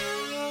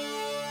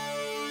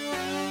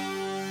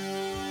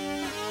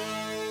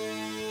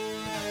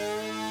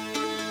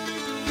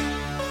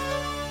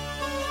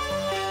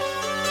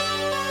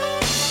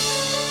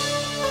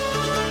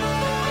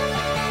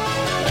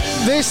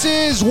This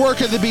is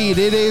Work of the Beat.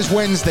 It is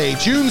Wednesday,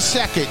 June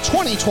 2nd,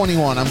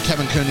 2021. I'm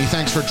Kevin Cooney.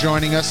 Thanks for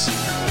joining us.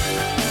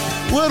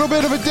 Little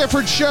bit of a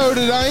different show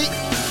tonight.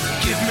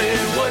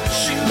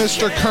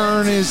 Mr.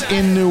 Kern is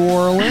in New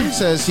Orleans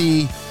as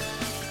he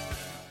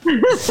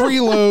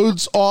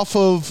freeloads off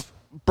of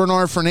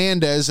Bernard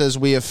Fernandez, as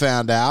we have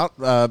found out.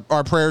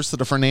 Our prayers to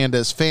the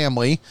Fernandez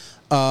family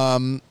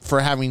for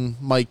having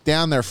Mike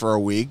down there for a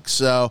week.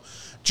 So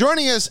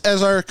joining us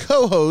as our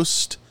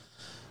co-host,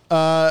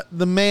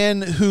 the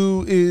man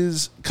who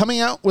is coming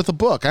out with a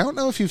book. I don't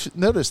know if you've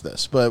noticed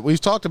this, but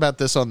we've talked about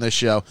this on this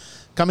show.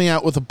 Coming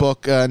out with a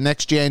book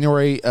next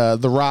January,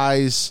 The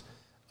Rise,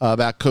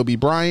 about Kobe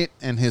Bryant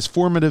and his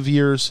formative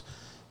years,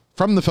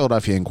 from the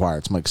Philadelphia Inquirer.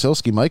 It's Mike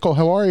Silsky. Michael,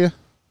 how are you?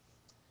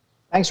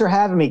 Thanks for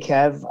having me,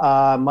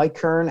 Kev. Mike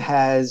Kern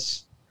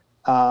has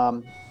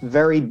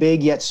very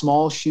big yet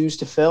small shoes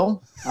to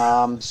fill,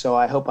 so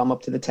I hope I'm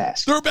up to the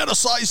task. They're about a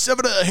size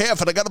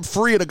 7.5, and I got them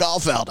free at a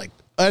golf outing.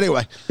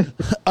 Anyway,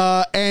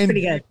 and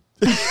pretty good.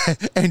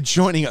 And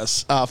joining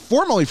us,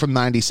 formerly from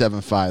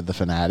 97.5 The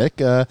Fanatic,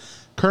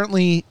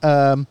 currently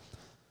on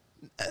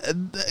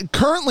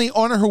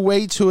her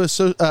way to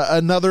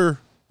another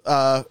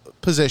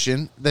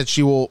position that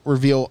she will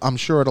reveal, I'm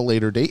sure, at a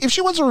later date. If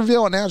she wants to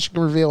reveal it now, she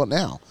can reveal it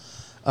now.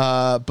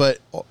 But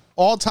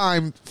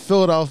all-time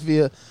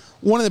Philadelphia,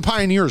 one of the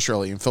pioneers,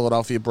 really, in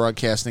Philadelphia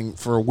broadcasting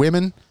for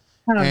women.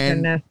 Oh,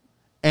 goodness.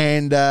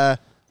 And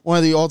one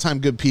of the all-time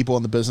good people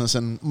in the business,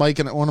 and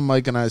one of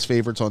Mike and I's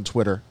favorites on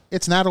Twitter.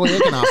 It's Natalie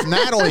Ekanoff.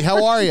 Natalie,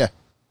 how are you?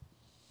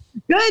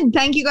 Good.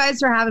 Thank you guys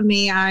for having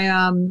me.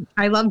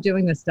 I love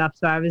doing this stuff,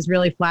 so I was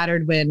really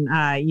flattered when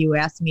you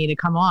asked me to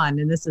come on,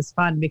 and this is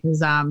fun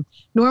because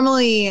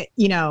normally,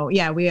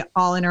 we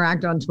all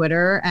interact on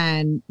Twitter,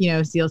 and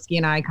Sealski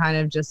and I kind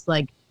of just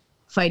like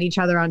fight each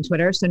other on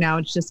Twitter. So now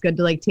it's just good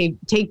to like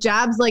take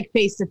jabs like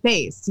face to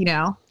face,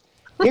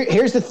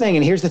 Here's the thing,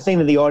 and here's the thing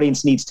that the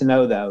audience needs to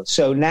know, though.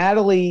 So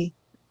Natalie,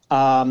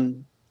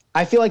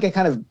 I feel like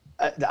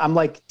I'm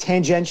like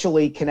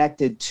tangentially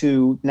connected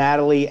to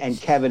Natalie and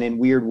Kevin in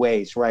weird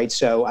ways, right?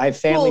 So I have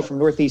family from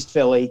Northeast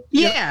Philly.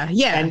 Yeah.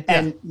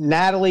 And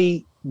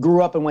Natalie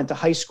grew up and went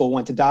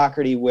to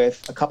Doherty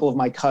with a couple of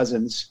my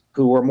cousins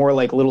who were more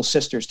like little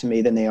sisters to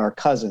me than they are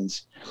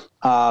cousins.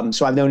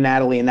 So I've known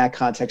Natalie in that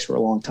context for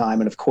a long time.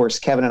 And of course,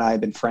 Kevin and I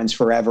have been friends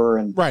forever.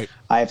 And right.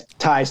 I have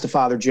ties to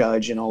Father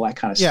Judge and all that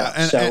kind of stuff.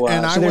 And so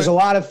there's a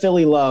lot of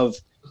Philly love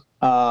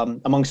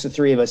amongst the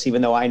three of us,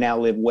 even though I now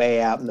live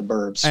way out in the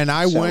burbs. And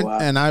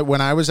when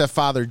I was at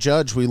Father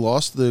Judge, we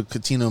lost the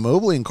Catino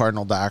Mobley and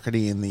Cardinal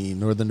Doherty in the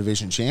Northern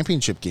Division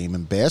Championship game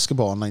in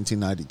basketball in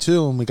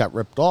 1992, and we got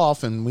ripped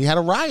off, and we had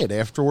a riot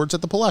afterwards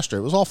at the Palestra.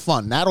 It was all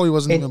fun. Natalie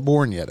wasn't even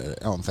born yet, I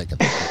don't think.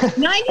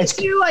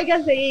 92, I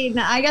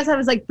guess I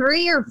was like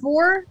 3 or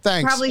 4.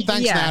 Thanks,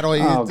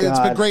 Natalie. Oh, it's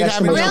been great that's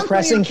having the you. most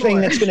depressing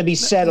thing that's going to be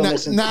said on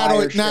this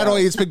entire show.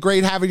 Natalie, it's been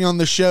great having you on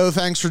the show.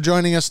 Thanks for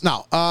joining us.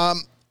 Now,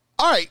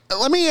 all right,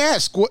 let me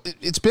ask.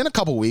 It's been a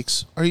couple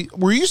weeks.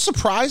 Were you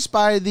surprised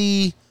by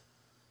the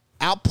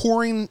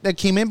outpouring that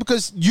came in?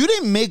 Because you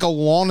didn't make a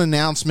long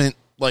announcement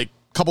like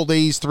a couple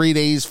days, 3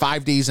 days,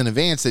 5 days in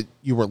advance that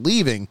you were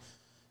leaving.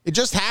 It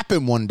just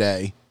happened one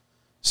day.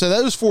 So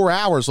those 4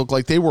 hours looked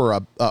like they were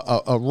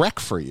a wreck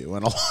for you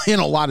in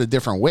a lot of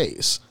different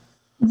ways.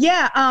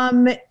 Yeah.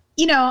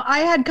 I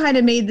had kind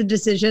of made the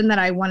decision that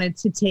I wanted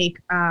to take,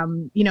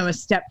 a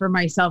step for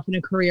myself in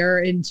a career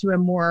into a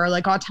more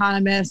like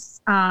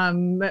autonomous,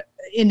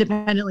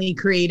 independently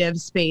creative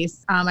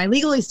space. I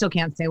legally still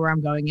can't say where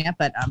I'm going yet,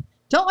 but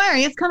don't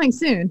worry, it's coming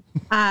soon.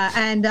 So I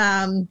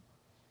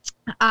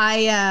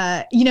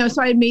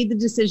had made the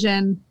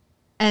decision,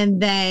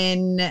 and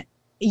then,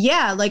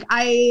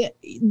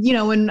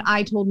 when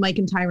I told Mike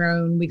and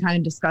Tyrone, we kind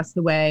of discussed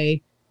the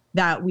way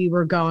that we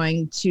were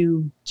going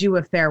to do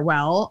a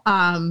farewell.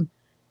 I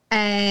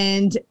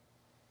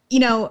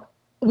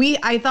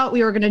thought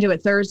we were going to do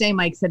it Thursday.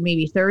 Mike said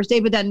maybe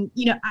Thursday, but then,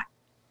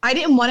 I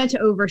didn't want it to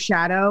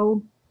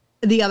overshadow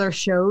the other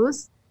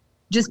shows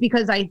just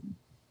because I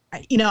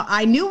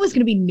knew it was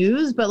going to be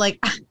news, but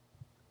like,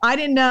 I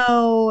didn't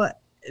know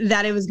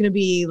that it was going to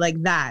be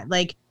like that.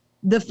 Like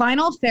the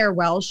final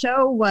farewell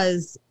show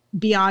was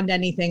beyond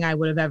anything I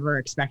would have ever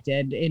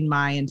expected in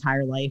my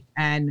entire life.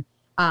 And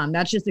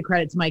that's just a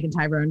credit to Mike and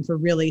Tyrone for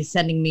really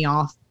sending me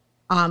off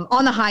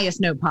on the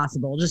highest note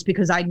possible, just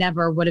because I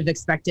never would have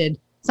expected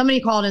somebody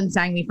called and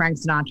sang me Frank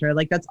Sinatra.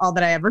 Like that's all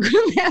that I ever could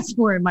have asked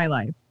for in my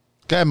life.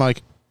 Okay,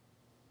 Mike.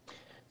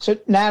 So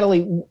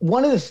Natalie,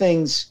 one of the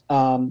things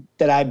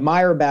that I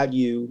admire about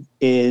you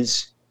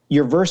is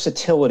your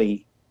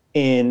versatility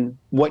in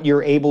what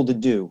you're able to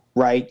do,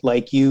 right?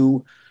 Like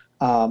you,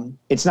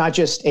 it's not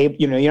just,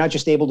 you're not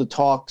just able to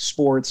talk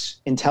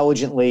sports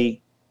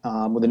intelligently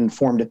with an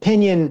informed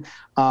opinion.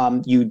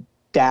 You've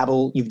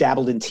dabbled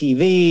in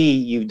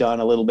TV, you've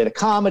done a little bit of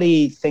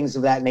comedy, things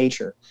of that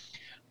nature.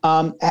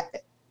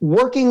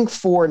 Working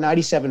for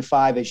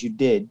 97.5 as you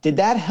did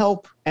that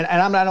help? And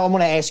I'm going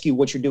to ask you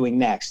what you're doing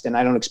next, and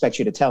I don't expect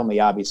you to tell me,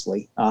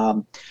 obviously.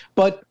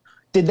 But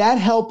did that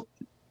help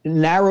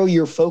narrow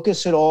your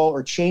focus at all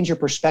or change your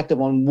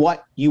perspective on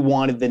what you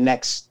wanted the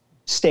next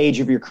stage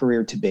of your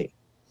career to be?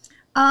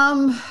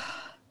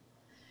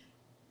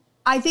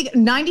 I think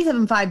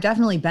 97.5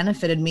 definitely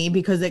benefited me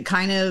because it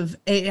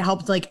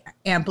helped like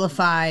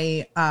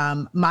amplify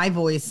my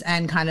voice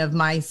and kind of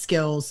my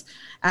skills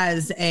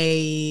as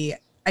a,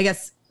 I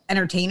guess,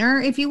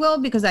 entertainer, if you will,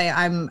 because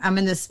I'm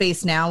in this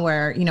space now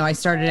where, you know, I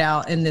started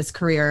out in this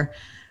career,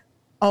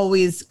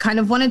 always kind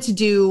of wanted to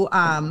do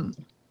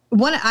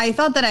I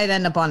thought that I'd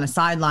end up on a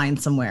sideline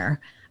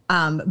somewhere.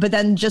 But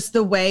then just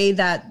the way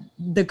that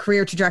the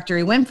career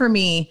trajectory went for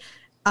me,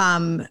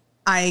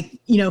 I,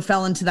 you know,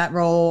 fell into that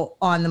role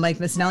on the Mike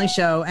Missinelli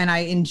show, and I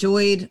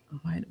enjoyed.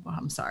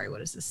 I'm sorry,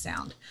 what is this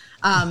sound?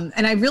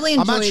 And I really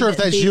enjoyed. I'm not sure if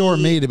that's you or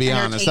me, to be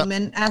honest.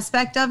 Entertainment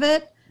aspect of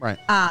it, right?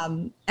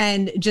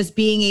 And just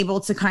being able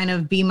to kind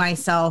of be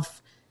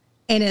myself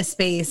in a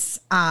space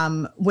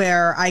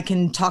where I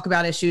can talk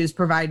about issues,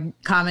 provide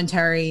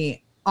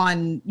commentary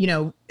on, you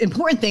know,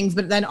 important things,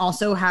 but then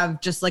also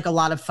have just like a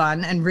lot of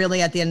fun and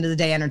really at the end of the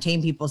day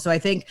entertain people. So I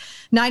think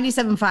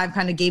 97.5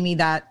 kind of gave me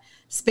that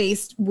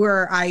space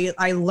where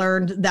I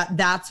learned that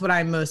that's what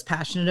I'm most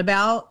passionate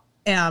about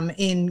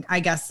in, I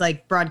guess,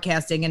 like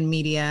broadcasting and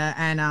media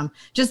and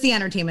just the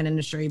entertainment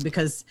industry,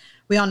 because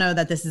we all know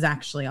that this is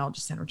actually all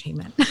just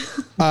entertainment.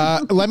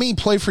 Let me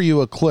play for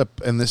you a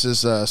clip. And this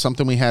is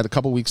something we had a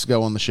couple weeks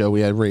ago on the show. We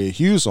had Rhea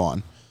Hughes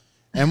on,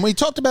 and we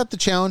talked about the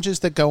challenges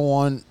that go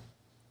on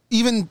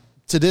even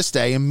to this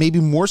day, and maybe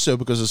more so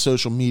because of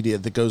social media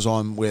that goes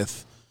on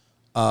with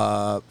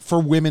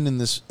for women in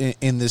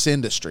this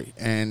industry.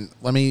 And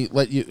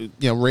let you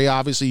know, Ray,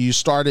 obviously you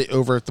started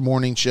over at the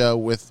morning show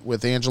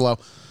with Angelo.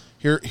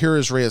 Here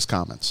is Ray's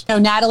comments. You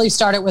know, Natalie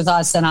started with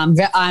us, and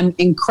I'm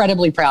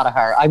incredibly proud of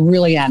her. I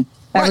really am.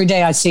 Every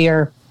day I see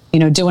her, you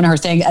know, doing her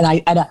thing. And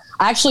I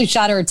actually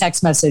shot her a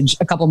text message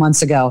a couple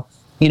months ago.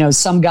 You know,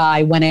 some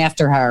guy went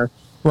after her.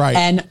 Right.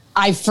 And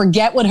I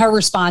forget what her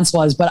response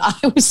was, but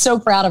I was so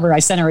proud of her. I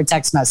sent her a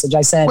text message.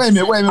 I said, wait a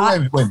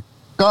minute.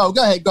 Go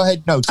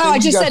ahead. No. I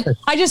just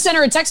sent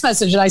her a text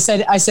message, and I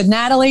said,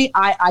 Natalie,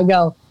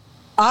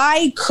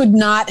 I could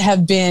not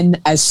have been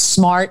as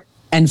smart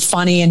and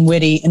funny and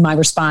witty in my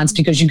response,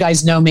 because you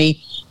guys know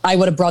me. I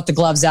would have brought the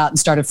gloves out and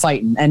started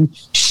fighting. And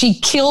she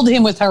killed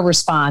him with her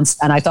response,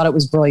 and I thought it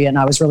was brilliant. And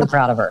I was really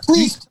proud of her.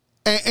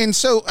 And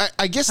so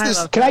I guess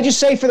this. Can I just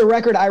say for the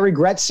record, I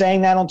regret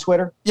saying that on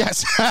Twitter?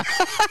 Yes.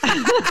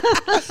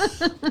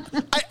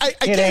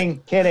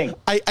 Kidding.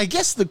 I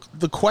guess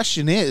the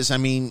question is, I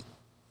mean,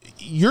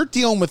 you're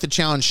dealing with the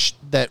challenge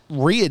that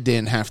Rhea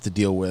didn't have to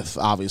deal with,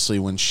 obviously,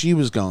 when she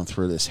was going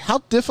through this. How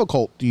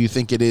difficult do you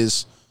think it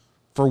is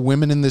for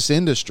women in this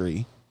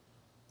industry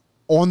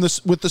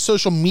with the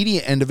social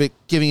media end of it,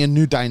 giving a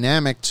new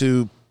dynamic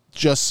to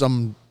just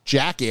some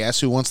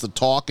jackass who wants to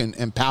talk and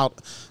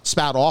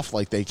spout off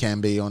like they can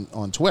be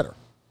on Twitter?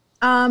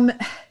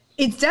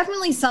 It's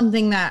definitely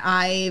something that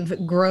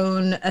I've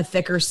grown a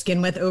thicker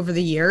skin with over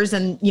the years.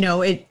 And, you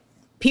know,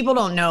 people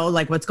don't know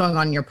like what's going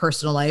on in your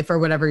personal life or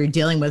whatever you're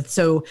dealing with.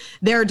 So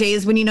there are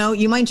days when, you know,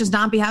 you might just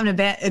not be having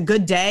a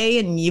good day,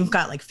 and you've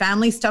got like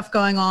family stuff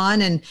going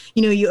on, and,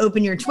 you know, you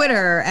open your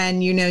Twitter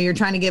and, you know, you're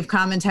trying to give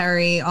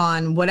commentary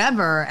on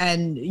whatever,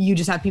 and you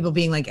just have people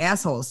being like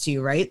assholes to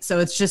you. Right. So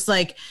it's just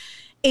like,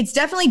 it's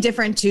definitely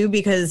different too,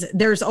 because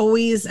there's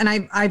always, and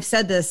I've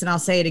said this and I'll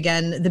say it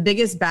again, the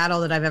biggest battle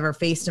that I've ever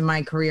faced in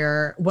my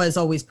career was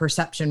always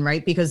perception,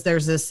 right? Because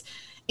there's this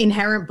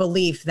inherent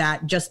belief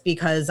that just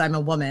because I'm a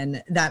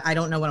woman that I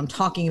don't know what I'm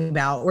talking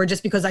about, or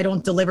just because I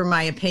don't deliver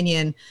my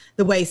opinion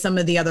the way some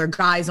of the other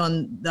guys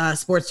on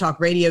sports talk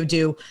radio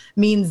do,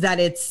 means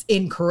that it's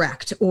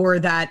incorrect, or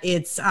that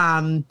it's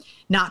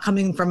not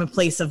coming from a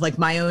place of like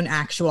my own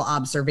actual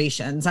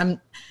observations.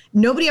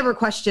 Nobody ever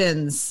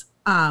questions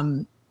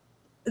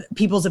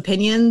people's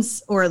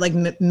opinions or like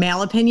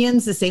male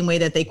opinions the same way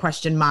that they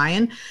question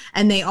mine.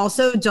 And they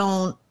also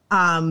don't,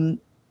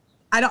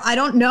 I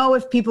don't know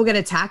if people get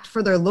attacked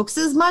for their looks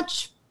as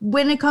much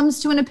when it comes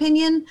to an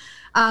opinion.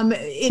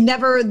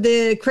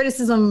 The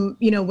criticism,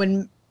 you know,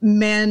 when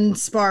men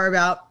spar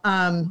about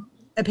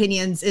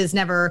opinions they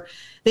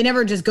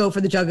never just go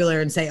for the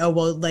jugular and say, oh,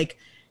 well, like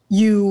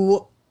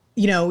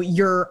you know,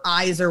 your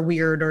eyes are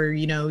weird, or,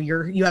 you know,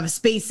 you have a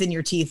space in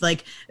your teeth,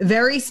 like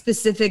very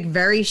specific,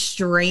 very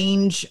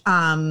strange,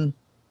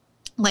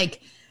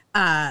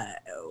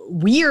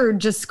 weird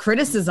just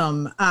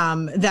criticism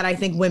that I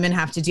think women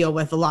have to deal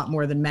with a lot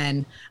more than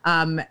men.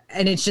 And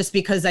it's just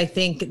because I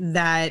think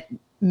that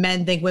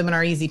men think women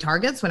are easy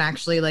targets, when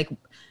actually, like,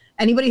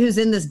 anybody who's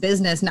in this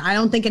business, and I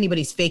don't think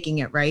anybody's faking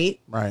it, right?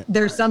 Right.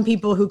 There's some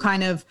people who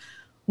kind of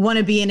want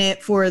to be in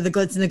it for the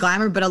glitz and the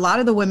glamour, but a lot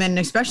of the women,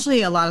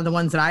 especially a lot of the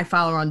ones that I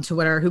follow on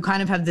Twitter, who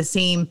kind of have the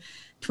same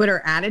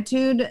Twitter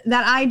attitude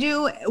that I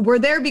do, we're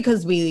there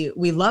because we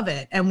love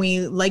it, and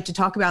we like to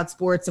talk about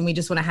sports, and we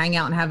just want to hang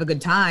out and have a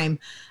good time.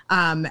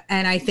 And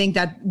I think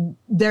that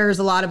there's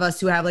a lot of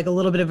us who have like a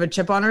little bit of a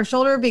chip on our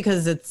shoulder,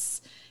 because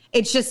it's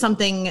it's just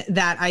something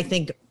that I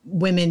think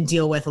women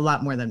deal with a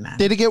lot more than men.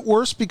 Did it get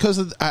worse because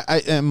of,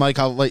 and Mike,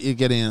 I'll let you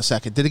get in a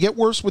second. Did it get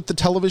worse with the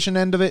television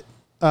end of it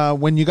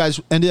when you guys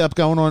ended up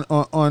going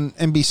on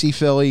NBC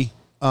Philly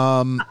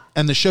and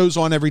the show's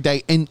on every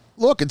day? And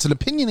look, it's an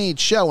opinionated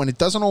show and it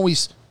doesn't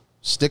always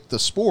stick to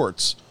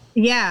sports.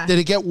 Yeah. Did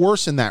it get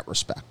worse in that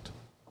respect?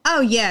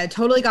 Oh, yeah, it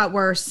totally got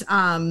worse.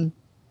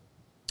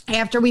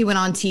 After we went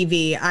on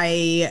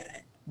TV,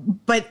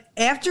 but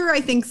after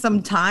I think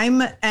some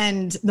time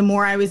and the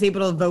more I was able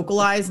to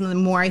vocalize and the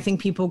more I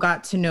think people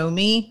got to know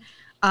me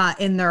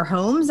in their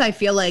homes, I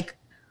feel like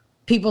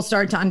people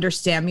started to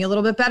understand me a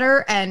little bit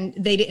better and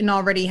they didn't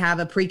already have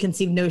a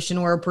preconceived notion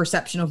or a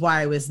perception of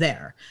why I was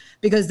there.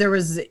 Because there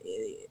was,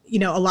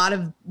 a lot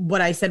of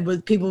what I said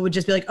was people would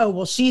just be like, oh,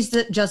 well, she's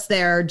just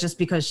there just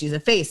because she's a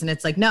face. And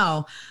it's like,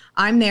 no,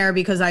 I'm there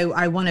because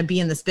I want to be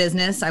in this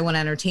business. I want to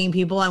entertain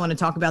people. I want to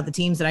talk about the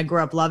teams that I grew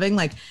up loving.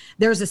 Like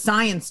there's a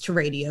science to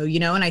radio,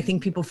 and I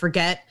think people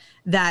forget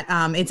that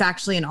it's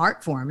actually an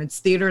art form. It's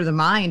theater of the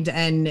mind.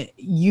 And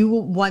you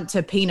want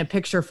to paint a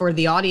picture for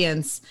the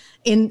audience.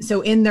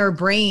 In their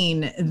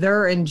brain,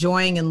 they're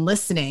enjoying and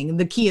listening.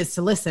 The key is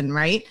to listen,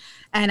 right?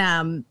 And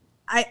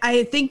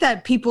I think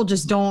that people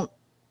just don't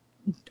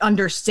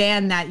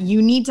understand that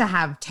you need to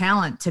have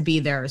talent to be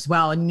there as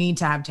well. And you need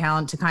to have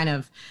talent to kind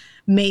of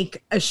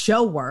make a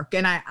show work.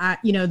 And I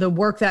the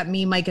work that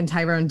me, Mike, and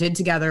Tyrone did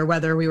together,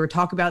 whether we were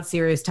talking about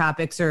serious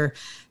topics or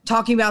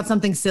talking about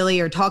something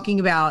silly or talking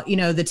about,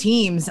 the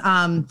teams,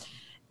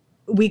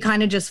 we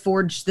kind of just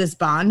forged this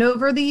bond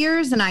over the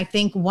years. And I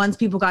think once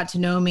people got to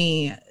know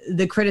me,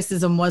 the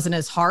criticism wasn't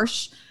as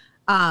harsh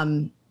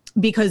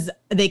because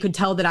they could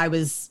tell that I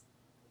was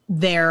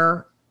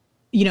there,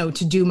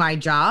 to do my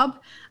job.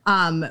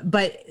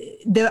 But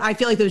I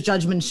feel like those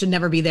judgments should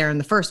never be there in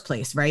the first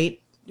place,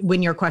 right?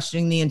 When you're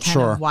questioning the intent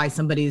Sure. of why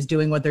somebody is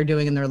doing what they're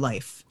doing in their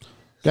life.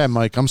 Yeah,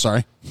 Mike, I'm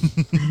sorry.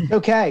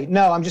 Okay.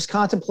 No, I'm just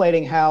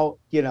contemplating how,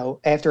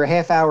 after a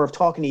half hour of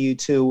talking to you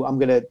two, I'm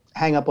going to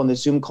hang up on the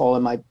Zoom call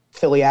and my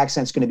Philly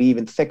accent's going to be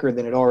even thicker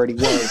than it already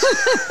was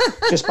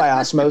just by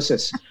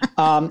osmosis.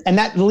 And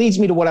that leads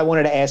me to what I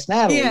wanted to ask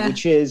Natalie,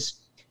 which is,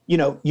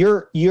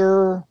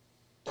 your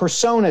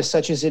persona,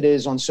 such as it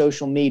is on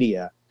social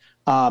media,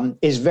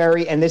 is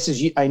very, and this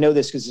is, I know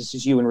this because this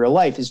is you in real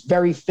life, is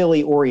very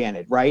Philly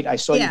oriented, right? I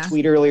saw you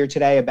tweet earlier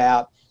today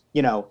about,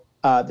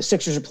 the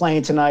Sixers are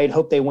playing tonight.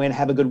 Hope they win.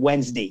 Have a good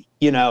Wednesday,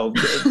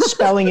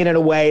 spelling it in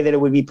a way that it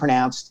would be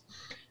pronounced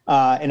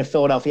in a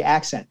Philadelphia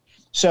accent.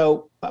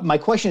 So my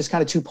question is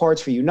kind of two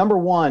parts for you. Number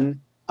one,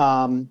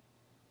 how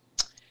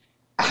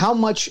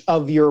much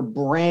of your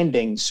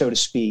branding, so to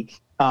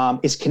speak,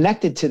 is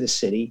connected to the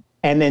city?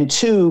 And then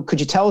two, could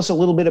you tell us a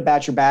little bit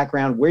about your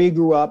background, where you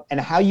grew up, and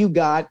how you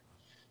got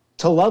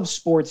to love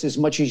sports as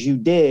much as you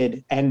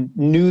did and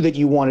knew that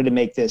you wanted to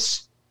make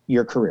this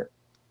your career?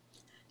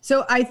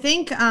 So I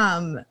think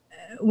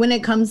when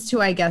it comes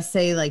to, I guess,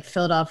 say like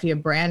Philadelphia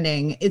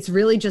branding, it's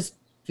really just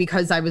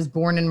because I was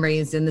born and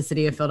raised in the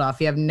city of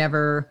Philadelphia. I've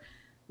never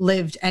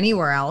lived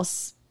anywhere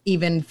else,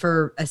 even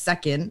for a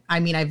second.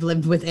 I mean, I've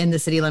lived within the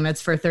city limits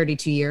for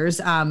 32 years.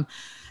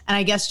 And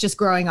I guess just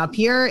growing up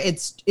here,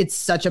 it's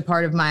such a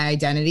part of my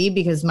identity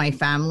because my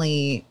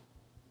family,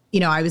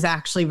 I was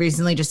actually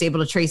recently just able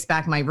to trace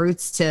back my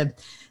roots to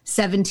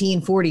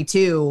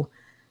 1742,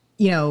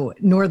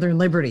 Northern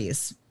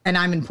Liberties. And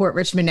I'm in Port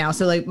Richmond now.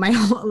 So like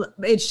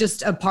it's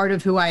just a part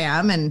of who I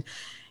am. And,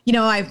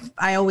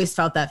 I always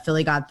felt that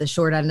Philly got the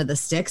short end of the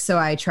stick. So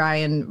I try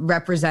and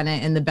represent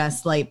it in the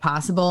best light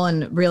possible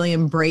and really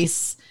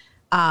embrace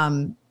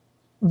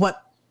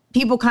what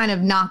people kind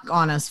of knock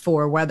on us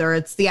for, whether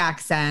it's the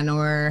accent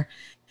or,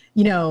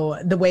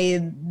 the way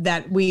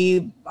that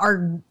we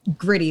are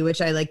gritty,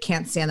 which I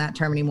can't stand that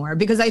term anymore,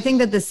 because I think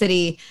that the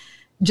city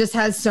just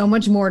has so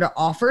much more to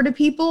offer to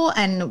people.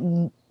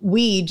 And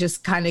we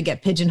just kind of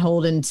get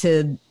pigeonholed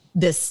into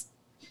this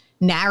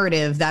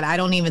narrative that I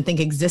don't even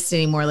think exists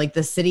anymore. Like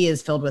the city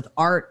is filled with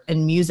art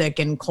and music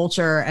and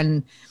culture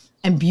and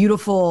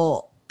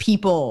beautiful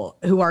people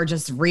who are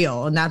just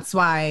real. And that's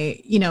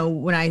why,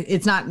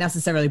 it's not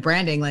necessarily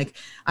branding. Like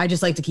I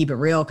just like to keep it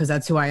real because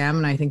that's who I am.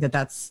 And I think that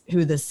that's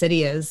who the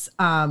city is.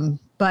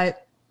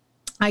 But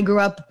I grew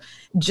up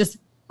just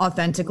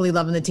authentically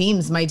loving the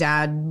teams. My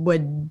dad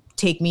would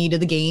take me to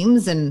the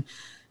games and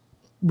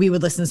we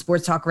would listen to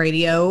sports talk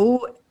radio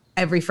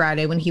every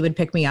Friday when he would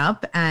pick me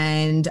up.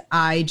 And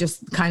I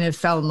just kind of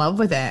fell in love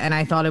with it. And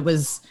I thought it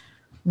was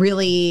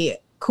really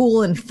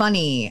cool and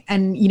funny.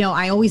 And,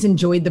 I always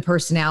enjoyed the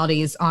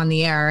personalities on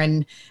the air.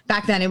 And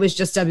back then it was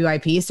just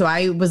WIP. So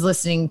I was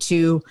listening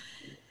to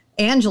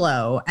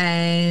Angelo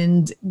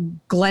and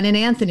Glenn and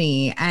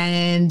Anthony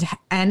and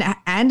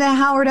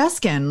Howard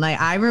Eskin. Like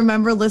I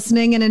remember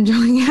listening and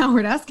enjoying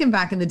Howard Eskin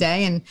back in the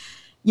day. And,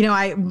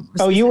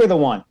 you were the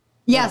one.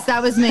 Yes,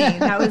 that was me.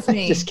 That was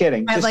me. Just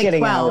kidding. At just like kidding,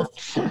 12.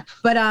 Howard.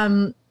 But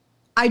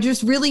I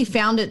just really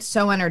found it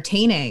so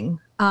entertaining.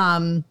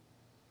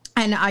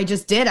 And I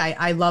just did.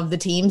 I love the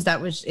teams.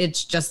 That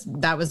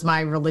was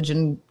my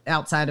religion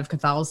outside of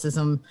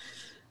Catholicism.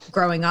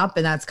 growing up,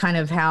 and that's kind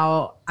of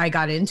how I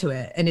got into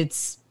it. And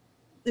it's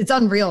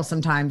unreal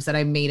sometimes that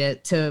I made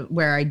it to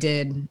where I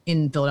did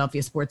in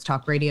Philadelphia sports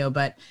talk radio,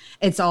 but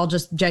it's all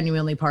just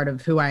genuinely part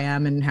of who I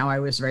am and how I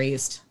was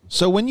raised.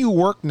 So when you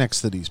work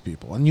next to these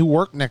people, and you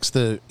work next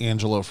to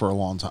Angelo for a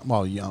long time,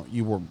 well,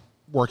 you were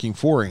working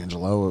for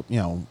Angelo,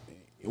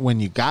 when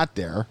you got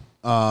there,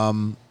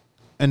 and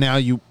now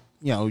you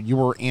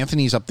were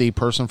Anthony's update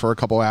person for a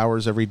couple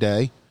hours every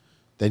day.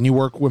 Then you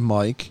work with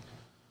Mike.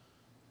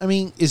 I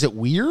mean, is it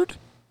weird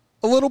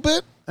a little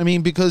bit? I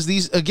mean, because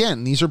these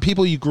are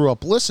people you grew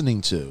up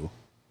listening to.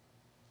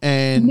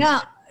 And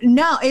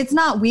no, it's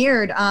not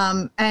weird.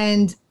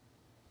 And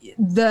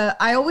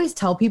I always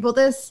tell people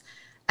this,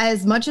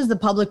 as much as the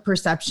public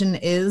perception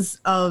is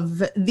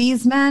of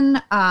these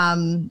men,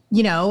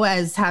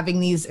 as having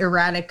these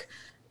erratic,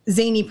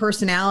 zany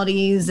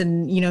personalities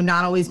and,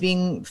 not always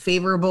being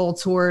favorable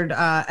toward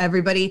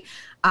everybody.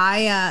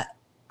 I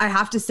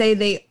have to say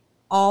they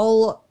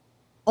all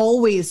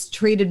always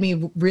treated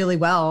me really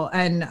well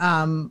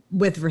and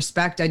with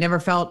respect. I never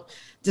felt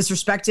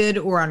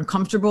disrespected or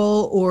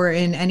uncomfortable or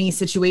in any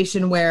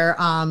situation where,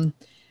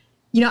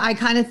 I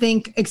kind of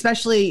think,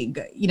 especially,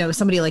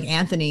 somebody like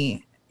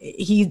Anthony,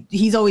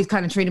 he's always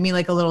kind of treated me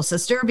like a little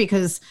sister,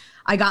 because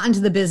I got into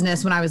the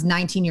business when I was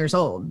 19 years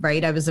old,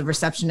 right? I was a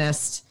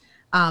receptionist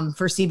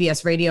for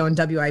CBS Radio and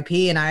WIP.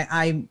 And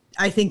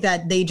I think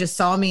that they just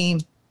saw me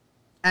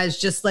as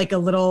just like a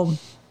little,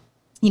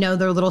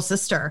 their little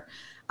sister.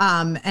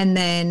 And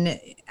then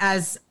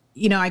as,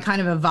 I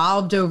kind of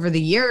evolved over the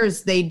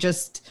years, they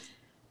just,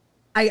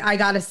 I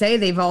gotta say,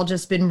 they've all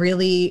just been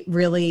really,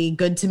 really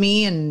good to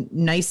me and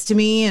nice to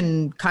me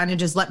and kind of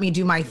just let me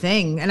do my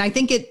thing. And I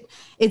think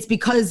it's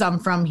because I'm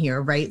from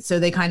here, right? So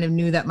they kind of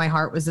knew that my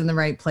heart was in the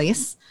right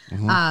place.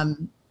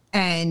 Mm-hmm.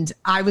 And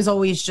I was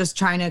always just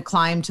trying to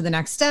climb to the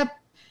next step,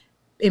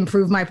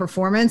 improve my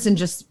performance, and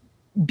just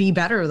be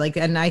better.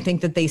 And I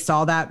think that they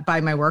saw that by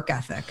my work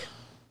ethic.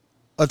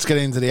 Let's get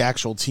into the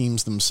actual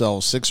teams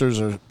themselves. Sixers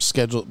are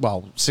scheduled.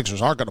 Well,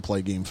 Sixers are going to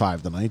play Game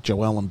 5 tonight.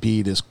 Joel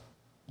Embiid is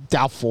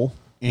doubtful,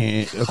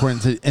 according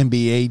to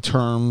NBA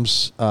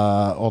terms.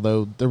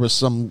 Although there was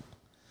some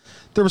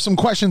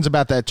questions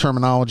about that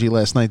terminology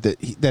last night.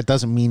 That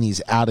doesn't mean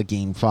he's out of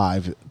Game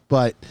 5.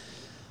 But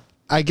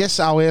I guess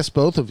I'll ask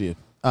both of you.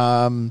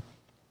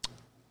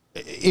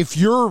 If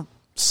you're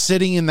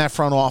sitting in that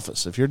front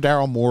office, if you're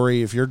Daryl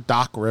Morey, if you're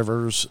Doc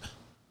Rivers,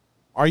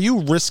 are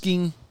you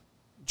risking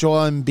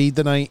Joel Embiid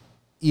tonight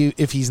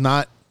if he's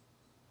not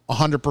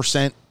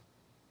 100%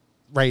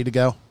 ready to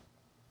go?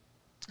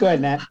 Go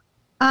ahead, Nat.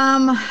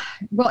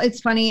 Well,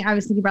 it's funny. I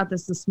was thinking about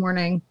this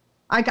morning.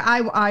 I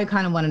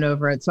kind of wanted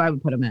over it, so I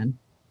would put him in.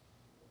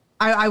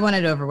 I want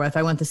it over with.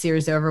 I want the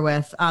series over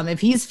with. If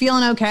he's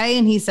feeling okay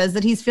and he says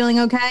that he's feeling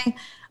okay,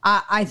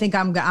 I think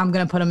I'm going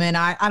to put him in.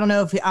 I don't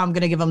know if I'm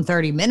going to give him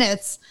 30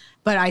 minutes,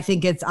 but I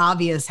think it's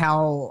obvious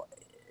how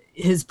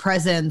his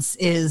presence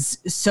is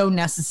so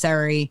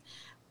necessary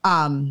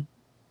in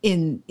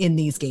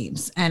these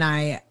games. And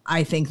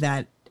I think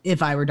that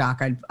if I were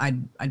Doc,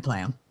 I'd play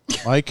him.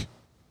 Mike?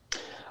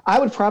 I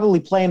would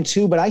probably play him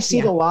too, but I see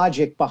the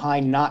logic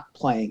behind not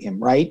playing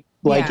him, right?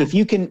 If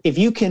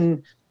you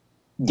can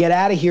get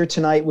out of here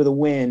tonight with a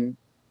win,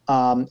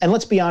 and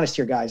let's be honest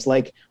here, guys,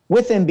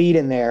 with Embiid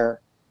in there,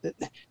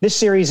 this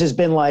series has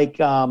been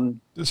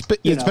it's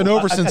been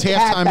over since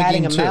halftime,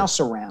 batting a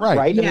mouse around,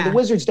 right? I mean, the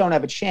Wizards don't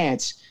have a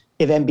chance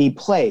if Embiid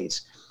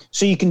plays.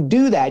 So you can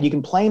do that. You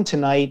can play him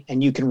tonight,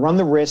 and you can run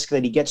the risk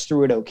that he gets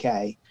through it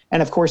okay.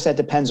 And of course, that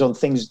depends on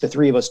things the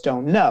three of us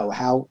don't know.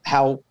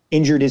 How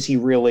injured is he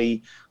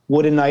really?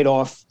 Would a night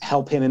off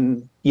help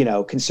him,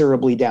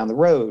 considerably down the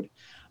road?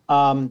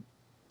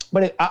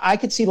 But I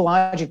could see the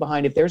logic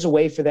behind if there's a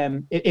way for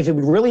them, if it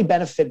would really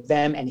benefit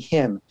them and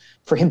him,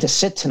 for him to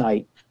sit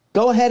tonight,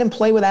 go ahead and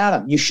play without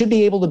him. You should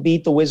be able to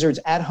beat the Wizards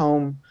at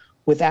home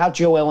without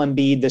Joel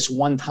Embiid this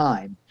one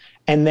time,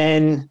 and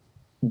then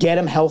get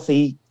him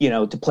healthy,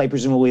 to play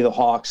presumably the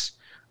Hawks,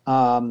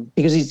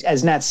 because he's,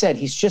 as Nat said,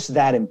 he's just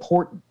that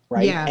important,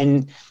 right? Yeah.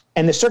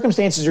 And the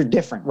circumstances are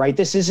different, right?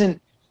 This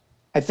isn't.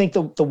 I think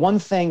the one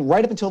thing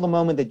right up until the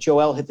moment that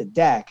Joel hit the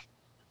deck,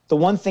 the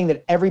one thing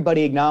that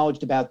everybody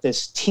acknowledged about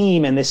this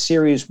team and this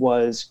series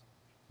was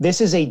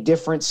this is a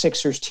different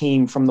Sixers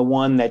team from the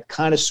one that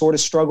kind of sort of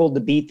struggled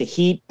to beat the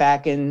Heat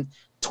back in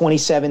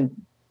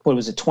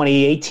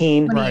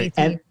 2018? Right.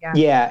 And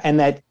and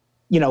that,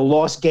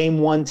 lost game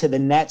 1 to the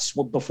Nets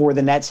before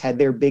the Nets had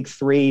their big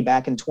three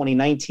back in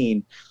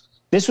 2019.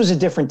 This was a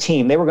different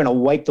team. They were going to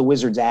wipe the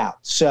Wizards out.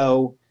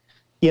 So,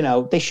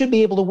 they should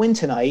be able to win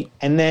tonight,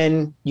 and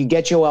then you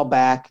get Joel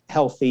back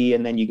healthy,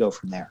 and then you go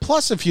from there.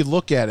 Plus, if you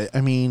look at it,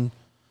 I mean,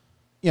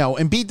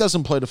 Embiid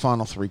doesn't play the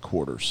final 3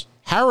 quarters.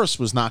 Harris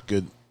was not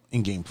good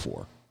in Game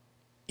 4.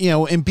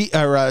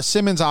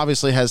 Simmons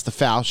obviously has the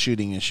foul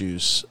shooting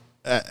issues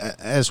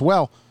as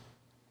well,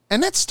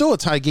 and that's still a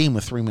tie game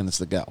with 3 minutes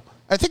to go.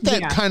 I think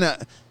that kind of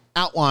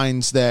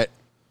outlines that,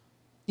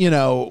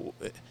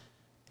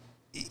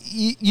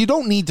 you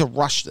don't need to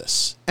rush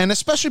this. And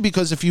especially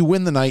because if you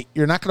win the night,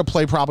 you're not going to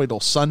play probably till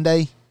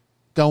Sunday.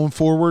 going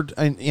forward,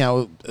 and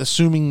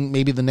assuming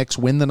maybe the Knicks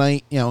win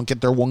tonight, and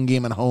get their one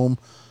game at home,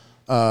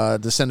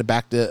 to send it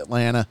back to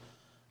Atlanta.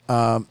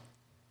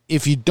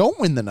 If you don't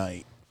win the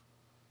night,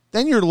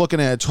 then you're looking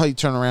at a tight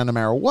turnaround no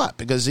matter what,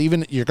 because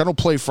even you're going to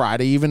play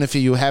Friday, even if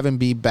you have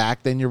Embiid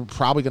back, then you're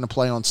probably going to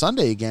play on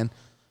Sunday again.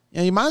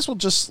 You might as well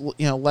just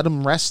let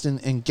them rest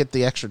and get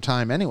the extra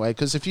time anyway,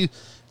 because if you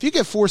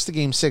get forced to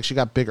Game 6, you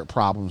got bigger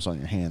problems on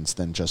your hands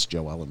than just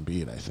Joel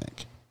Embiid. I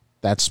think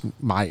that's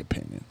my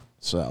opinion.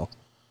 So,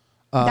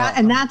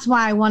 and that's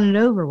why I want it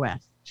over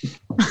with.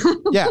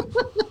 yeah,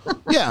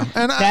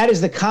 and that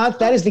is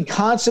the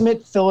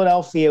consummate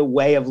Philadelphia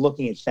way of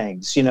looking at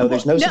things.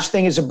 There's no such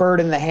thing as a bird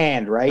in the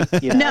hand, right?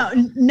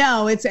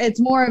 No, it's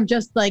more of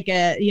just like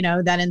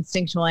that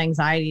instinctual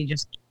anxiety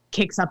just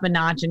kicks up a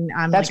notch, and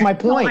that's my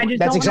point.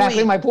 That's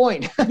exactly my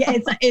point. Yeah,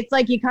 it's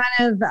like you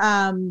kind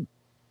of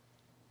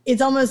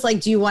it's almost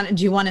like do you want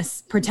to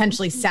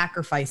potentially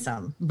sacrifice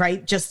them,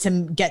 right? Just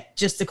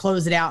to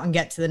close it out and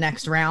get to the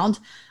next round.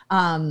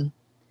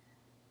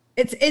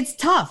 It's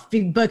tough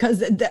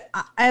because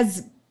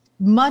as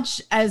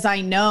much as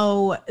I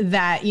know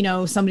that,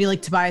 somebody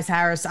like Tobias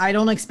Harris, I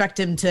don't expect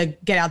him to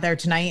get out there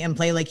tonight and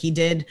play like he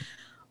did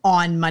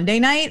on Monday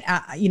night.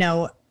 I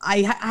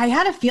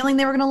had a feeling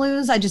they were going to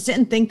lose. I just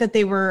didn't think that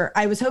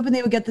I was hoping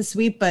they would get the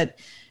sweep, but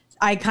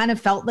I kind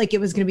of felt like it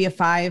was going to be a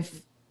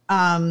 5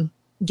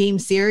 game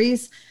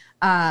series.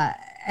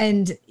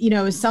 And,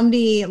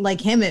 somebody like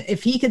him,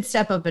 if he could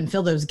step up and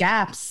fill those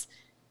gaps,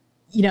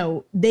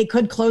 they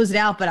could close it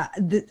out, but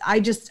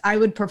I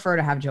would prefer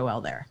to have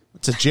Joel there.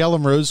 It's a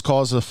Jalen Rose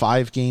calls a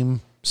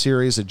 5-game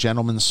series a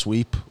gentleman's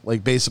sweep.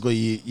 Like basically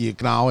you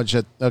acknowledge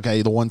that,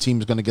 okay, the one team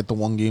is going to get the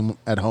one game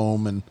at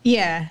home, and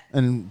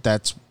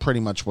that's pretty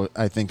much what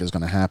I think is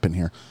going to happen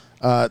here.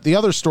 The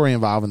other story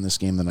involved in this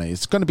game tonight,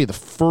 it's going to be the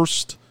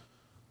first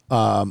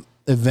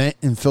event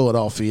in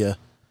Philadelphia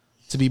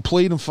to be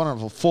played in front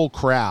of a full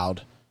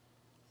crowd.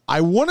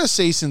 I want to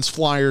say since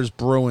Flyers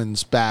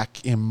Bruins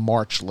back in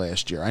March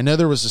last year. I know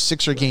there was a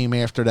Sixer game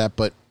after that,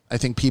 but I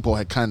think people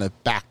had kind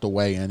of backed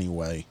away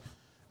anyway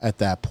at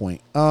that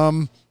point.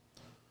 We've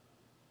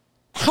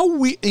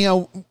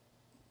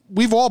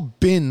all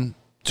been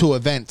to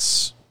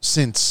events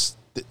since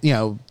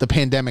the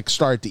pandemic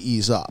started to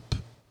ease up.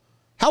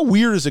 How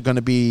weird is it going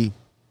to be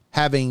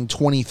having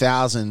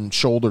 20,000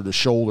 shoulder to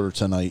shoulder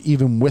tonight,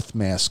 even with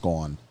mask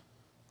on,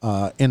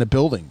 in a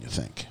building? You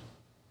think?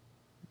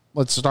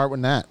 Let's start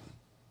with that.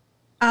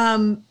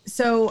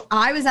 So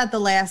I was at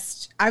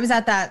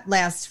that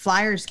last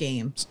Flyers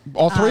game.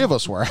 All three of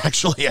us were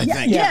actually, I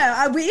think.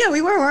 Yeah,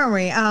 we were, weren't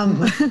we?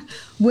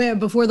 Where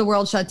before the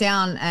world shut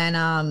down,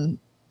 and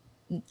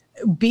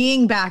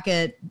being back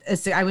I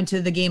went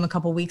to the game a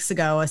couple weeks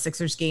ago, a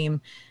Sixers game,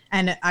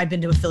 and I've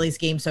been to a Phillies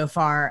game so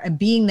far. And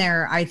being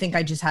there, I think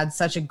I just had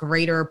such a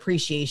greater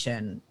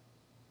appreciation,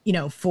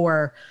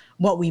 for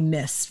what we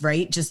miss,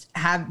 right? Just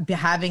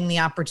having the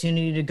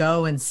opportunity to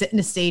go and sit in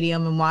a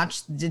stadium and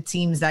watch the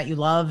teams that you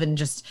love and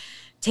just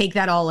take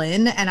that all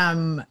in.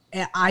 And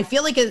I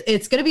feel like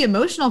it's going to be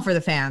emotional for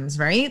the fans,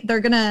 right?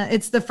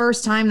 It's the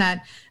first time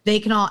that they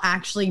can all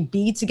actually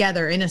be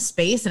together in a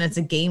space, and it's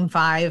a game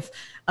 5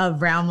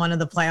 of round 1 of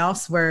the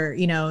playoffs where,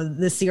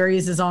 the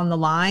series is on the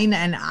line.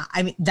 And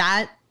I mean,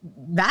 that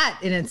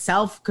in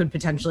itself could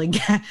potentially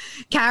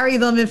carry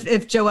them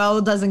if Joel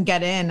doesn't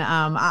get in.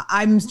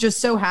 I'm just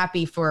so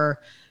happy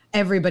for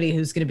everybody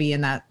who's going to be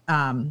in that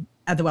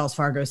at the Wells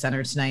Fargo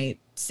Center tonight,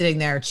 sitting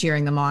there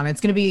cheering them on.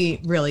 It's going to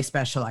be really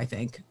special, I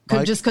think,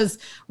 just because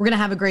we're going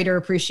to have a greater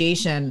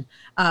appreciation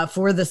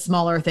for the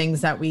smaller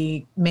things that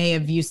we may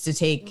have used to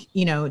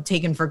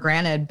taken for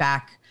granted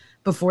back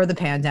before the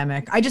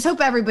pandemic. I just hope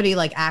everybody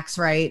acts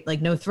right,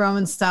 no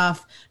throwing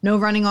stuff, no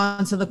running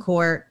onto the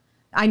court.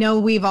 I know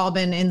we've all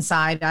been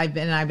inside. I've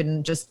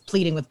been just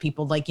pleading with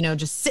people,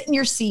 just sit in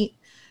your seat,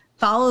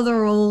 follow the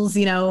rules.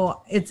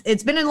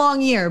 It's been a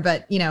long year,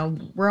 but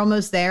we're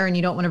almost there, and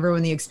you don't want to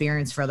ruin the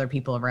experience for other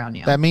people around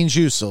you. That means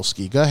you,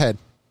 Silsky. Go ahead.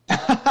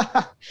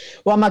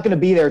 Well, I'm not going to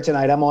be there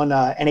tonight. I'm on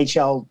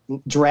NHL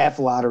draft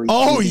lottery.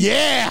 Oh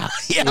yeah.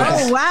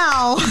 Oh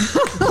wow.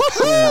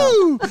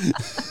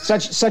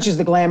 Such is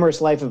the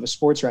glamorous life of a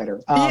sports writer.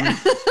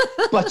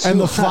 But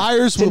the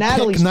Flyers will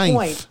Natalie's pick ninth.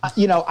 Point,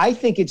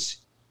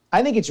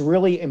 I think it's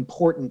really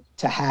important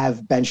to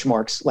have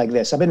benchmarks like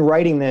this. I've been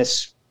writing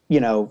this,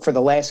 for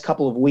the last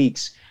couple of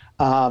weeks.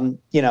 I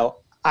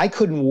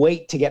couldn't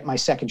wait to get my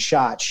second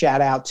shot. Shout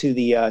out to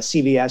the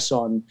CVS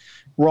on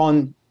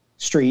Ron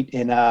Street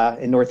in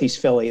Northeast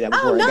Philly. That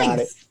was where I got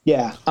it.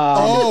 Yeah.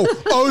 So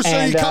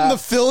you come to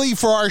Philly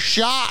for our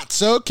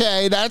shots?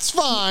 Okay, that's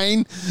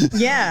fine.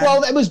 Yeah.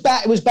 Well, it was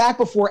back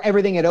before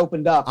everything had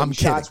opened up and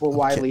shots were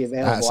widely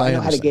available. I know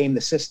how to game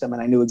the system,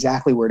 and I knew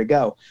exactly where to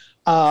go.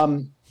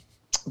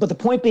 But the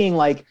point being,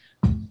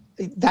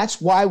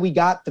 that's why we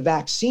got the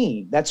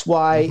vaccine. That's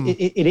why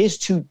it is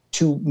to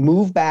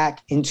move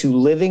back into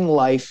living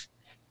life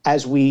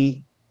as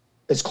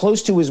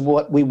close to as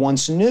what we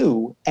once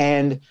knew.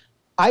 And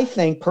I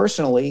think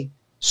personally,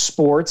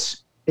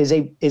 sports is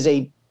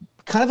a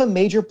kind of a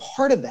major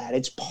part of that.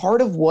 It's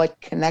part of what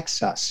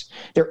connects us.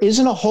 There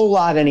isn't a whole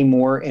lot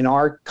anymore in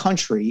our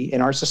country,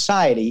 in our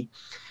society,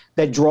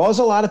 that draws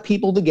a lot of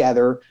people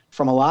together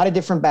from a lot of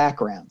different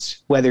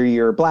backgrounds, whether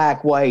you're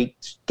black,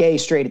 white, gay,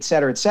 straight, et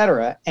cetera, et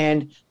cetera.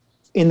 And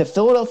in the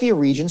Philadelphia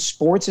region,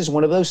 sports is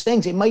one of those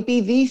things. It might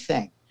be the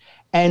thing.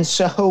 And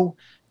so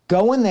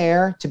going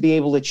there to be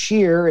able to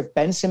cheer if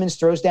Ben Simmons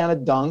throws down a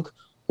dunk,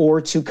 or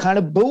to kind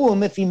of boo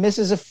him if he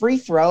misses a free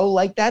throw,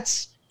 like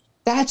that's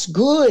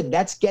good.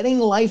 That's getting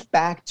life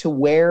back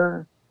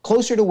to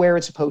closer to where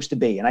it's supposed to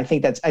be. And I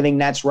think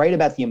that's right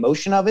about the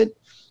emotion of it.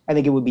 I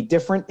think it would be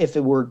different if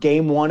it were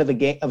game one of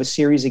a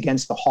series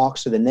against the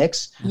Hawks or the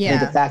Knicks. Yeah.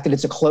 And the fact that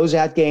it's a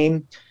closeout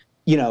game,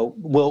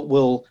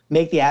 will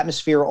make the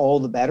atmosphere all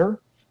the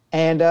better.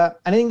 And I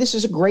think this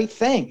is a great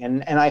thing.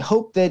 And I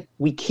hope that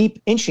we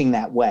keep inching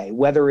that way,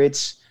 whether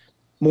it's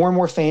more and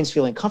more fans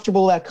feeling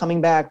comfortable about coming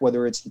back,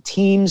 whether it's the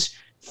teams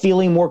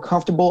feeling more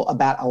comfortable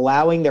about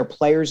allowing their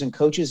players and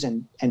coaches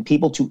and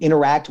people to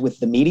interact with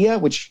the media,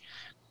 which,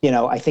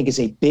 I think is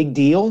a big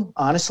deal,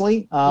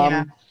 honestly.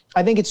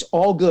 I think it's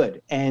all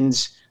good. And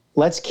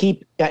let's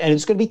keep, and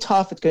it's going to be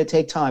tough. It's going to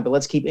take time, but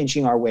let's keep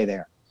inching our way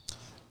there.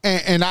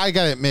 And I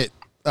got to admit,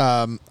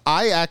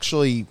 I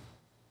actually,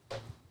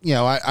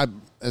 I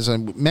as I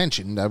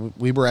mentioned,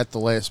 we were at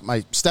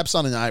my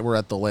stepson and I were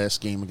at the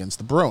last game against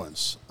the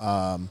Bruins.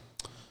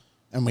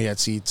 And we had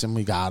seats and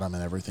we got them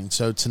and everything.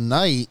 So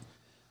tonight,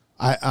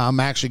 I'm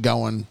actually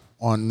going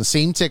on the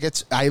same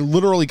tickets. I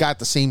literally got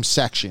the same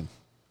section.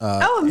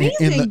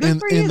 Amazing. Good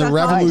for you. In the That's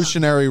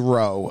Revolutionary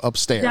Row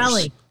upstairs.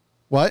 Jelly.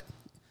 What?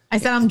 I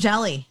said I'm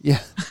jelly.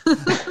 Yeah.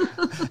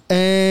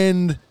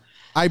 And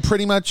I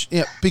pretty much,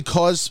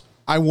 because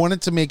I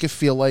wanted to make it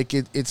feel like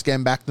it's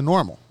getting back to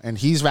normal. And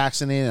he's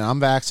vaccinated and I'm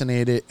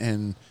vaccinated.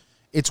 And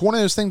it's one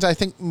of those things. I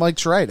think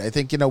Mike's right. I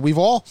think, we've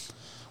all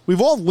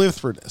lived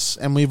through this,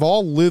 and we've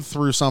all lived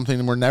through something,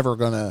 and we're never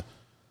going to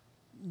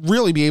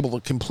really be able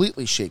to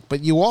completely shake.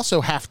 But you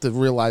also have to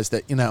realize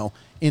that,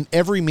 in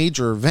every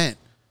major event,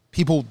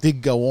 people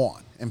did go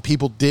on and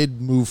people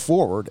did move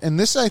forward. And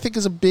this, I think,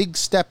 is a big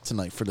step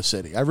tonight for the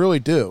city. I really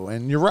do.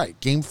 And you're right.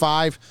 Game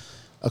 5,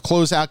 a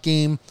closeout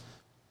game.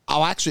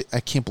 I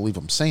can't believe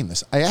I'm saying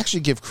this. I actually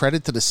give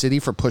credit to the city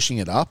for pushing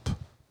it up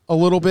a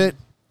little bit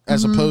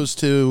as opposed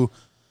to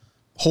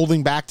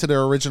holding back to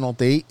their original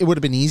date. It would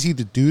have been easy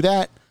to do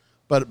that,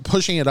 but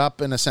pushing it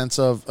up in a sense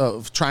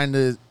of trying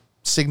to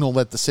signal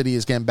that the city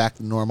is getting back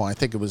to normal, I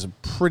think it was a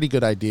pretty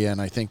good idea,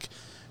 and I think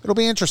it'll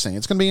be interesting.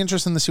 It's going to be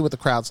interesting to see what the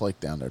crowd's like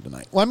down there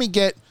tonight. Let me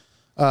get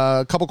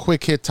a couple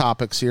quick hit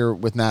topics here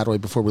with Natalie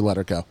before we let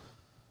her go.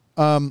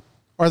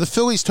 Are the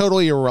Phillies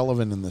totally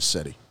irrelevant in this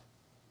city?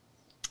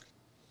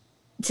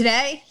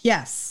 Today,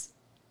 yes.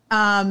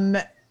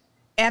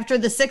 After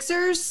the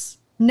Sixers,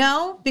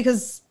 no,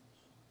 because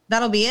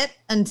that'll be it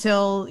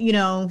until,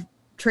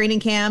 training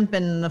camp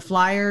and the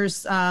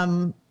Flyers,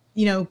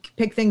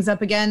 pick things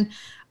up again.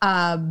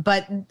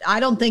 But I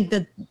don't think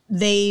that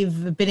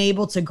they've been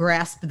able to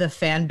grasp the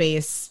fan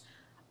base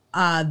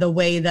the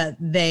way that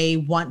they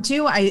want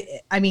to.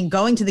 I mean,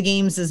 going to the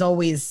games is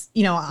always,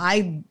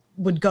 I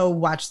would go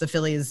watch the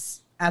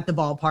Phillies at the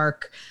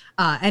ballpark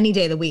any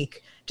day of the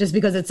week, just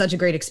because it's such a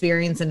great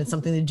experience and it's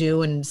something to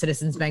do. And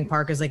Citizens Bank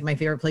Park is like my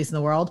favorite place in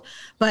the world.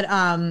 But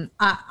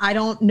I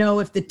don't know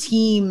if the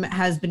team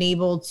has been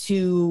able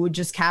to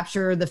just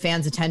capture the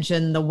fans'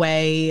 attention the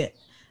way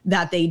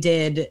that they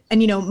did.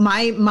 And,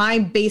 my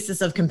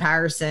basis of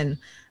comparison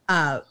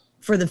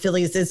for the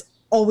Phillies is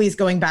always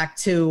going back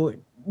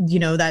to,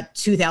 that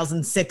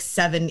 2006,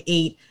 7,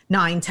 8,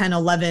 9, 10,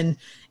 11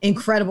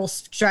 incredible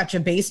stretch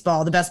of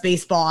baseball, the best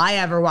baseball I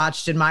ever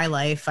watched in my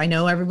life. I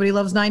know everybody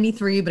loves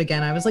 93, but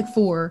again, I was like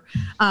 4.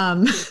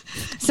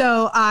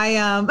 So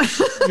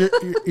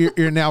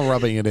you're now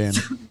rubbing it in.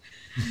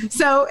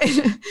 So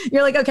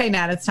you're like, okay,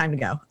 Nat, it's time to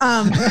go.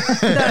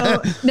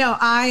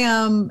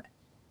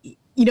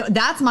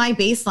 That's my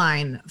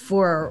baseline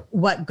for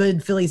what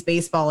good Phillies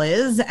baseball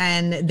is.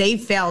 And they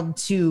failed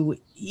to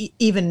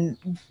even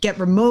get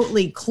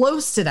remotely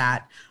close to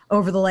that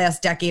over the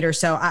last decade or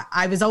so.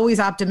 I was always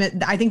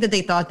optimistic. I think that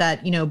they thought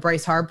that,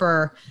 Bryce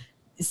Harper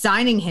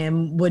signing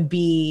him would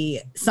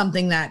be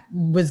something that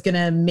was going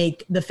to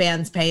make the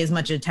fans pay as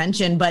much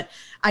attention. But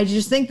I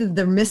just think that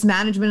their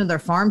mismanagement of their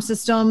farm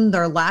system,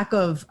 their lack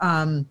of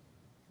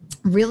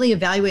really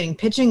evaluating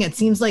pitching, it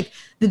seems like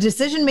the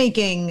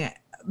decision-making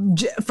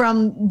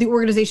from the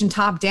organization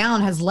top down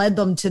has led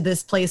them to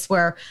this place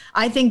where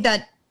I think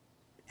that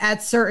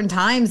at certain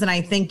times, and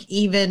I think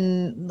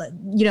even,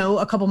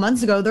 a couple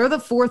months ago, they're the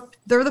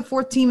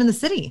fourth team in the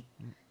city.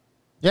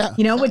 Yeah.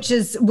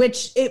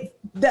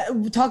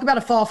 Talk about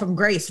a fall from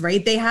grace,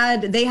 right? They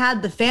had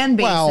the fan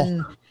base. Well,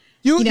 and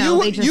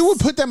you would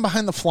put them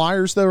behind the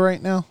Flyers though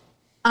right now?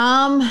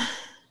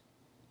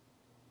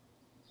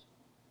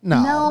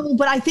 No,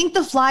 but I think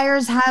the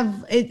Flyers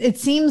have, it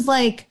seems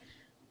like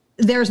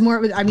there's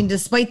more. I mean,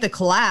 despite the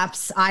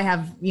collapse, I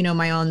have,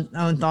 my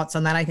own thoughts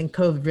on that. I think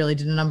COVID really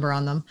did a number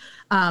on them.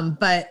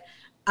 But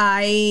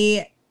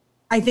I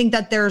I think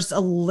that there's a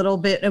little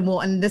bit,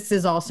 and this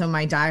is also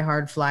my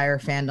diehard Flyer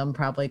fandom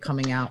probably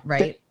coming out,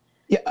 right?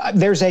 Yeah,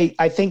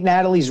 I think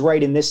Natalie's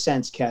right in this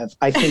sense, Kev.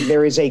 I think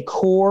there is a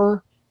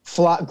core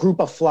group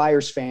of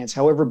Flyers fans,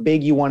 however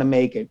big you want to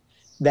make it,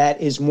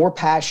 that is more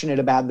passionate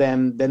about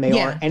them than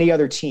they are any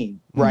other team,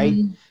 right?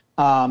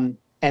 Mm-hmm.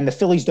 And the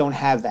Phillies don't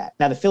have that.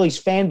 Now, the Phillies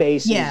fan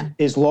base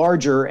is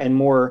larger and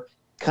more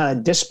kind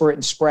of disparate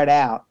and spread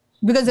out.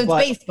 Because it's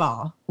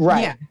baseball.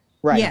 Right. Yeah.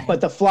 Right. Yeah. But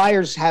the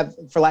Flyers have,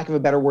 for lack of a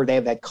better word, they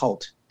have that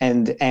cult.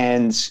 And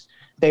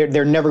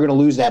they're never going to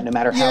lose that no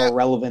matter how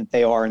irrelevant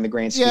they are in the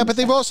grand scheme. Yeah, but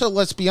they've also,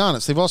 let's be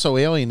honest, they've also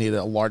alienated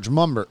a large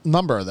number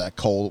of that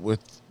cult with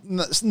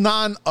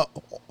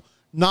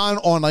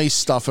non-on-ice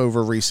stuff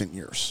over recent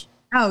years.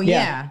 Oh,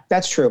 yeah.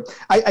 That's true.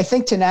 I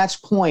think to Nat's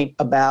point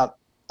about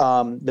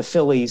the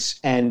Phillies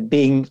and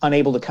being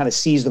unable to kind of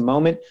seize the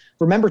moment,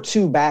 remember,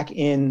 too, back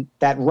in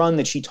that run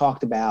that she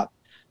talked about,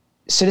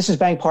 Citizens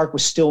Bank Park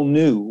was still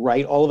new,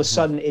 right? All of a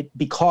sudden,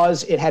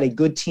 because it had a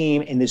good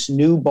team in this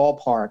new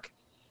ballpark,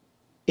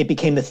 it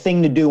became the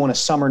thing to do on a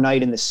summer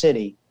night in the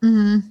city.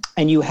 Mm-hmm.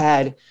 And you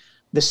had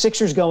the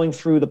Sixers going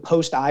through the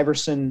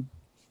post-Iverson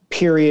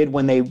period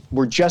when they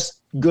were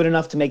just good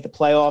enough to make the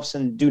playoffs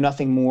and do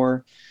nothing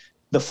more.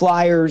 The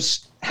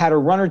Flyers had a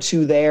run or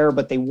two there,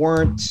 but they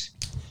weren't.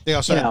 They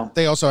also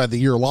had the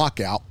year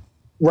lockout.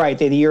 Right,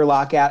 they had the year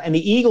lockout. And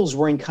the Eagles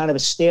were in kind of a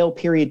stale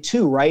period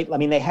too, right? I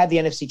mean, they had the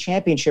NFC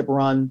Championship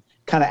run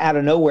kind of out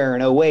of nowhere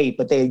in 2008,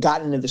 but they had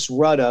gotten into this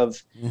rut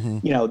of,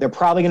 they're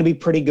probably going to be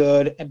pretty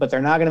good, but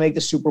they're not going to make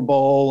the Super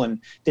Bowl. And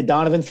did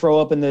Donovan throw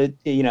up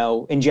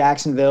in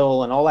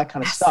Jacksonville and all that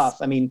kind of stuff?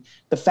 I mean,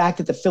 the fact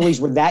that the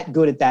Phillies were that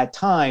good at that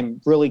time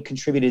really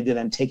contributed to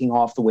them taking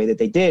off the way that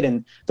they did.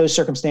 And those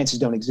circumstances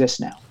don't exist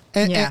now.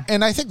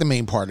 And I think the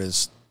main part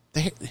is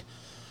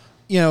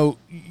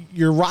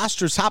your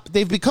roster's top.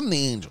 They've become the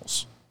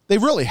Angels. They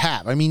really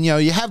have. I mean,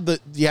 you have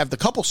the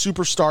couple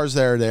superstars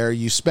that are there.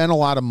 You spend a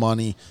lot of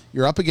money.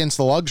 You're up against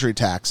the luxury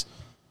tax,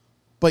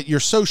 but you're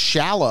so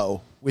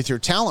shallow with your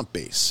talent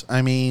base.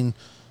 I mean,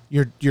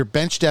 your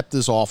bench depth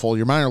is awful.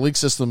 Your minor league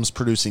system's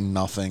producing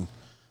nothing,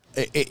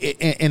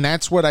 and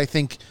that's what I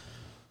think.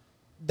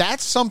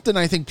 That's something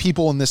I think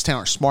people in this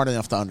town are smart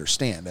enough to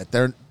understand, that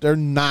they're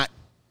not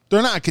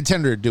a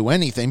contender to do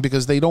anything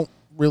because they don't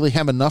really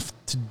have enough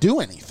to do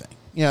anything.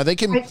 They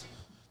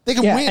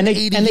can win, and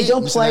they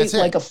don't play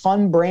like a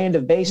fun brand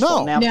of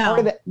baseball. No. Part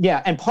of that,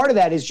 and part of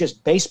that is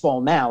just baseball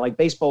now. Like,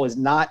 baseball is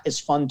not as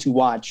fun to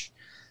watch.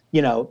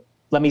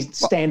 Let me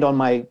stand on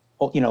my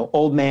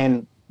old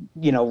man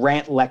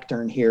rant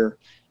lectern here,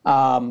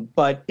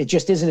 but it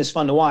just isn't as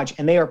fun to watch,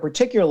 and they are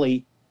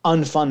particularly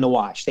unfun to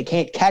watch. They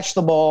can't catch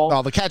the ball.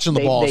 Well, the catching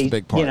the ball is the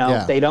big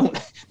part.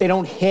 They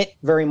don't hit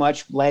very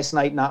much. Last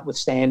night,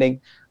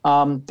 notwithstanding,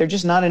 they're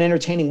just not an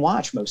entertaining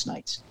watch most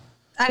nights.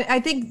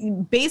 I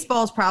think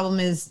baseball's problem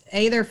is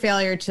their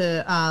failure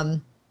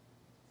to,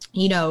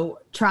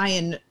 try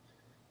and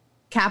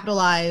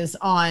capitalize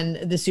on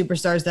the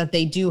superstars that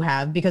they do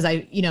have. Because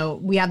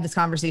we have this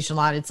conversation a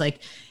lot. It's like,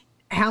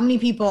 how many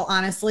people,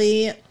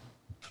 honestly,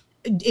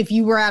 if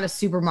you were at a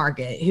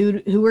supermarket,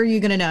 who are you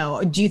going to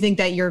know? Do you think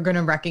that you're going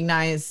to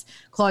recognize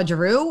Claude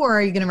Giroux, or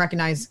are you going to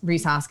recognize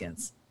Rhys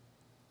Hoskins?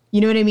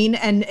 You know what I mean?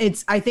 And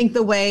I think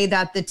the way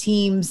that the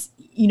teams,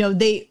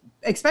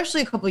 especially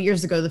a couple of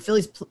years ago, the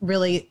Phillies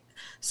really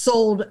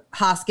sold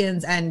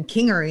Hoskins and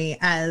Kingery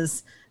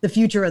as the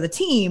future of the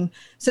team.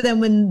 So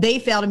then when they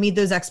fail to meet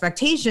those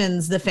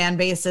expectations, the fan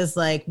base is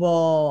like,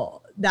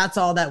 well, that's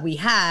all that we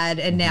had,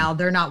 and now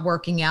they're not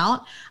working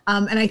out.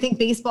 And I think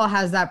baseball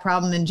has that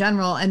problem in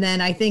general. And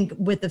then I think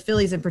with the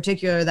Phillies in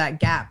particular,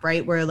 that gap,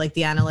 right, where like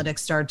the analytics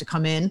started to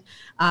come in,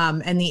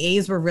 and the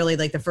A's were really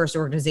like the first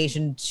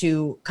organization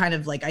to kind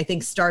of like, I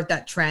think, start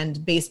that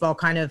trend. Baseball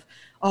kind of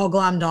all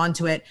glommed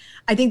onto it.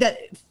 I think that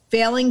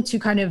failing to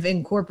kind of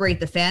incorporate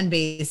the fan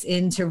base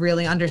into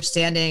really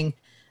understanding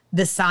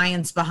the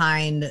science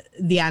behind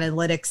the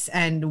analytics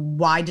and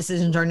why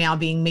decisions are now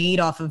being made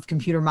off of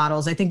computer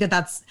models. I think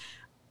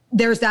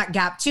there's that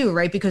gap too,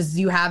 right? Because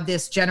you have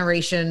this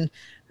generation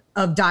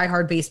of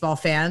diehard baseball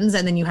fans,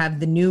 and then you have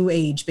the new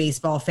age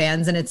baseball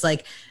fans. And it's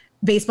like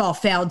baseball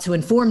failed to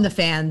inform the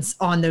fans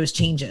on those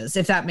changes,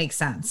 if that makes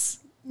sense.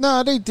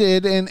 No, they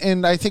did.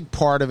 And I think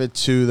part of it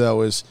too,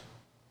 though, is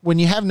when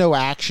you have no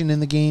action in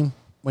the game,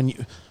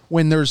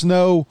 when there's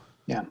no,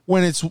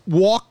 when it's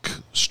walk,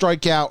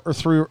 strikeout,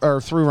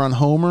 or three run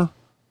homer,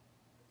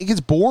 it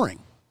gets boring.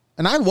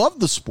 And I love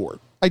the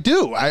sport. I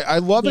do. I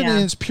love it in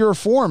its pure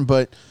form,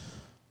 but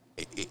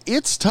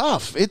it's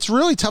tough. It's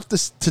really tough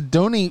to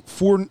donate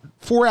 4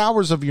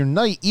 hours of your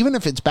night, even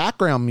if it's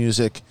background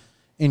music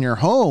in your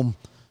home.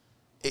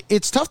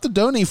 It's tough to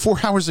donate 4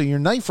 hours of your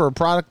night for a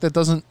product that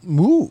doesn't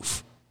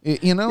move.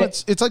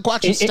 It's like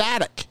watching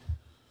static.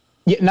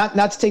 Yeah,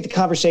 not to take the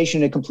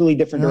conversation in a completely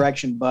different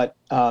direction, but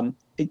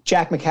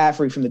Jack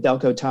McCaffrey from the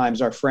Delco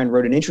Times, our friend,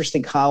 wrote an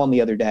interesting column the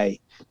other day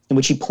in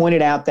which he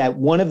pointed out that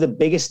one of the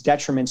biggest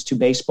detriments to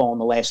baseball in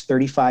the last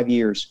 35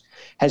 years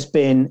has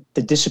been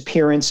the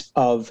disappearance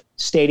of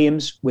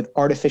stadiums with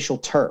artificial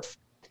turf.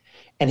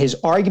 And his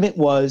argument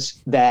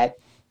was that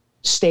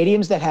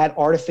stadiums that had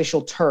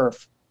artificial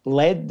turf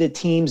led the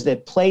teams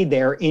that played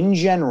there in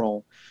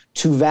general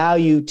to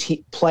value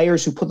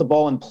players who put the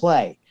ball in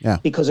play,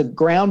 because a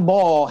ground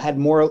ball had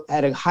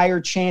a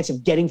higher chance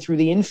of getting through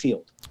the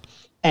infield.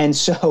 And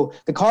so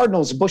the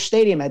Cardinals, Busch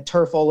Stadium had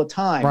turf all the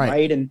time,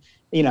 right? And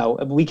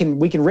we can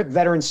rip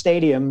Veterans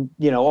Stadium,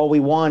 all we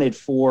wanted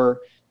for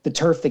the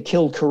turf that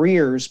killed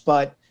careers,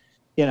 but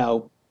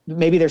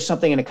maybe there's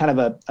something in a kind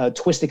of a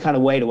twisted kind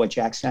of way to what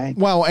Jack's saying.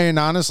 Well, and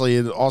honestly,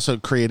 it also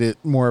created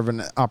more of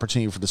an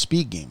opportunity for the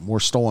speed game, more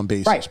stolen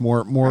bases,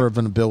 more of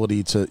an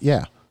ability to.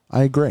 Yeah,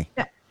 I agree.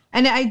 Yeah.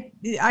 And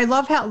I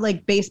love how,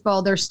 like,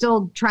 baseball, they're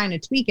still trying to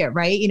tweak it,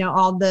 right?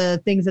 All the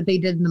things that they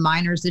did in the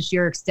minors this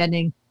year,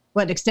 extending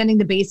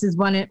the bases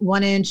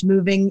one inch,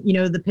 moving,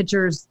 the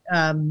pitcher's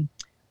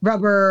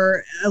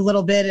rubber a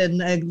little bit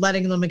and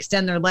letting them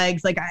extend their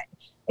legs. Like,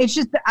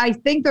 I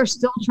think they're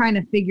still trying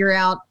to figure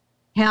out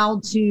how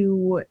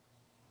to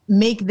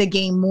make the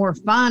game more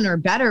fun or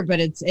better. But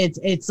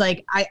it's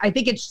like, I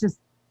think it's just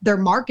their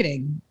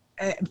marketing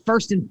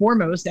first and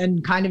foremost,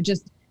 and kind of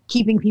just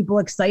keeping people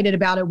excited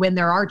about it when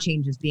there are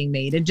changes being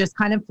made. It just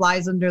kind of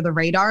flies under the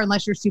radar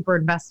unless you're super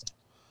invested.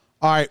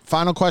 All right.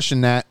 Final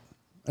question, Nat.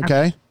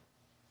 Okay.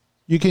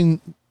 You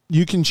can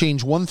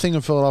change one thing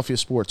in Philadelphia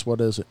sports. What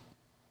is it?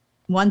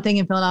 One thing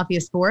in Philadelphia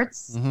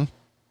sports? Mm-hmm.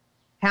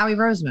 Howie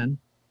Roseman.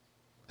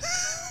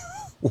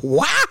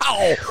 Wow.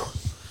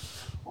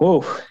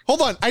 Whoa.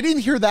 Hold on. I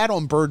didn't hear that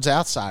on Birds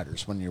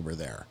Outsiders when you were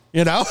there.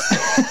 We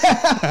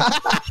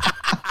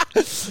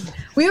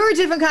were a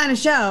different kind of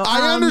show.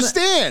 I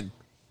understand.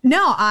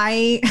 No,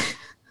 I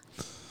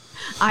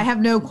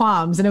have no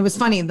qualms. And it was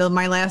funny.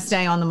 My last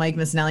day on the Mike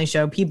Missinelli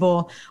show,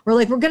 people were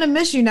like, we're going to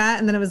miss you, Nat.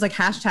 And then it was like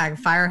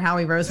 #fire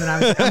Howie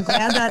Roseman. I'm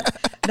glad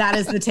that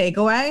is the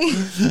takeaway.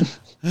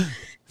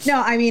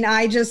 No, I mean,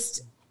 I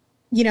just,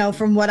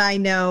 from what I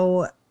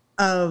know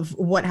of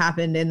what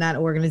happened in that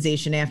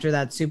organization after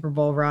that Super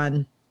Bowl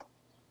run,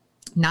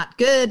 not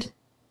good.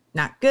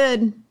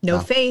 No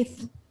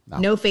faith.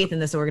 No faith in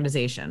this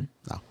organization.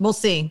 No. We'll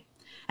see.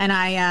 And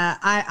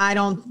I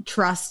don't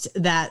trust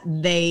that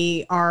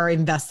they are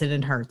invested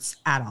in Hurts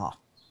at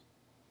all.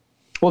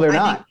 Well, they're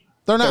not.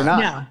 They're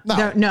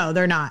not. No,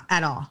 they're not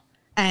at all.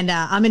 And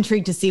I'm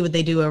intrigued to see what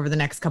they do over the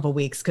next couple of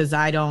weeks, because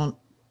I don't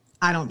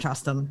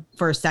trust them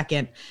for a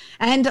second.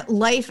 And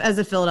life as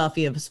a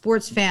Philadelphia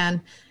sports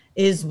fan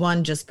is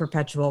one just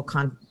perpetual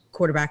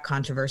quarterback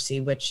controversy,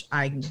 which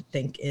I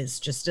think is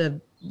just a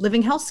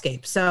living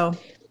hellscape. So,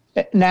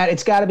 Nat,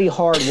 it's got to be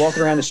hard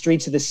walking around the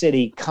streets of the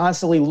city,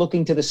 constantly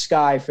looking to the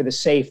sky for the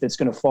safe that's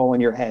going to fall on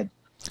your head.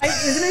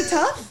 Isn't it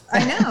tough?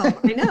 I know.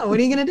 What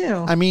are you going to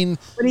do? I mean,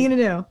 what are you going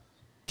to do?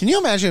 Can you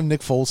imagine if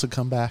Nick Foles had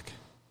come back?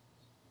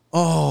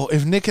 Oh,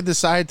 if Nick had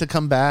decided to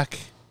come back,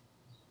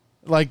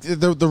 like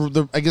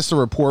I guess the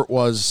report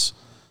was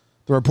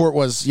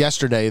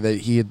yesterday that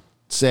he had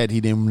said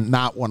he did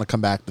not want to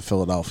come back to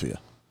Philadelphia.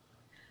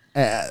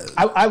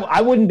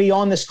 I wouldn't be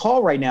on this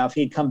call right now if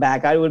he'd come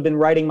back. I would have been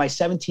writing my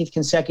 17th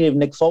consecutive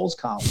Nick Foles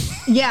column.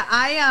 Yeah,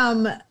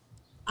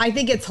 I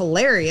think it's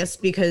hilarious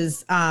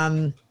because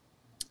I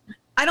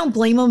don't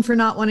blame him for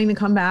not wanting to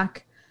come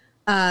back.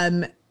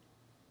 And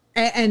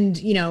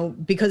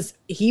because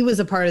he was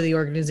a part of the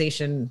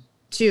organization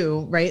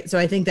too, right? So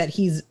I think that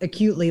he's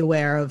acutely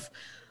aware of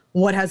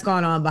what has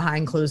gone on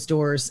behind closed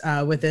doors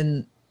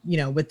within,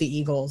 with the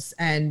Eagles,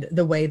 and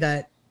the way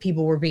that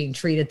people were being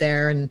treated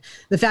there, and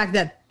the fact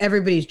that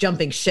everybody's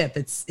jumping ship.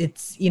 It's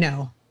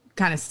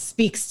kind of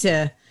speaks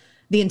to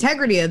the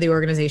integrity of the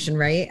organization,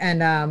 right?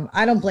 And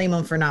I don't blame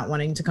him for not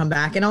wanting to come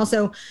back, and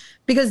also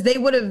because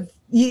the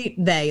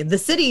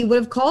city would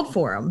have called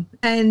for him,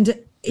 and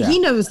he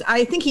knows.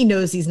 I think he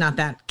knows he's not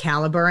that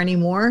caliber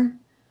anymore.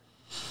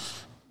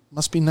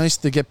 Must be nice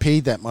to get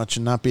paid that much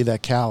and not be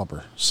that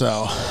caliber.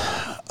 So.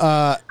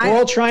 We're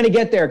all trying to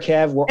get there,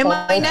 Kev. We're all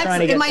trying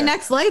to get in my there.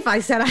 next life, I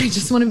said I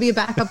just want to be a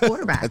backup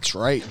quarterback. That's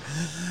right.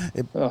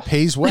 It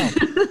pays well.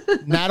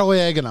 Natalie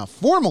Aganoff,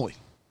 formerly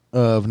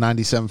of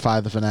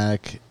 97.5 The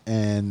Fanatic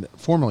and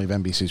formerly of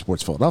NBC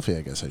Sports Philadelphia,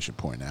 I guess I should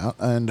point out,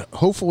 and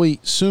hopefully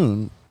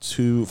soon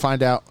to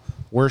find out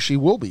where she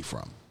will be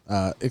from,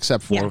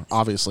 except for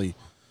obviously.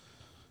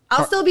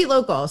 I'll still be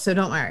local, so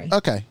don't worry.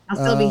 Okay. I'll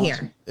still be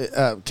here.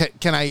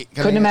 Can I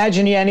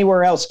imagine you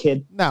anywhere else,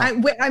 kid. No.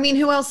 I mean,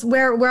 who else?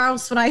 Where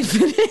else would I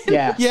fit in?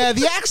 Yeah. Yeah,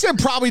 the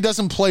accent probably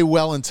doesn't play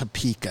well in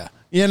Topeka.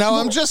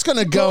 I'm just going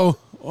to go.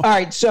 All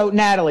right. So,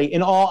 Natalie,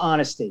 in all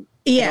honesty,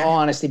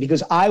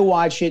 because I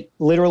watch it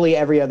literally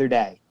every other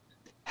day,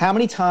 how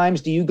many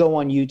times do you go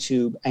on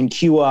YouTube and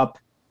queue up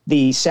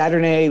the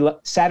Saturday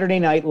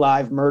Night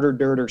Live Murder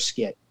Dirter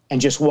skit and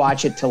just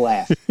watch it to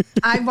laugh?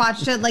 I've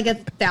watched it like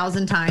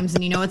 1,000 times,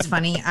 and it's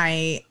funny.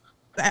 I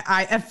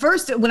at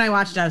first when I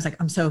watched it, I was like,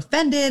 I'm so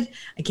offended,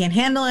 I can't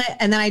handle it,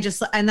 and then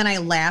I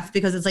laugh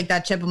because it's like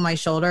that chip on my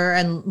shoulder.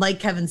 And like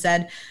Kevin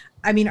said,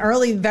 I mean,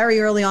 very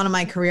early on in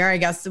my career, I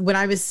guess when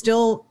I was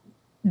still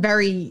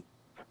very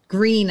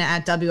green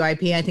at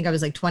WIP. I think I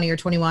was like 20 or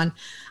 21.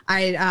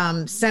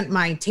 I sent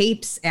my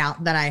tapes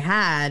out that I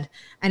had.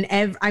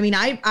 And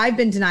I've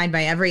been denied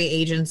by every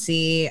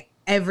agency,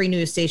 every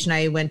news station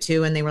I went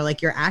to, and they were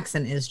like, your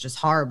accent is just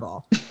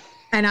horrible.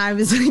 And I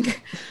was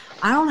like,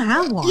 I don't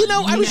have one.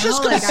 I was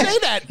just going to say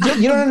that.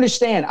 You don't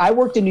understand. I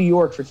worked in New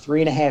York for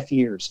 3.5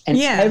 years. And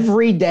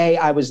every day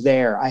I was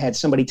there, I had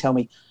somebody tell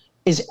me,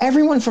 is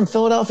everyone from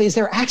Philadelphia, is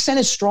their accent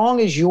as strong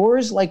as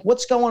yours? Like,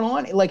 what's going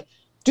on? Like,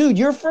 dude,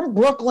 you're from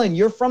Brooklyn.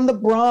 You're from the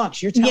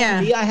Bronx. You're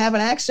telling me I have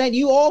an accent?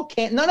 You all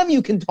can't. None of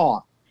you can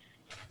talk.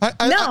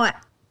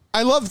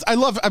 I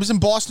was in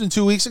Boston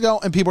 2 weeks ago,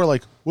 and people are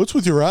like, what's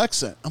with your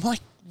accent? I'm like,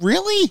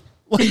 really?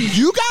 Like,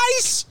 you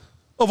guys?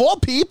 Of all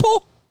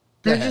people?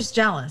 They're just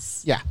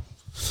jealous. Yeah.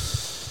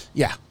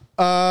 Yeah.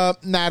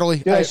 Natalie.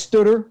 Did I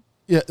stutter?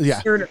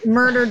 Yeah.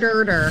 Murder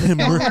dirter.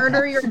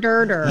 Murder your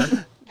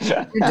dirter.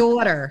 Your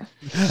daughter.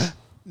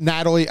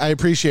 Natalie, I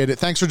appreciate it.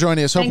 Thanks for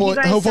joining us. Hopefully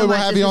we'll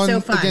have you on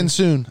again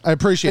soon. I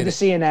appreciate it. Good to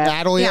see you, Nat.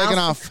 Natalie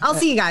Eganoff. I'll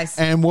see you guys.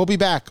 And we'll be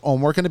back on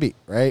Working the Beat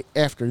right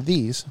after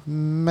these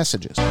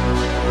messages. Our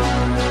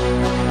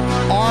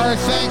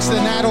thanks to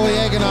Natalie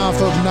Eganoff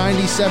of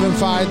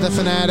 97.5 The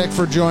Fanatic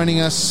for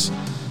joining us.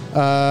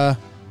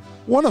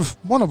 One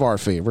of our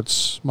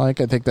favorites,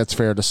 Mike. I think that's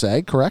fair to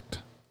say, correct?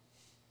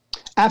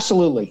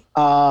 Absolutely.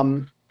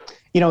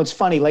 It's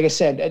funny. Like I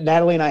said,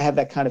 Natalie and I have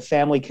that kind of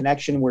family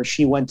connection where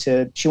she went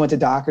to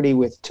Doherty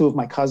with two of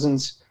my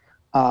cousins,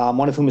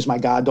 one of whom is my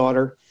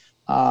goddaughter.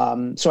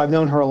 So I've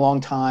known her a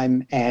long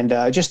time, and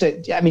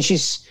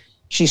she's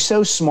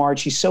so smart.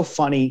 She's so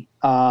funny.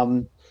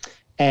 I'm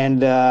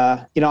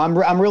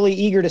really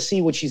eager to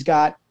see what she's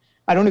got.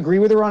 I don't agree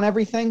with her on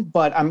everything,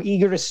 but I'm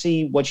eager to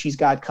see what she's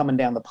got coming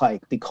down the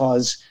pike,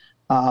 because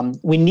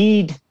we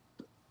need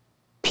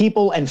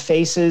people and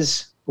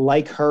faces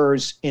like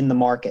hers in the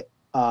market.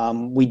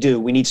 We do.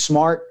 We need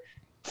smart,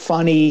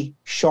 funny,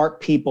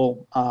 sharp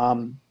people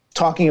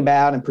talking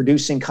about and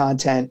producing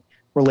content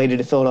related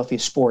to Philadelphia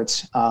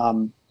sports.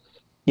 We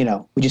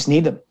just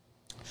need them.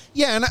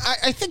 Yeah, and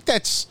I think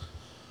that's,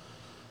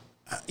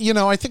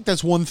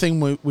 one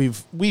thing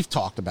we've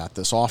talked about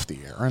this off the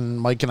air,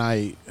 and Mike and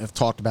I have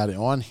talked about it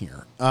on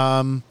here.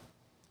 I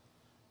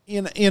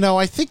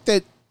think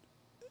that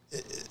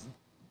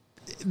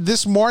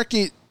this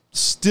market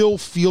still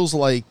feels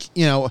like,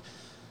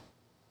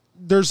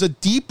 there's a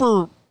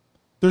deeper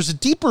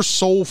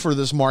soul for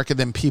this market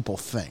than people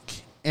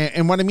think.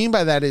 And what I mean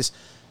by that is,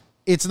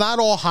 it's not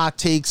all hot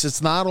takes.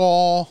 It's not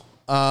all,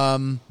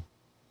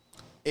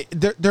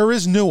 there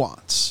is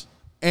nuance,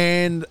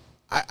 and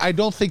I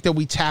don't think that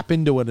we tap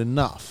into it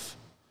enough.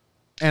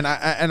 And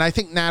I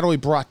think Natalie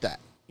brought that.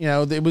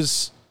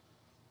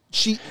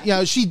 She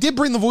did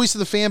bring the voice of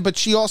the fan, but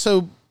she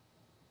also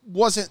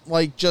wasn't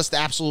like just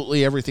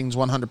absolutely everything's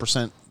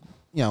 100%,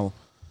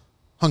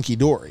 hunky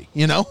dory.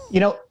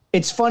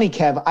 It's funny,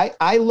 Kev.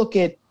 I look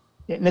at,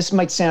 and this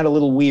might sound a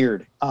little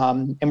weird,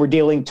 and we're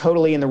dealing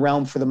totally in the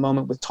realm for the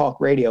moment with talk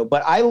radio,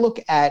 but I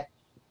look at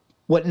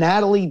what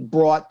Natalie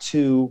brought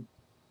to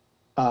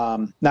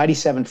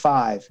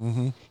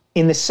 97.5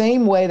 in the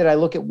same way that I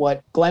look at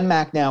what Glenn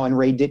Macnow and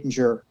Ray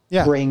Dittinger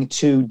bring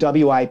to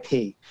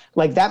WIP.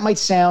 Like, that might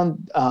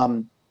sound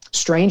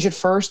strange at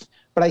first,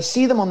 but I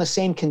see them on the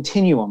same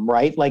continuum,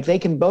 right? Like, they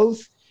can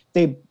both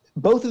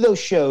of those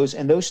shows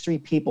and those three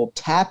people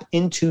tap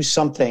into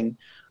something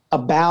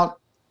about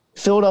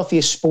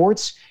Philadelphia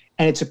sports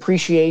and its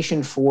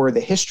appreciation for the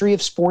history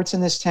of sports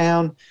in this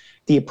town,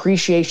 the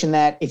appreciation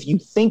that if you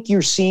think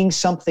you're seeing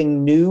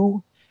something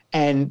new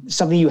and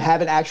something you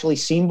haven't actually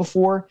seen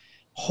before,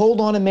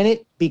 hold on a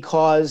minute,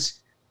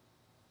 because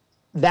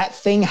that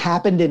thing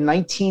happened in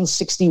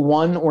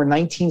 1961 or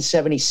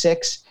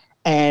 1976,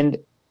 and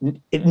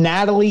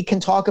Natalie can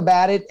talk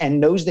about it and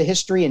knows the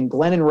history, and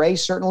Glenn and Ray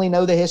certainly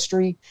know the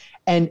history,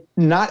 and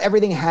not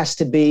everything has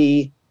to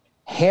be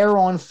hair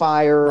on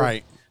fire.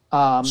 Right.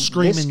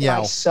 Scream and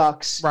yell. This guy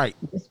sucks. Right.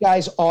 This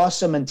guy's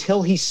awesome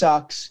until he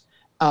sucks.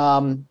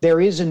 There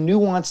is a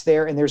nuance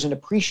there, and there's an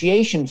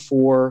appreciation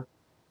for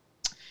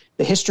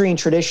the history and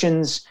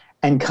traditions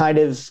and kind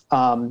of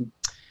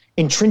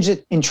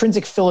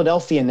intrinsic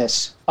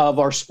Philadelphia-ness of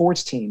our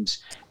sports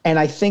teams. And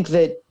I think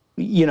that,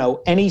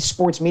 any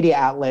sports media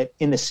outlet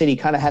in the city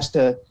kind of has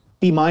to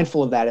be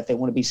mindful of that if they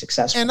want to be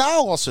successful. And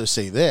I'll also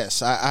say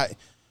this.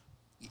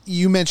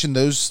 You mentioned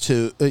those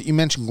two. You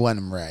mentioned Glenn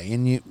and Ray,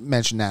 and you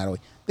mentioned Natalie.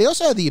 They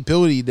also have the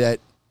ability that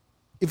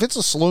if it's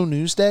a slow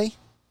news day,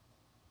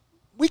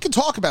 we can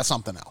talk about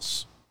something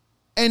else.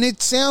 And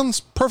it sounds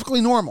perfectly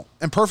normal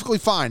and perfectly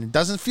fine. It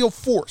doesn't feel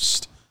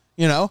forced,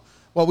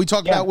 what we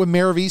talk about with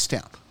Mayor of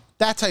Easttown,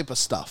 that type of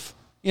stuff.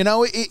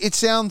 It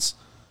sounds,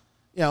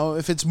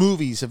 if it's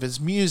movies, if it's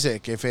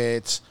music, if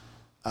it's,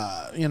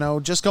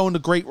 just going to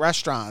great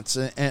restaurants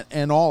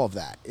and all of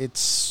that.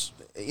 It's,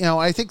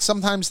 I think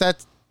sometimes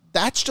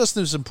that's just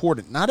as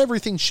important. Not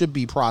everything should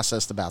be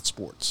processed about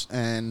sports.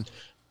 And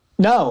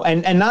no,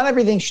 and not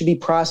everything should be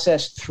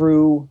processed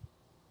through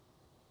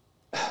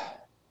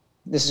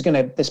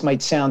this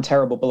might sound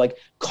terrible, but like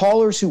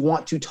callers who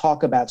want to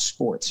talk about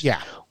sports.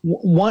 Yeah.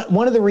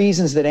 One of the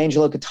reasons that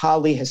Angelo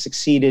Cataldi has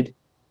succeeded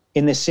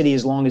in this city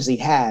as long as he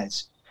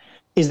has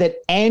is that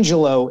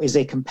Angelo is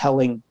a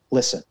compelling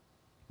listen.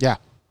 Yeah.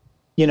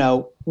 You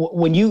know,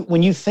 when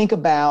you think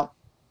about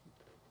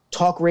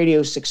talk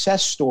radio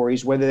success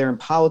stories, whether they're in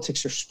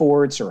politics or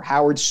sports or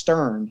Howard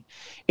Stern,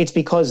 it's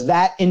because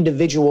that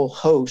individual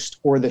host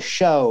or the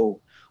show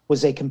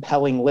was a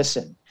compelling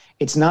listen.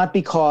 It's not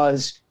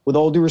because, with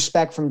all due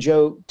respect from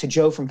Joe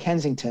from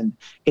Kensington,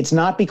 it's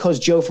not because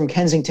Joe from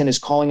Kensington is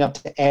calling up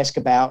to ask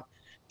about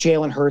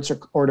Jalen Hurts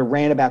or to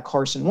rant about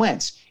Carson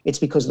Wentz. It's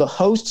because the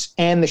hosts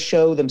and the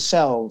show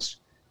themselves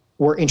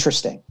were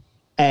interesting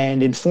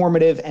and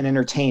informative and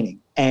entertaining.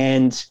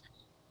 And,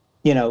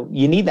 you know,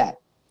 you need that.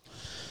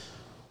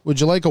 Would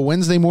you like a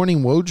Wednesday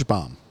morning Woj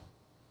bomb?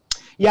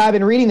 Yeah, I've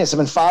been reading this. I've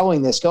been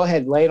following this. Go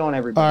ahead. Lay it on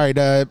everybody.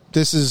 All right.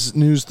 This is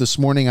news this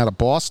morning out of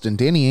Boston.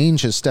 Danny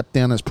Ainge has stepped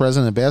down as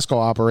president of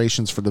basketball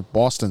operations for the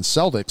Boston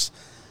Celtics.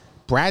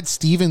 Brad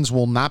Stevens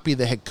will not be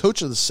the head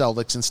coach of the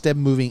Celtics, instead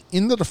moving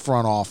into the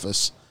front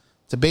office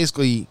to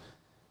basically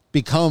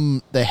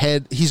become the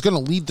head. He's going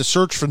to lead the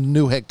search for the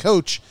new head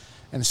coach,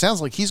 and it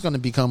sounds like he's going to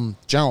become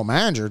general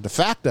manager, de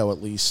facto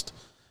at least,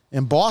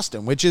 in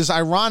Boston, which is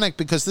ironic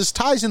because this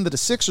ties into the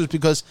Sixers,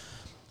 because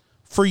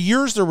for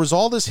years there was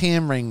all this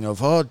hammering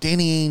of, oh,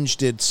 Danny Ainge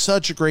did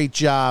such a great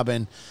job,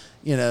 and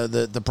you know,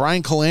 the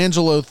Brian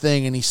Colangelo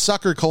thing, and he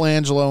suckered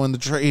Colangelo in the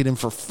trade and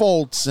for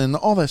Fultz and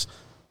all this.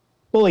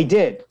 Well, he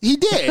did. He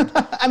did.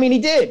 I mean, he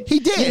did. He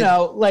did. You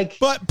know, like,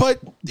 but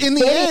in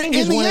the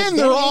end,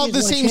 they're all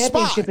the same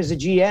spot. Championship as a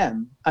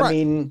GM. Right. I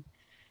mean,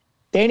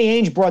 Danny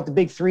Ainge brought the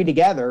big three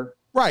together,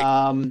 right,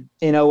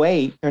 in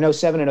 08 or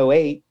 07 and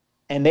 08,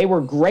 and they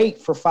were great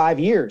for 5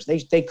 years.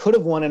 They could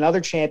have won another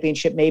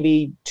championship,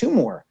 maybe two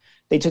more.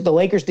 They took the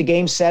Lakers to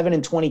Game 7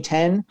 in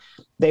 2010.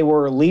 They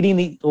were leading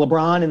the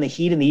LeBron and the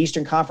Heat in the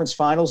Eastern Conference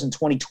Finals in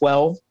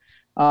 2012.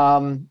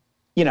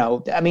 You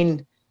know, I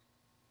mean,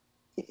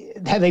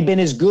 have they been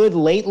as good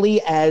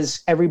lately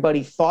as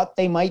everybody thought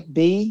they might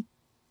be?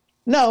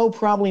 No,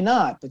 probably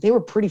not. But they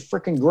were pretty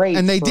freaking great.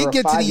 And they did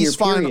get to the East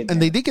Finals.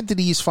 And they did get to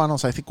the East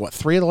Finals, I think,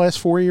 3 of the last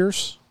 4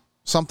 years?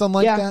 Something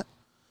like that?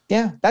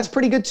 Yeah, that's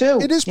pretty good, too.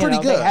 It is pretty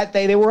good.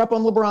 They were up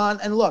on LeBron.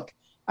 And look,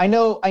 I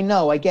know,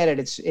 I get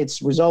it.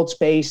 It's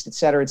results-based, et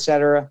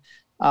cetera.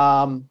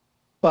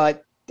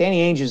 But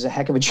Danny Ainge is a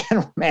heck of a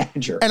general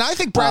manager. And I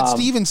think Brad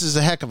Stevens is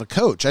a heck of a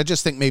coach. I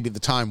just think maybe the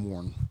time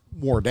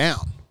wore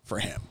down for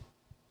him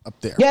up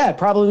there. Yeah, it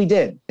probably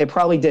did.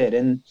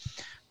 And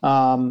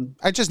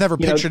I just never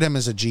pictured him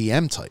as a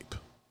GM type.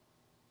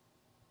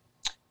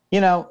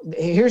 You know,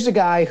 here's a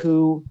guy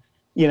who,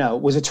 you know,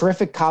 was a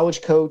terrific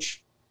college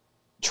coach,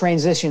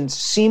 transitioned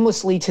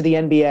seamlessly to the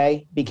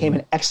NBA, became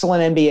an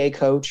excellent NBA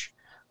coach.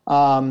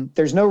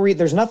 There's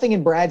nothing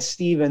in Brad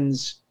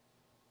Stevens'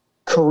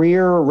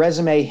 career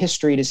resume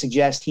history to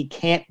suggest he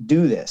can't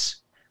do this.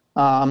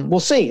 We'll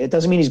see. It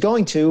doesn't mean he's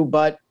going to,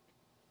 but,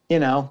 you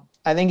know,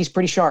 I think he's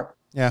pretty sharp.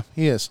 Yeah,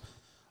 he is.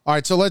 All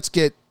right, so let's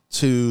get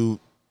to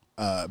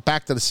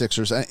back to the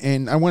Sixers,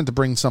 and I wanted to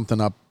bring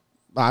something up.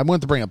 I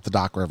wanted to bring up the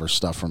Doc Rivers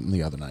stuff from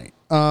the other night.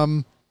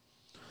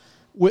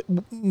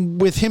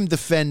 With him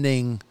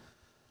defending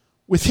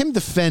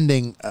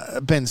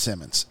Ben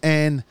Simmons,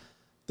 and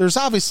there's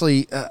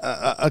obviously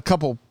a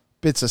couple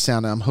bits of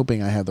sound. I'm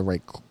hoping I have the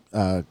right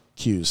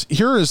cues.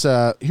 Here's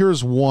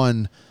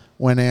one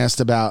when asked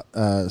about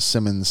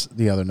Simmons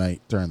the other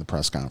night during the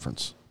press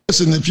conference.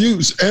 Listen, if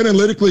you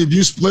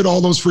split all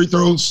those free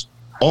throws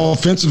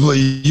offensively,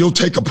 you'll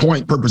take a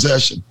point per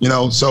possession, you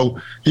know? So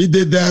he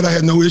did that. I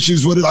had no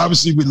issues with it.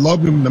 Obviously, we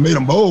loved him and made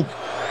them both.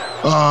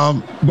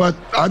 But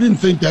I didn't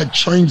think that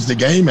changed the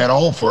game at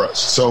all for us.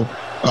 So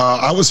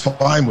I was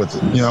fine with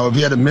it. You know, if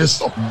he had to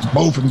miss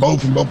both,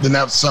 then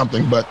that's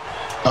something. But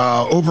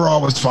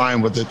overall, I was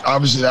fine with it.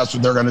 Obviously, that's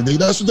what they're going to do.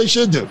 That's what they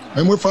should do.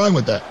 And we're fine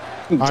with that.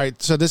 All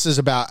right. So this is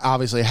about,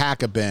 obviously,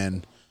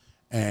 Hackabin.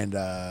 And,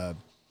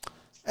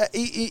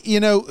 you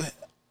know,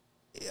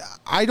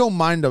 I don't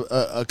mind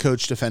a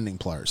coach defending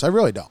players. I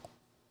really don't.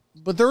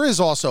 But there is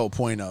also a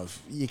point of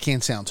you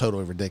can't sound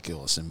totally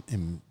ridiculous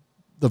in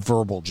the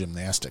verbal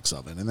gymnastics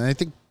of it. And I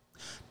think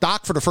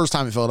Doc, for the first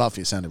time in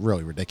Philadelphia, sounded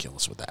really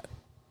ridiculous with that.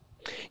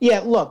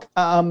 Yeah, look,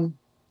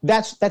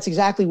 that's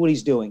exactly what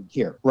he's doing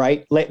here,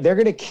 right? They're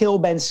going to kill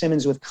Ben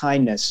Simmons with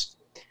kindness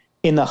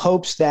in the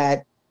hopes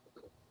that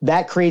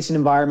creates an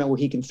environment where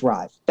he can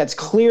thrive. That's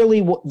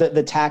clearly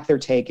the tack they're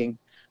taking.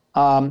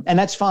 And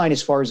that's fine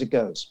as far as it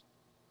goes.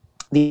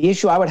 The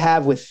issue I would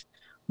have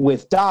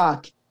with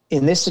Doc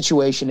in this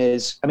situation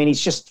is, I mean,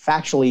 he's just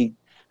factually,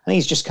 I think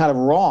he's just kind of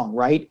wrong,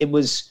 right? It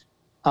was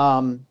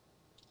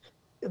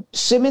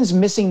Simmons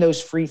missing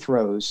those free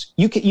throws.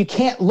 You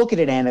can't look at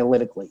it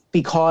analytically,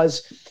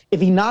 because if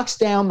he knocks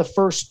down the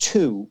first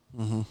two,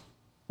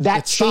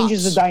 that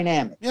changes the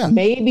dynamic. Yeah.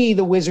 Maybe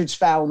the Wizards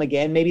foul him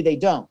again. Maybe they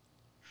don't.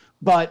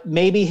 But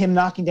maybe him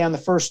knocking down the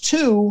first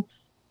two,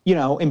 you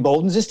know,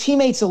 emboldens his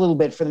teammates a little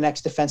bit for the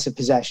next defensive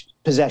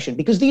possession,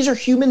 because these are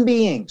human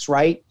beings,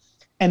 right?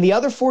 And the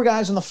other 4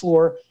 guys on the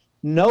floor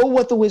know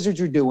what the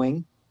Wizards are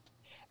doing,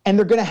 and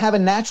they're going to have a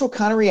natural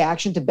counter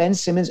reaction to Ben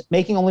Simmons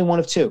making only 1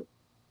 of 2,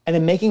 and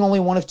then making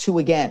only 1 of 2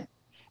 again.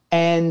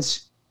 And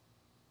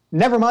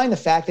never mind the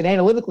fact that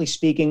analytically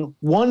speaking,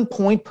 1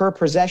 point per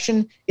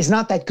possession is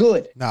not that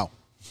good. No.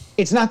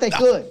 It's not that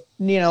good,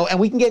 and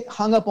we can get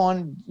hung up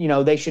on,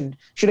 they should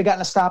have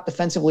gotten a stop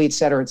defensively, et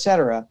cetera, et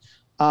cetera.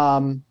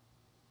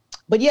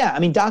 But yeah, I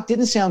mean, Doc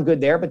didn't sound good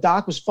there, but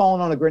Doc was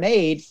falling on a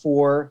grenade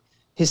for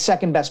his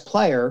second best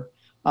player.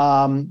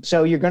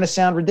 So you're going to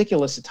sound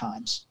ridiculous at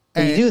times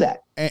when you do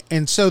that.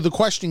 And so the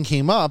question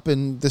came up,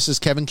 and this is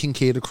Kevin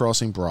Kincaid of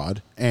Crossing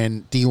Broad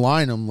and D.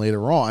 Lynham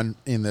later on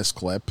in this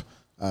clip.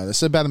 This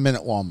is about a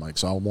minute long, Mike,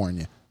 so I'll warn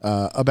you,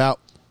 about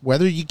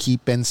whether you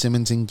keep Ben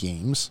Simmons in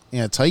games,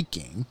 in a tight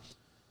game,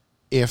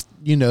 if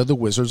the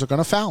Wizards are going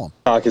to foul him.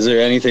 Doc, is there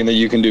anything that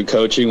you can do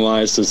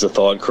coaching-wise? Does the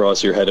thought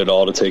cross your head at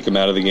all to take him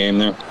out of the game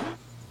there?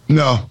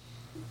 No.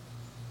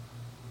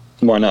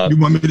 Why not? You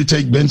want me to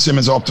take Ben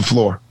Simmons off the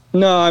floor?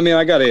 No, I mean,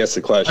 I got to ask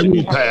the question. I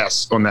will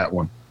pass on that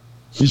one.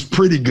 He's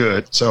pretty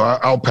good, so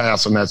I'll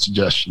pass on that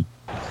suggestion.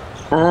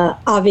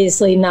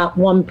 Obviously, not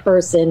one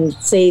person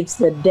saves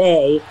the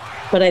day,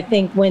 but I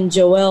think when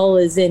Joel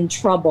is in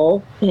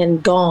trouble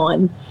and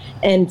gone,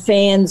 and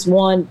fans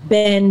want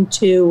Ben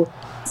to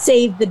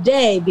save the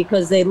day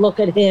because they look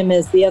at him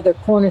as the other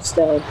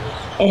cornerstone,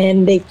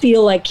 and they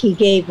feel like he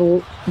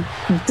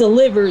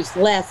delivers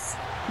less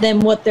than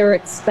what they're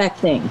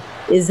expecting.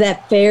 Is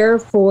that fair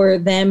for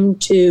them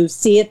to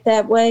see it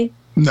that way?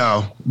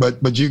 No,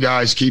 but you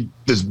guys keep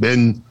this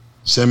Ben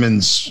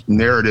Simmons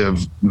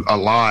narrative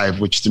alive,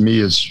 which to me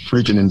is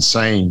freaking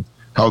insane,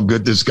 how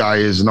good this guy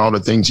is and all the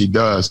things he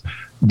does.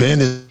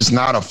 Ben is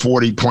not a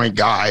 40-point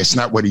guy. It's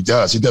not what he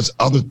does. He does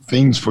other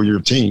things for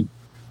your team.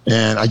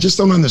 And I just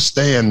don't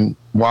understand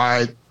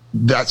why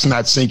that's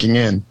not sinking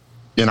in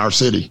our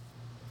city.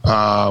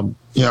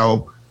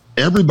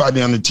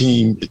 Everybody on the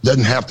team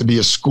doesn't have to be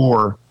a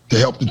scorer to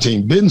help the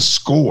team. Ben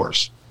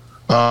scores,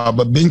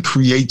 but Ben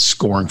creates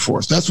scoring for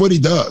us. That's what he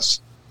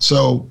does.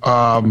 So,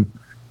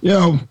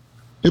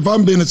 if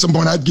I'm Ben at some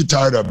point, I'd get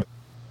tired of it.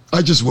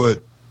 I just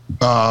would,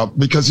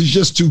 because he's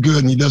just too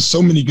good and he does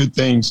so many good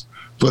things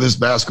for this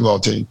basketball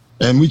team.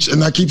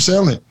 And I keep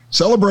saying it.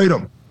 Celebrate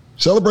him.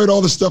 Celebrate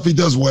all the stuff he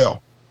does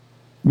well.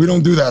 We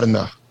don't do that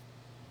enough.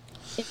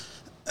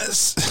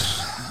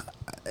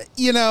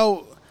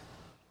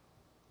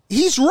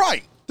 He's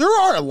right.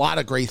 There are a lot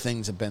of great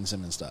things that Ben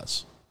Simmons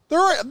does.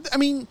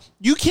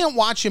 You can't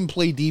watch him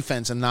play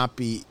defense and not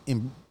be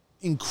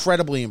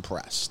incredibly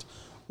impressed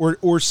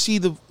or see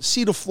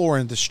the floor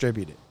and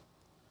distribute it.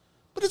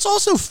 But it's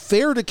also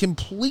fair to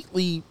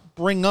completely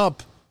bring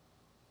up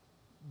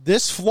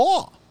this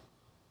flaw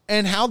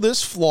and how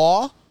this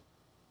flaw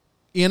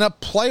in a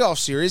playoff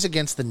series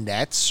against the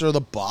Nets or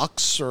the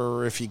Bucks,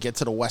 or if you get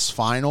to the West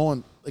Final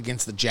and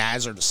against the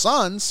Jazz or the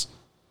Suns,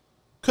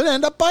 could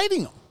end up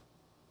biting them.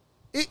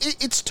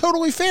 It's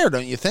totally fair,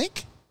 don't you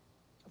think?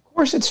 Of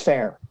course it's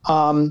fair.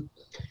 And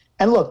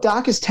look,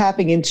 Doc is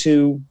tapping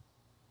into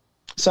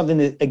something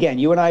that, again,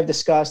 you and I have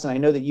discussed, and I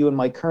know that you and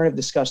Mike Kern have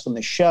discussed on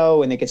the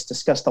show, and it gets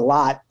discussed a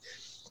lot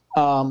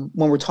when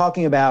we're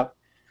talking about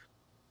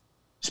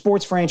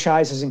sports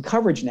franchises and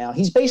coverage now.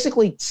 He's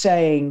basically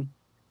saying,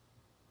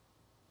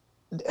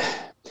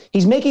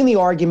 he's making the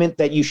argument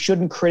that you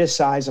shouldn't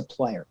criticize a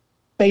player.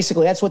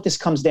 Basically, that's what this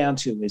comes down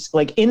to, is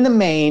like, in the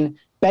main,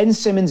 Ben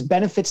Simmons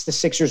benefits the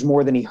Sixers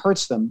more than he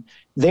hurts them.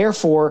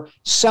 Therefore,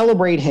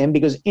 celebrate him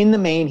because in the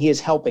main, he is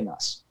helping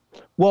us.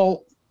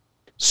 Well,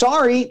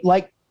 sorry,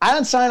 like, I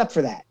didn't sign up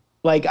for that.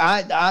 Like,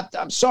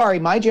 I'm sorry,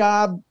 my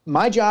job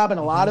and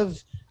a lot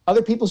of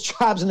other people's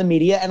jobs in the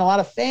media and a lot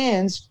of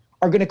fans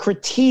are going to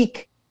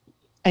critique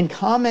and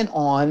comment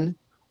on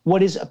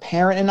what is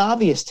apparent and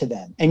obvious to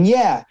them. And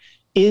yeah,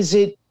 is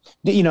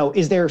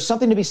there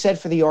something to be said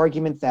for the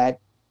argument that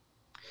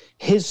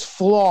his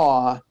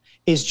flaw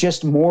is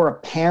just more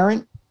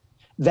apparent,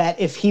 that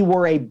if he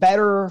were a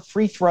better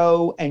free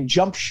throw and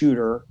jump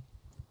shooter,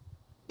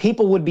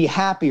 people would be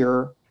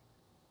happier,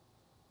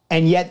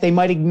 and yet they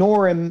might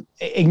ignore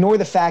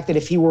the fact that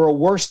if he were a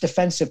worse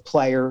defensive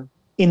player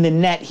in the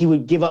net, he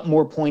would give up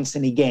more points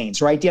than he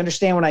gains, right? Do you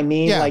understand what I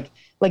mean? Yeah.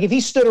 Like if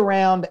he stood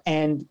around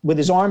and with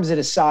his arms at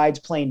his sides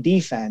playing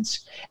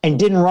defense and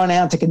didn't run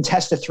out to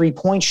contest a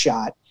 3-point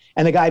shot,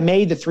 and the guy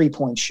made the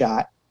 3-point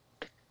shot,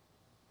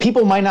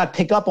 people might not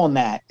pick up on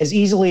that as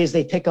easily as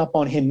they pick up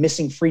on him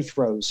missing free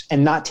throws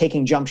and not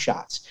taking jump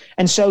shots.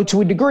 And so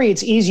to a degree,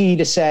 it's easy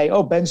to say,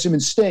 oh, Ben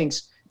Simmons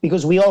stinks,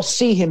 because we all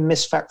see him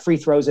miss free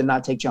throws and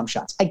not take jump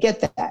shots. I get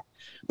that.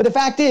 But the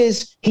fact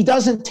is, he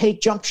doesn't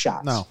take jump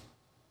shots. No.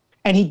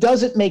 And he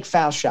doesn't make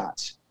foul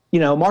shots.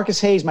 Marcus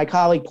Hayes, my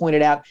colleague,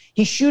 pointed out,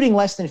 he's shooting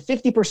less than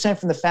 50%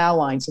 from the foul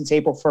line since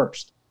April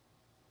 1st.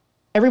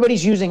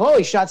 Everybody's using,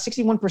 he shot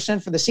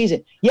 61% for the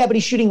season. Yeah, but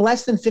he's shooting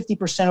less than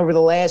 50% over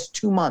the last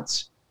 2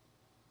 months.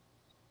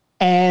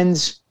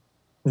 And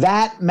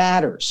that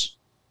matters.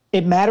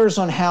 It matters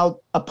on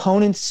how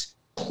opponents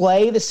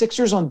play the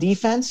Sixers on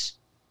defense.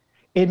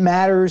 It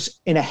matters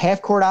in a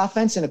half-court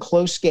offense in a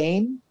close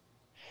game.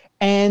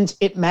 And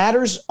it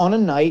matters on a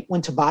night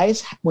when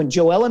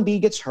Joel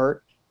Embiid gets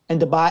hurt and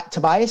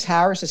Tobias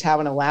Harris is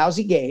having a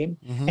lousy game,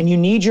 and you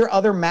need your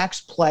other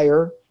max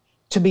player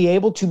to be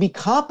able to be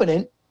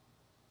competent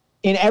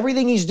in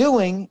everything he's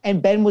doing,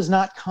 and Ben was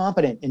not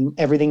competent in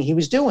everything he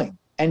was doing.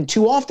 And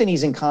too often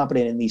he's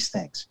incompetent in these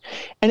things.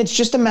 And it's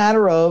just a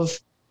matter of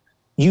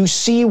you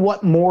see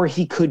what more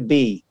he could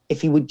be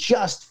if he would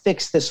just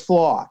fix this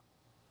flaw.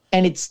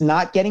 And it's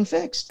not getting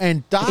fixed.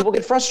 And Doc, people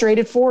get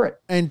frustrated for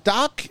it. And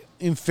Doc,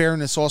 in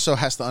fairness, also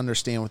has to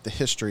understand what the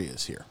history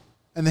is here.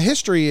 And the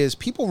history is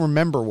people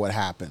remember what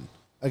happened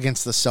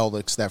against the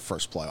Celtics that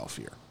first playoff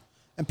year.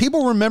 And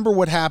people remember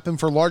what happened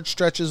for large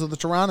stretches of the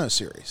Toronto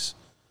series.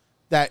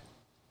 That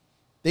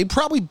they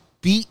probably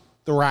beat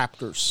the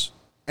Raptors.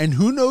 And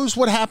who knows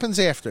what happens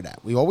after that.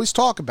 We always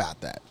talk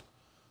about that.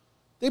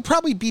 They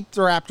probably beat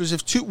the Raptors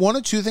if one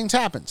of two things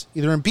happens.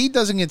 Either Embiid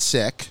doesn't get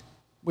sick,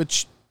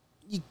 which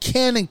you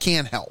can and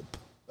can't help,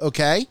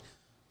 okay?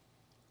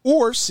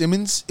 Or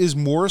Simmons is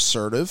more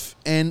assertive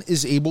and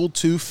is able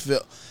to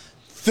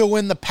fill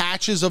in the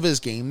patches of his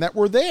game that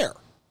were there,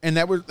 and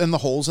the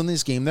holes in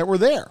his game that were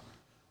there.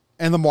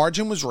 And the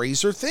margin was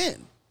razor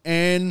thin.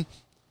 And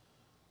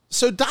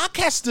so Doc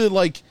has to,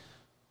 like,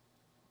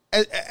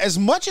 as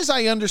much as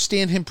I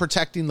understand him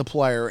protecting the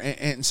player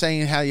and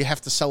saying how you have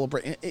to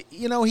celebrate,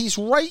 he's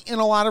right in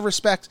a lot of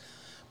respects,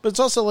 but it's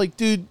also like,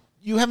 dude,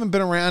 you haven't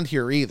been around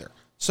here either.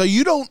 So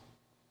you don't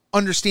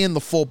understand the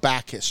full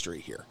back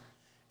history here.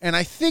 And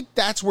I think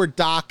that's where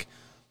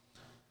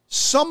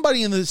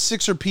somebody in the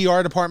Sixer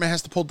PR department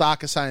has to pull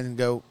Doc aside and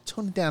go,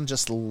 tone it down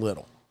just a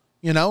little,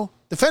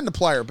 defend the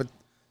player, but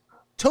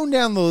tone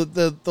down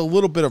the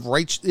little bit of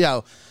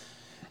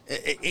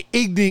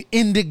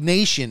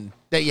indignation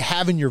that you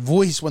have in your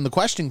voice when the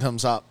question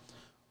comes up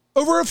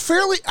over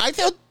I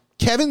thought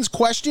Kevin's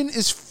question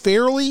is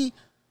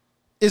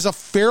a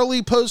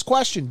fairly posed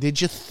question. Did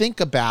you think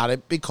about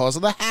it because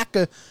of the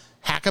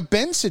Hacka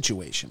Ben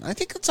situation? I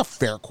think it's a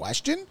fair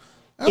question.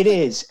 It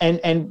is.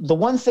 And the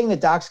one thing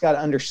that Doc's got to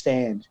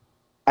understand,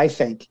 I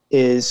think,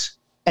 is,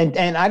 and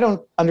I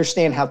don't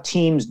understand how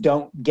teams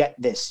don't get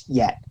this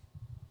yet,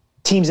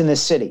 teams in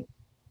this city,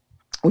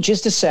 which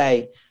is to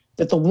say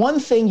that the one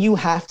thing you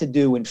have to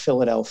do in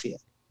Philadelphia,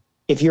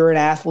 if you're an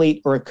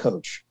athlete or a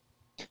coach,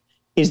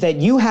 is that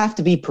you have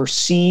to be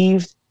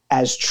perceived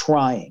as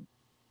trying.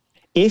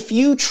 If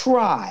you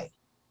try,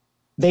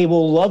 they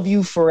will love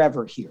you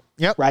forever here.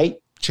 Yep. Right?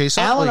 Chase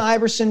Allen Utley.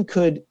 Iverson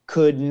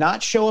could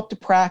not show up to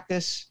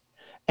practice,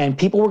 and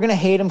people were going to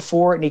hate him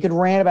for it, and he could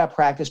rant about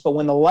practice. But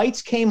when the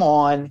lights came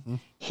on,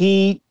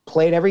 he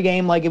played every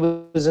game like it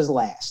was his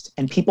last,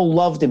 and people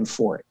loved him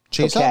for it.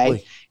 Chase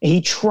Utley. And he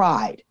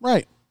tried.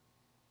 Right.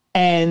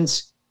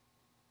 And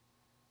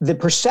the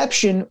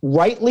perception,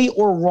 rightly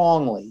or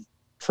wrongly,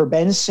 for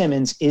Ben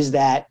Simmons is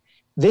that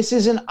this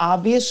is an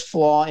obvious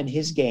flaw in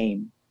his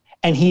game,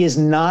 and he is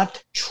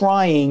not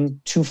trying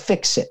to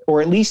fix it,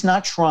 or at least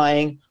not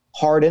trying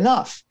hard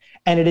enough.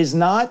 And it is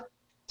not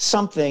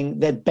something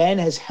that Ben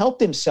has helped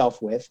himself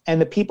with,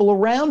 and the people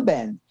around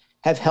Ben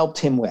have helped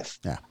him with.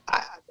 Yeah.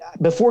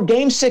 Before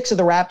Game 6 of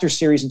the Raptors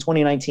series in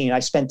 2019,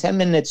 I spent 10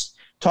 minutes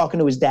talking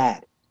to his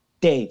dad,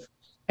 Dave.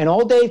 And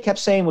all Dave kept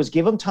saying was,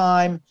 give him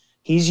time.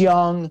 He's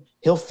young.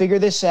 He'll figure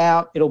this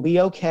out. It'll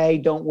be okay.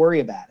 Don't worry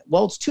about it.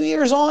 Well, it's 2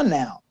 years on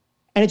now,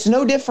 and it's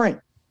no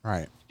different.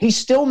 Right. He's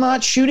still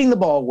not shooting the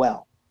ball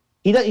well.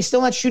 He's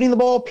still not shooting the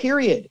ball,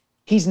 period.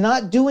 He's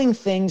not doing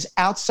things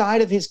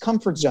outside of his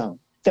comfort zone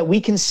that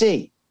we can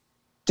see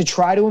to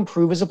try to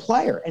improve as a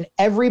player, and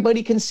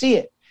everybody can see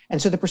it.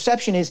 And so the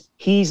perception is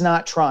he's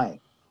not trying.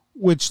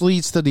 Which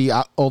leads to the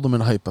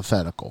ultimate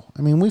hypothetical.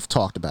 I mean, we've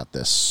talked about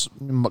this.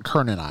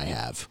 Kern and I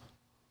have.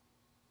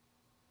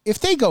 If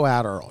they go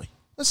out early,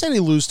 let's say they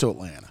lose to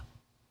Atlanta.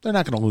 They're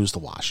not going to lose to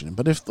Washington,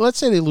 but let's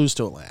say they lose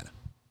to Atlanta.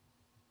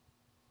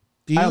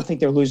 I don't think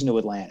they're losing to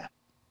Atlanta.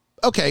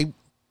 Okay.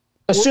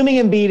 Assuming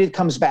Embiid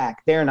comes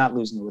back, they're not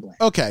losing to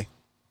Atlanta. Okay.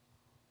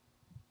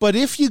 But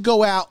if you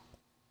go out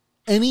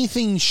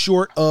anything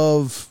short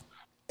of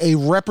a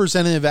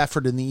representative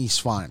effort in the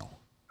East Final,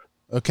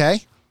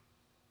 okay,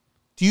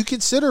 do you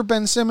consider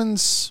Ben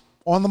Simmons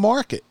on the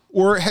market?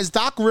 Or has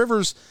Doc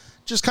Rivers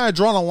just kind of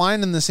drawn a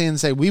line in the sand and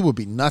say, we would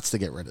be nuts to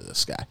get rid of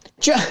this guy?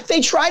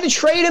 They tried to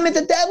trade him at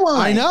the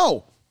deadline. I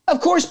know. Of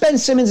course Ben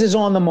Simmons is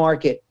on the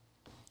market.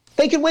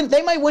 They could win.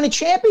 They might win a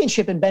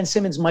championship and Ben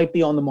Simmons might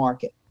be on the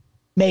market.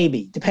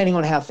 Maybe, depending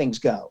on how things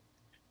go.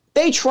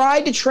 They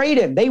tried to trade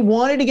him. They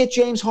wanted to get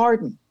James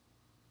Harden.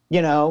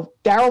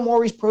 Daryl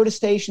Morey's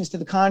protestations to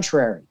the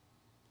contrary.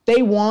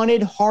 They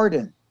wanted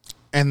Harden.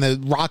 And the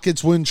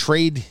Rockets wouldn't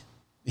trade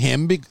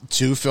him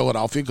to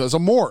Philadelphia because of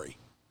Morey,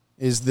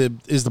 is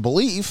the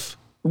belief.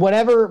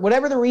 Whatever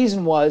the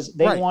reason was,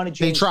 they wanted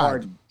James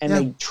Harden. And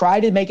they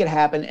tried to make it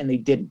happen, and they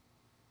didn't.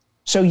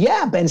 So,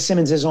 yeah, Ben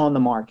Simmons is on the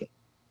market.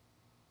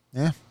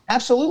 Yeah.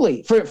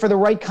 Absolutely. For the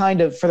right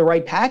for the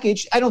right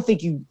package. I don't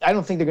think they're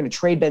going to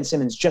trade Ben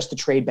Simmons just to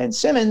trade Ben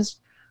Simmons,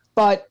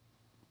 but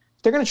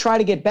they're going to try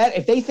to get better.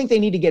 If they think they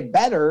need to get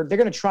better, they're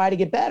going to try to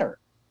get better.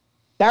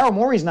 Daryl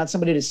Morey's not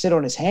somebody to sit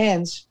on his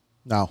hands.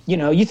 No.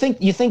 You think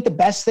the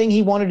best thing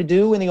he wanted to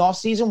do in the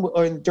offseason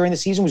or during the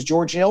season was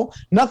George Hill?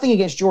 Nothing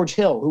against George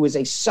Hill, who is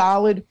a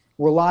solid,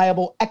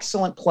 reliable,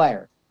 excellent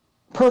player.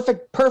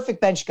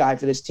 Perfect bench guy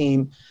for this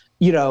team.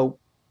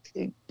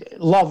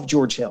 Love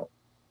George Hill.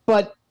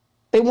 But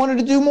they wanted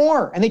to do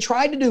more, and they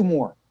tried to do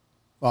more.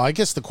 Well, I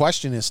guess the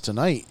question is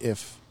tonight,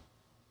 if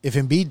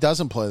Embiid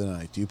doesn't play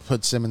tonight, do you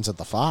put Simmons at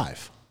the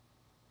 5?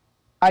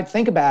 I'd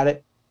think about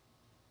it.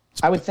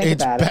 I would think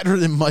about it.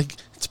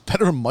 It's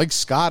better than Mike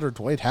Scott or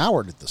Dwight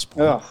Howard at this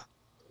point.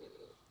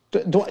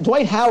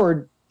 Dwight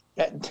Howard,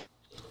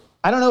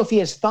 I don't know if he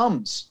has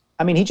thumbs.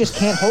 I mean, he just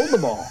can't hold the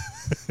ball.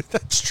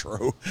 That's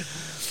true.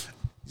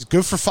 He's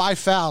good for 5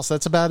 fouls.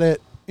 That's about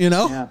it.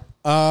 Yeah.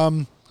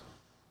 We'll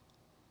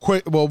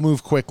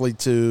move quickly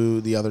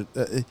to the other.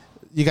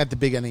 You got the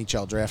big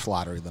NHL draft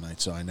lottery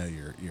tonight, so I know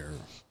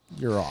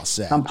you're all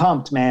set. I'm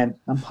pumped, man.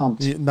 I'm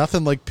pumped.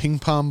 Nothing like ping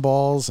pong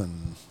balls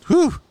and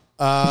whew.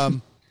 How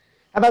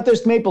about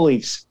those Maple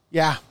Leafs?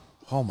 Yeah.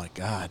 Oh my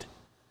God.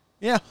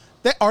 Yeah.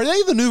 Are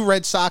they the new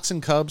Red Sox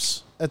and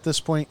Cubs at this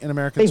point in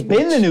American sports? They've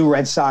been the new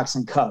Red Sox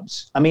and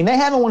Cubs. I mean, they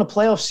haven't won a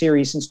playoff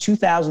series since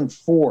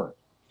 2004,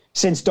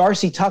 since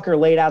Darcy Tucker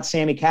laid out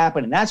Sammy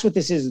Kapanen. That's what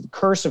this is, the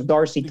curse of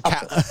Darcy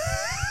Tucker.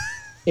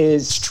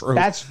 Is true.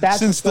 That's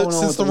since what's going on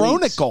since the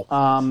Roenick goal.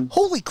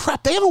 Holy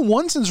crap! They haven't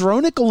won since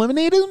Roenick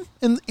eliminated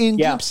them in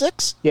Game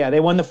 6. Yeah, they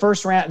won the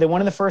first round. They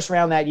won in the first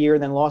round that year,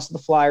 then lost to the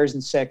Flyers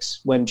in 6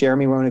 when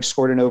Jeremy Roenick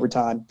scored in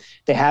overtime.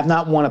 They have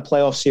not won a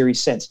playoff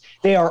series since.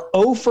 They are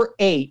 0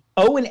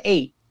 and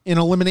 8 in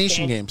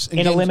elimination games.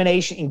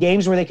 In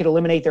games where they could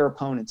eliminate their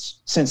opponents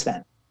since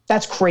then.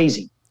 That's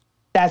crazy.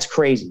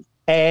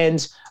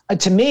 And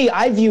to me,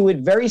 I view it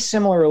very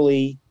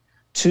similarly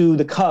to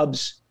the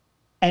Cubs.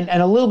 And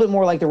a little bit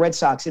more like the Red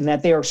Sox in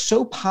that they are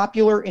so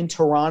popular in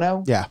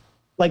Toronto. Yeah.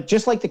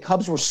 Just like the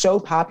Cubs were so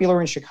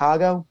popular in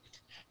Chicago,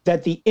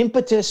 that the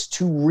impetus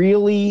to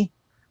really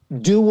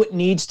do what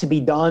needs to be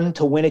done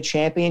to win a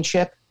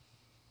championship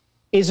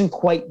isn't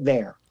quite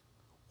there.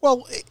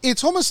 Well,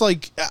 it's almost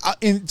like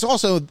it's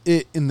also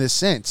in this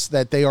sense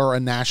that they are a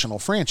national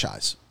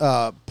franchise,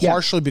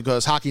 partially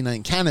because Hockey Night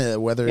in Canada,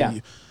 whether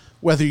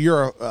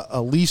you're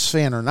a Leafs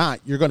fan or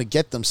not, you're going to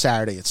get them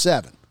Saturday at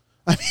 7.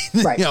 I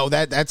mean, right.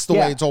 That's the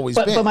way it's always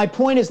been. But my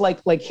point is,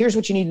 like, here's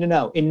what you need to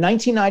know. In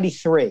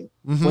 1993,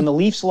 when the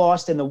Leafs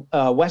lost in the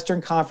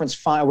Western Conference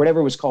Final, whatever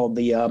it was called,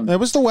 it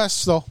was the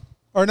West, though.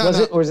 Or no,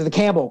 or was it the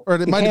Campbell? Or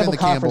it might have been the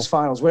Conference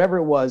Finals, whatever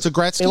it was. To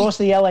Gretzky? They lost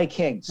to the LA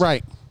Kings.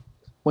 Right.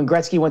 When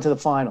Gretzky went to the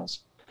finals.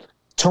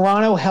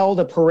 Toronto held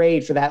a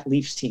parade for that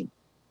Leafs team.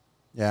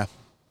 Yeah.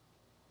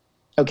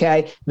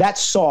 Okay?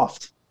 That's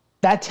soft.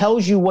 That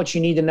tells you what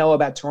you need to know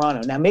about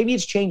Toronto. Now, maybe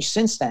it's changed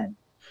since then,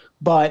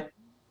 but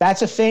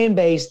that's a fan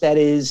base that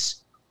is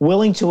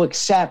willing to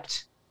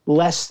accept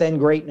less than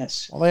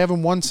greatness. Well, they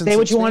haven't won since. Say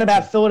what you want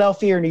about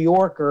Philadelphia or New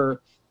York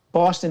or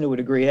Boston, to a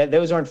degree.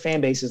 Those aren't fan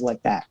bases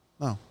like that.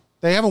 No,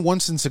 they haven't won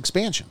since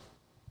expansion.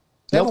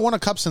 They haven't won a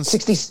cup since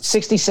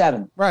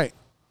 67. Right.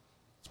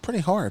 It's pretty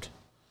hard.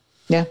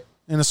 Yeah.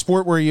 In a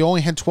sport where you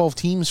only had 12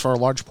 teams for a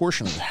large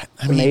portion of that.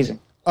 Amazing.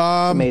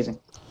 Amazing.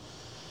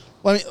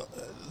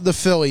 The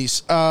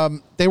Phillies,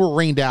 they were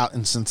rained out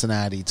in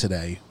Cincinnati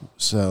today.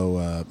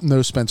 So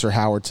no Spencer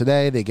Howard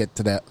today. They get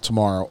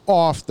tomorrow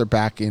off. They're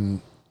back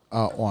in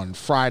on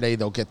Friday.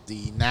 They'll get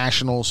the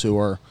Nationals, who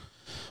are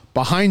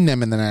behind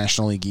them in the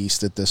National League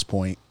East at this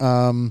point.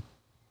 But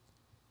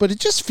it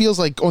just feels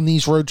like on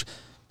these roads,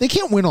 they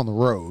can't win on the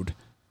road.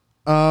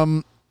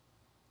 Last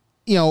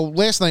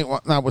night,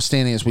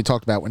 notwithstanding, as we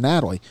talked about with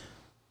Natalie,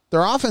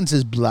 their offense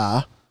is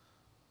blah.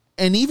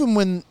 And even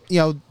when,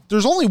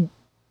 there's only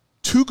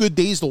 2 good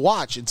days to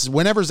watch. It's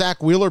whenever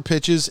Zach Wheeler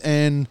pitches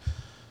and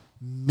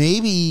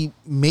maybe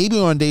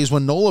on days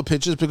when Nola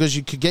pitches, because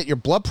you could get your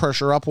blood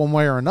pressure up one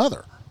way or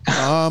another.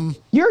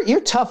 You're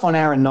tough on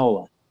Aaron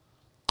Nola.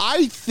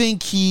 I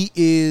think he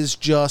is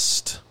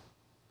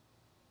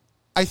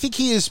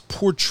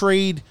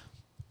portrayed.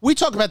 We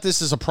talk about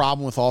this as a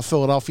problem with all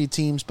Philadelphia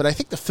teams, but I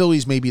think the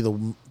Phillies may be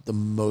the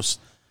most.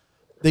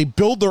 They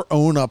build their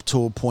own up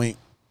to a point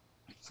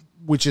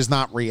which is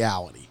not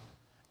reality.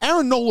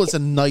 Aaron Nola is a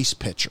nice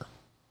pitcher.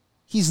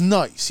 He's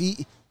nice.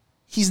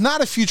 He's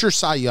not a future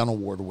Cy Young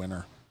Award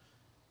winner.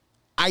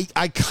 I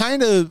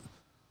kind of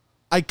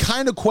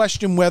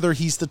question whether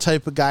he's the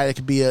type of guy that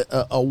could be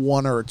a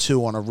 1 or a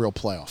 2 on a real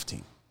playoff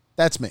team.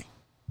 That's me.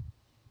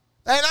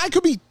 And I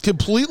could be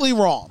completely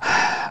wrong.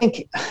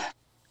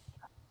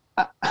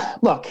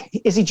 Look,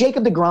 is he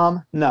Jacob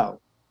deGrom?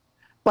 No.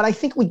 But I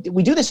think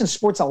we do this in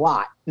sports a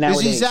lot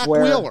nowadays. Is he Zach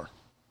Wheeler?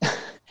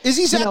 Is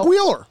he Zach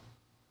Wheeler?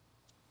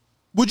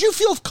 Would you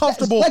feel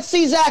comfortable? Let's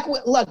see Zach.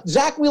 Look,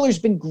 Zach Wheeler's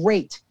been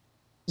great.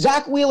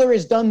 Zach Wheeler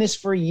has done this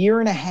for a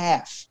year and a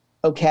half,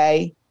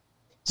 okay?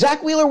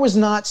 Zach Wheeler was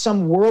not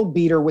some world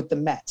beater with the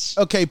Mets.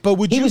 Okay, but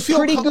he was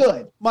pretty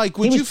good. Mike,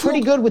 he was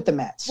pretty good with the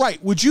Mets.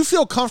 Right. Would you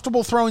feel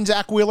comfortable throwing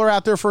Zach Wheeler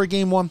out there for a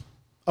game 1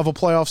 of a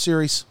playoff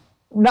series?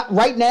 Not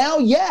right now,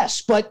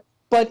 yes. But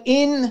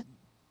in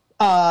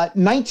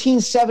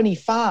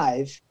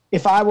 1975,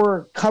 if I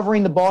were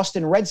covering the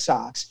Boston Red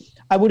Sox,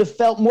 I would have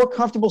felt more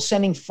comfortable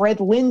sending Fred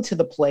Lynn to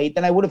the plate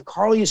than I would have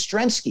Carl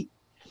Yastrzemski.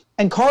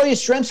 And Carl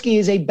Yastrzemski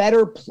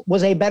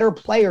was a better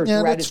player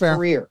throughout his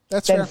career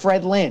than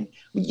Fred Lynn.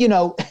 You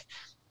know,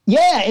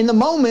 yeah, in the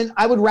moment,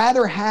 I would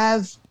rather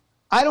have,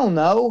 I don't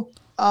know.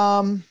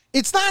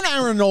 It's not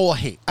Aaron Nola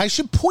hate. I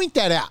should point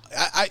that out.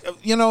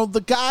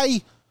 The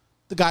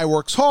guy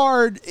works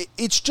hard.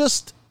 It's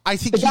just, I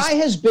think the guy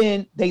has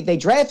been, they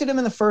drafted him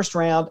in the first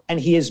round, and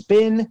he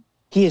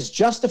has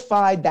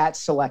justified that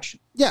selection.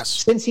 Yes.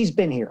 Since he's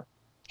been here.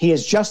 He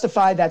has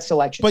justified that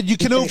selection. But you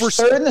can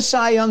third in the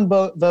Cy Young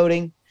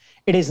voting.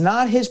 It is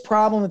not his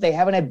problem that they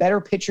haven't had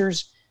better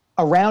pitchers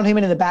around him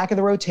and in the back of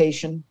the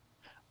rotation.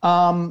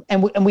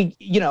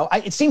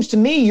 It seems to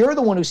me you're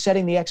the one who's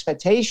setting the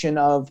expectation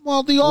of,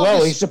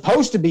 he's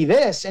supposed to be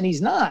this, and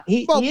he's not.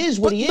 He is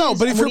what he is. No,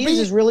 but if what he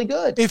is really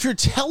good. If you're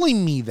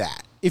telling me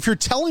that, if you're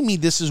telling me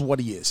this is what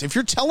he is, if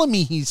you're telling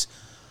me he's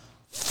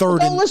third,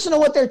 don't listen to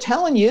what they're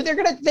telling you.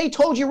 They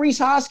told you Rhys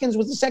Hoskins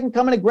was the second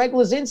coming of Greg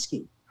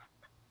Luzinski.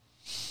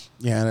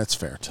 Yeah, that's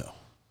fair too.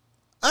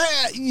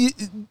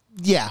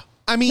 Yeah.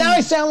 I mean, now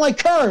I sound like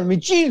Kern. I mean,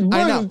 geez,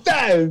 I know.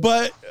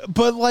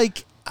 But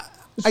like,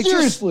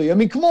 seriously, I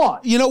mean, come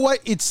on. You know what?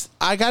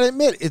 I got to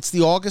admit, it's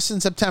the August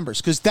and Septembers,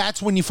 because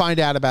that's when you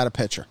find out about a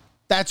pitcher.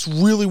 That's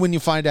really when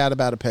you find out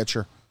about a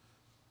pitcher.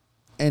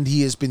 And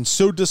he has been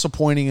so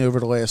disappointing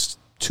over the last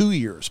 2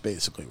 years,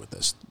 basically, with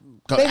this.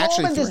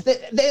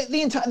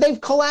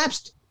 They've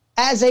collapsed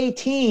as a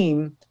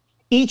team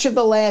each of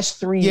the last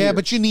 3 years. Yeah,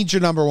 but you need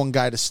your number one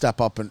guy to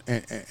step up and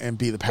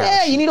be the parachute.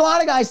 Yeah, you need a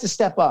lot of guys to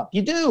step up.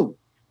 You do.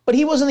 But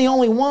he wasn't the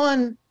only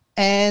one.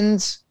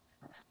 And,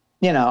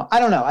 I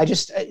don't know. I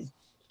just...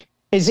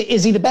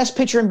 Is he the best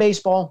pitcher in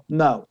baseball?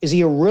 No. Is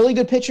he a really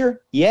good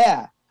pitcher?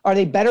 Yeah. Are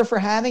they better for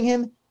having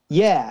him?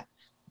 Yeah.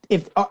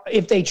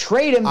 If they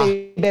trade him,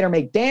 they better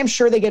make damn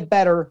sure they get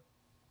better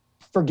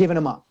for giving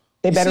him up.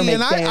 They better make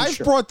damn sure. I've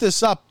brought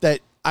this up that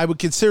I would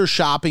consider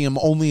shopping him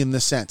only in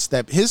the sense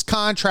that his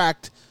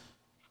contract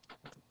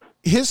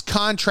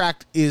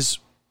is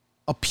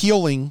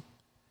appealing.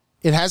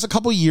 It has a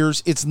couple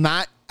years. It's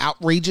not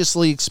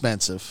outrageously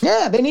expensive.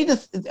 Yeah, they need to.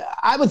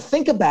 I would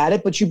think about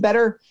it, but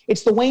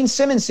it's the Wayne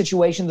Simmons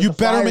situation. That you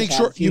better make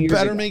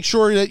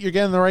sure that you're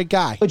getting the right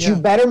guy. But you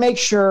better make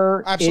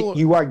sure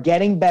you are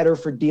getting better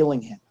for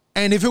dealing him.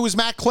 And if it was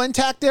Matt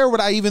Klentak there, would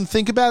I even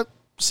think about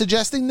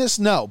suggesting this?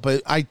 No,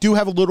 but I do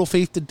have a little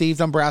faith that Dave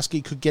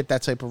Dombrowski could get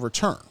that type of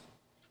return,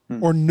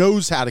 or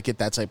knows how to get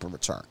that type of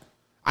return.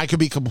 I could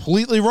be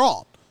completely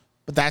wrong,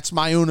 but that's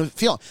my own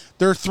feeling.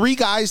 There are three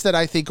guys that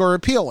I think are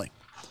appealing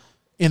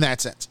in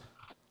that sense.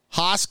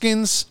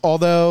 Hoskins,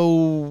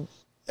 although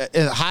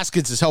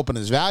Hoskins is helping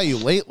his value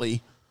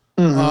lately,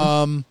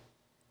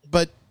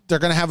 but they're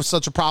going to have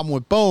such a problem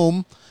with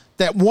Bohm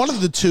that one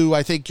of the two,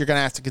 I think you're going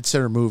to have to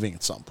consider moving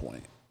at some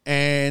point.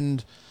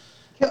 And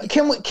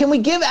can we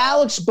give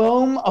Alex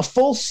Bohm a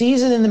full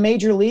season in the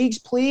major leagues,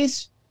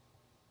 please?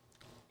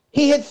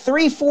 He hit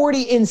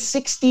 340 in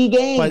 60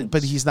 games.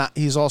 But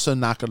he's also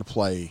not going to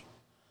play.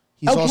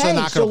 He's also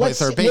not going to play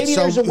third base. Maybe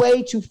there's a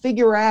way to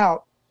figure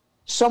out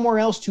somewhere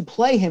else to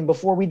play him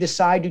before we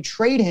decide to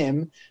trade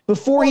him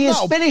before he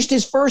has finished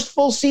his first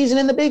full season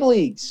in the big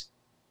leagues.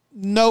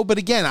 No, but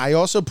again, I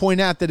also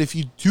point out that if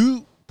you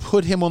do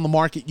put him on the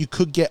market, you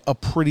could get a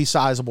pretty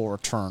sizable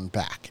return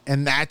back.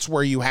 And that's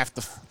where you have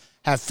to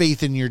have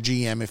faith in your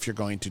GM if you're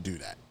going to do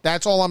that.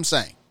 That's all I'm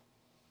saying.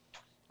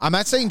 I'm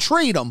not saying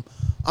trade him.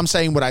 I'm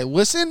saying, would I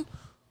listen?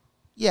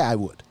 Yeah, I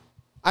would.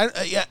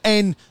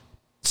 And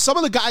some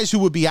of the guys who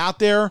would be out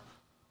there,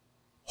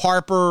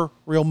 Harper,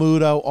 Real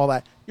Muto, all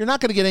that, you're not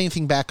going to get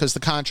anything back because the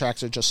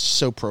contracts are just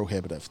so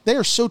prohibitive. They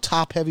are so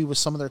top heavy with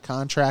some of their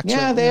contracts.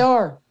 Yeah, they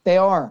are. They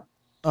are.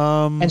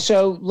 And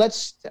so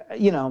let's,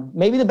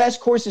 maybe the best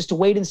course is to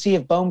wait and see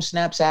if Bohm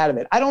snaps out of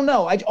it. I don't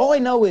know. All I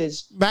know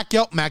is Matt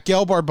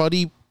Gelb, our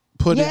buddy,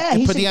 put the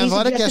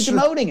Athletic yesterday.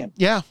 Demoting him.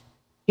 Yeah.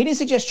 He didn't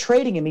suggest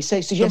trading him. He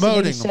suggested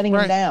maybe setting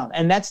him down.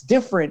 And that's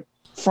different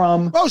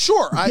from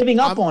giving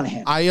up on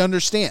him. I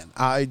understand.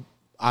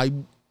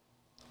 I'm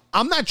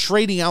not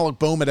trading Alec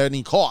Bohm at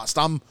any cost.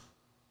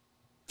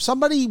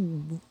 Somebody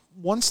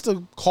wants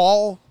to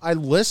call, I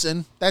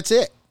listen. That's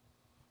it.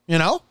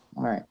 All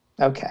right.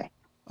 Okay.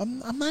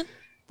 I'm not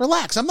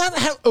relaxed. I'm not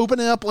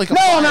opening up like a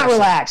No, I'm not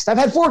relaxed. I've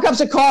had 4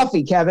 cups of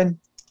coffee, Kevin.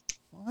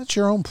 Well, that's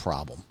your own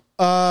problem.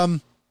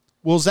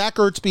 Will Zach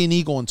Ertz be an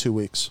Eagle in 2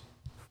 weeks?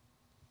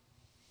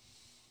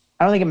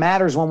 I don't think it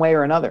matters one way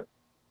or another.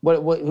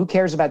 Who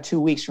cares about 2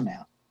 weeks from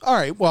now? All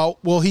right. Well,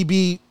 will he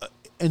be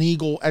an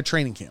Eagle at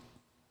training camp?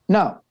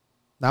 No.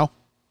 No?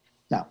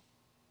 No.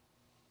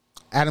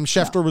 Adam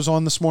Schefter was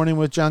on this morning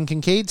with John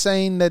Kincaid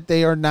saying that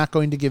they are not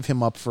going to give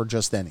him up for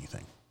just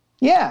anything.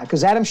 Yeah,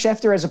 because Adam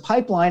Schefter has a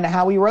pipeline to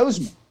Howie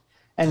Roseman.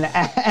 And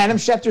Adam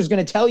Schefter is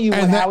going to tell you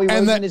what Howie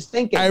Roseman is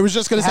thinking. I was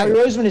just going to say, Howie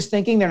Roseman is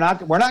thinking we're not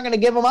going to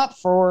give him up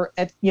for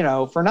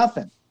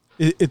nothing.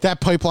 If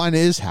that pipeline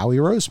is Howie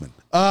Roseman.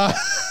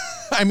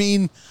 I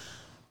mean,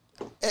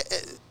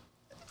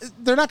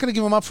 they're not going to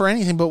give him up for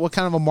anything, but what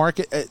kind of a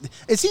market?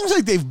 It seems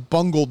like they've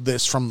bungled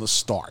this from the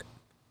start.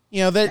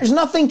 there's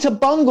nothing to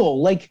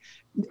bungle. Like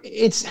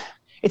it's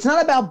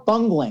not about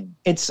bungling.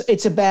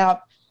 It's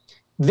about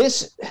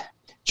this.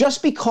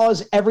 Just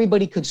because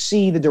everybody could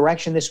see the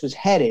direction this was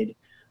headed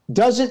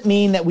doesn't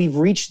mean that we've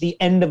reached the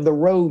end of the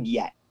road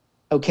yet.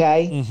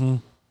 Okay. Mm-hmm.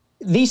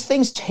 These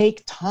things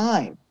take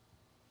time.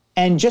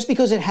 And just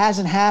because it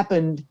hasn't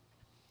happened,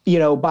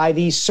 by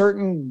these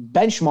certain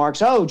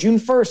benchmarks, June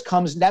 1st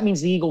comes, that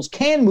means the Eagles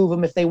can move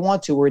them if they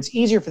want to, or it's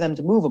easier for them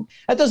to move them.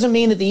 That doesn't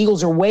mean that the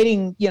Eagles are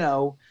waiting,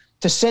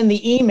 to send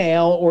the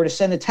email or to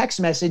send a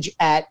text message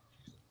at,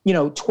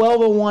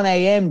 12:01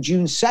 a.m.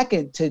 June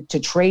 2nd to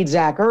trade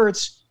Zach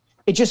Ertz.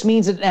 It just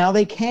means that now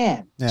they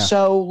can. Yeah.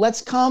 So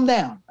let's calm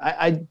down.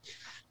 I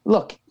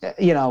look,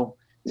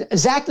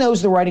 Zach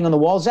knows the writing on the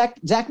wall.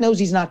 Zach knows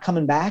he's not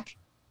coming back.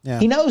 Yeah.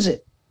 He knows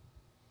it.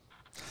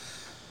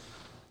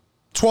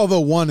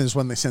 12:01 is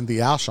when they send the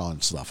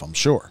Alshon stuff, I'm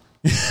sure.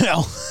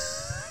 Well,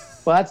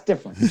 that's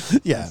different.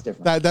 Yeah. That's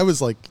different. That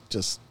was like,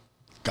 just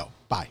go.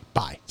 Bye.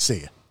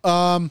 See you.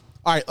 All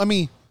right, let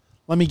me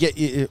get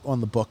you on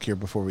the book here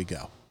before we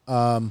go.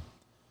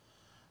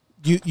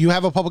 You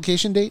have a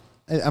publication date?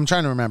 I'm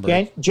trying to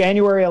remember.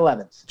 January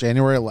 11th.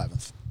 January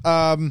 11th.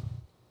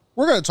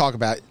 We're going to talk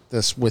about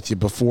this with you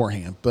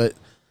beforehand, but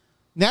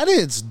now that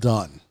it's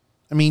done,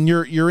 I mean,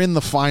 you're in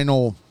the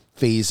final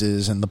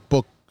phases, and the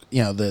book,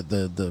 you have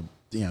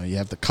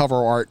the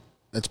cover art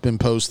that's been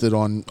posted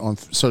on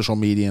social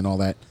media and all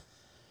that.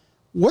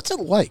 What's it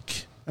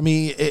like? I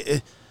mean,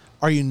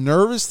 are you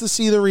nervous to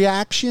see the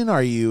reaction?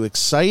 Are you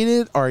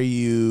excited? Are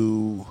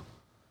you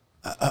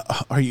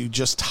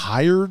just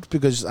tired?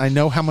 Because I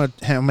know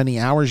how many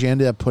hours you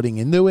ended up putting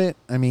into it.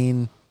 I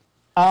mean,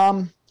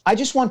 I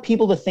just want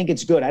people to think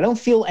it's good. I don't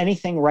feel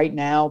anything right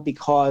now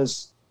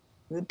because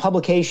the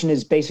publication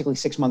is basically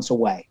 6 months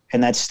away,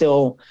 and that's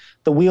still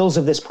the wheels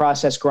of this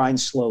process grind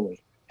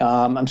slowly.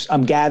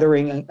 I'm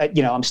gathering,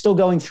 I'm still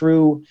going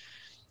through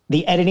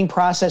the editing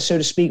process, so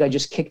to speak. I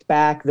just kicked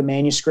back the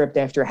manuscript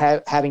after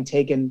having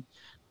taken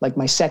like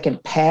my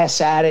second pass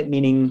at it,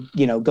 meaning,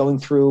 going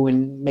through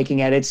and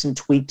making edits and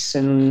tweaks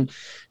and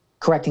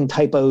correcting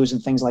typos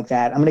and things like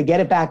that. I'm going to get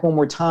it back one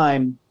more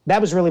time.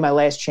 That was really my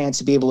last chance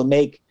to be able to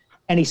make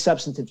any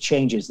substantive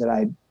changes that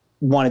I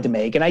wanted to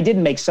make. And I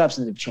didn't make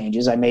substantive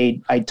changes. I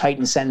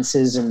tightened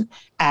sentences and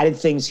added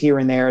things here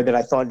and there that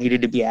I thought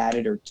needed to be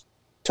added, or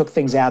took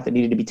things out that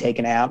needed to be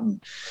taken out.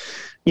 And,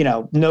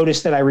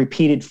 noticed that I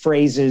repeated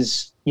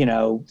phrases,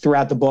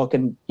 throughout the book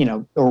and,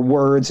 or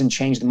words, and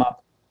changed them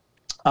up.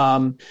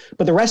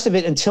 But the rest of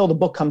it until the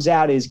book comes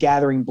out is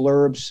gathering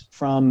blurbs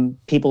from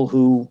people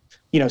who,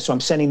 so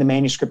I'm sending the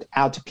manuscript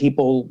out to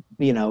people,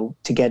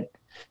 to get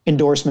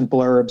endorsement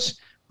blurbs,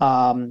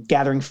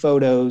 gathering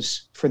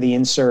photos for the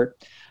insert.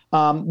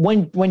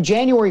 When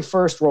January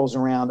 1st rolls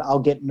around, I'll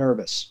get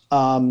nervous.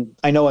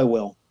 I know I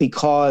will,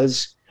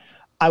 because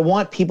I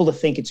want people to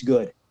think it's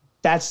good.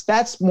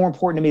 That's more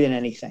important to me than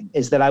anything,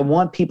 is that I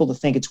want people to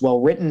think it's well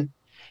written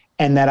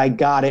and that I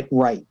got it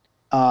right.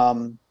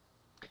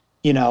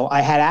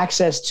 I had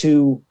access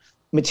to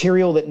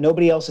material that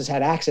nobody else has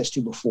had access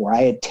to before.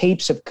 I had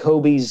tapes of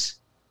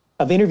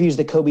interviews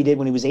that Kobe did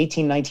when he was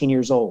 18, 19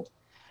 years old.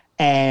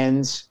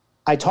 And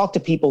I talked to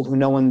people who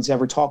no one's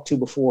ever talked to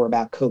before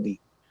about Kobe.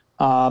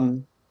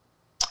 And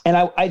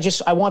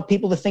I want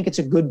people to think it's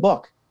a good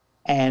book.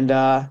 And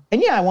yeah,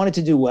 I want it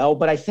to do well,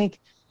 but I think,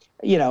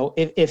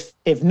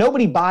 if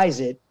nobody buys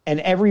it and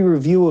every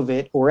review of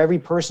it or every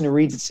person who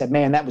reads it said,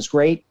 man, that was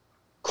great,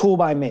 cool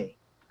by me.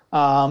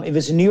 If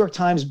it's a New York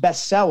Times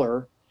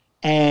bestseller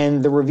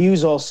and the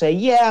reviews all say,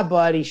 yeah,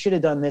 but he should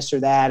have done this or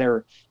that,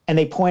 and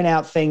they point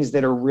out things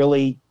that are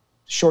really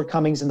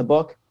shortcomings in the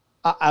book,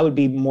 I would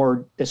be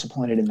more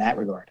disappointed in that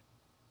regard.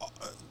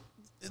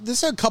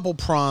 This is a couple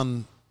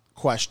prong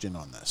question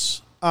on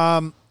this.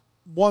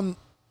 One,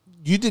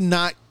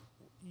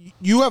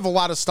 you have a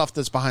lot of stuff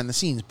that's behind the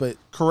scenes, but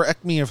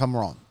correct me if I'm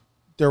wrong.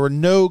 There were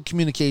no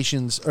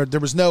communications, or there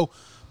was no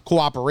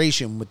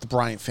cooperation with the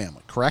Bryant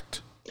family,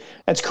 correct?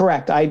 That's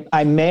correct.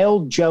 I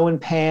mailed Joe and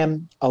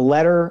Pam a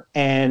letter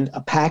and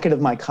a packet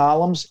of my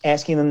columns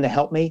asking them to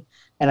help me,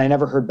 and I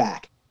never heard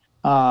back.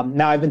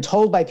 Now, I've been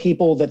told by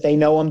people that they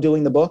know I'm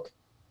doing the book,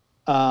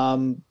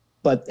 and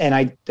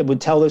I would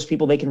tell those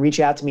people they can reach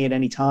out to me at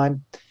any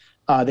time.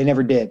 They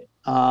never did.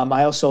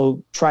 I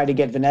also tried to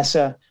get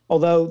Vanessa,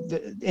 although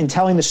in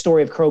telling the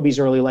story of Kobe's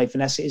early life,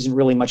 Vanessa isn't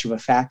really much of a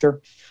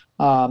factor.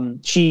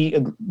 She,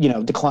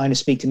 declined to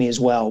speak to me as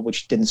well,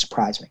 which didn't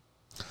surprise me.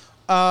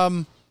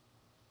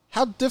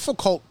 How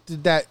difficult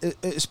did that,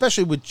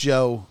 especially with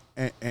Joe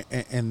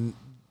and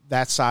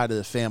that side of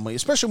the family,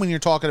 especially when you're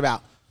talking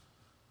about,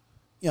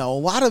 a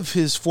lot of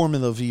his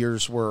formative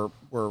years were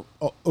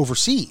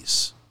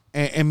overseas,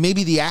 and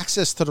maybe the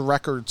access to the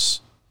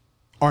records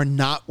are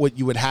not what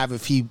you would have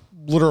if he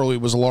literally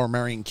was a Lower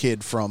Merion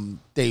kid from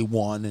day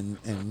one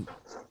and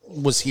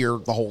was here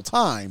the whole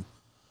time.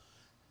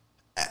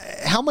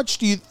 How much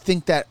do you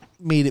think that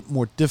made it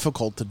more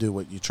difficult to do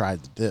what you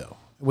tried to do,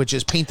 which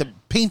is paint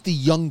the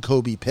young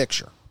Kobe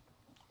picture?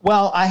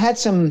 Well, I had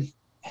some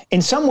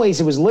in some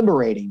ways it was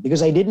liberating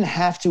because I didn't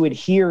have to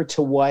adhere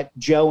to what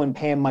Joe and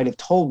Pam might have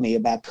told me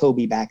about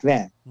Kobe back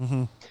then.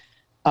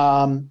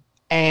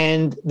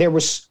 And there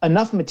was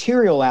enough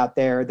material out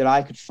there that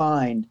I could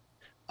find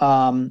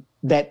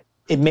that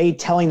it made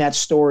telling that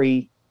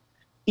story,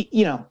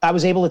 I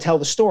was able to tell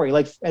the story.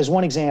 Like, as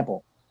one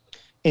example,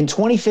 in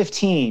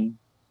 2015,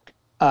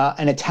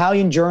 an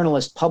Italian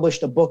journalist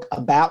published a book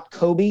about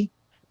Kobe,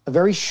 a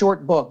very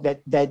short book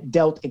that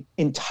dealt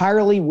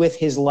entirely with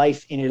his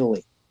life in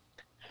Italy.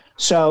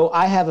 So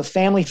I have a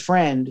family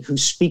friend who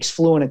speaks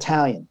fluent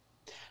Italian.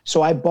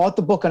 So I bought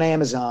the book on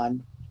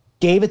Amazon,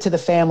 gave it to the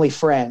family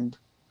friend.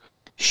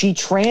 She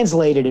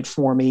translated it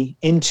for me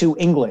into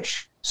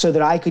English so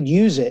that I could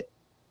use it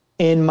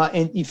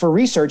for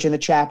research in the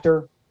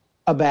chapter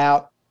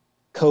about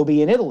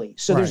Kobe in Italy.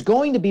 So there's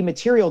going to be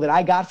material that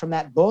I got from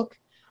that book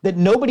that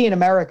nobody in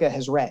America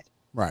has read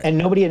and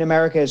nobody in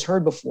America has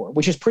heard before,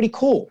 which is pretty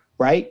cool,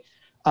 right?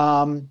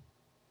 I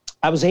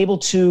was able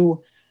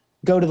to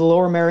go to the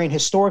Lower Merion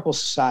Historical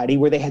Society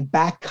where they had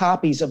back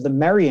copies of the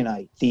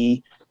Marionite,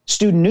 the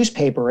student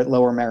newspaper at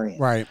Lower Merion.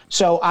 Right.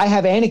 So I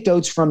have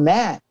anecdotes from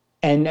that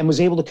and was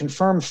able to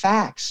confirm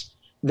facts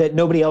that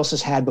nobody else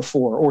has had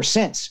before or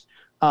since.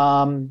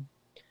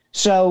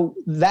 So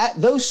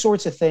those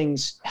sorts of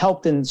things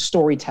helped in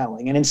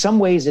storytelling. And in some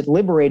ways it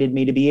liberated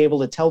me to be able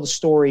to tell the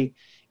story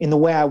in the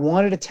way I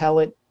wanted to tell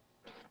it,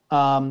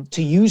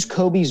 to use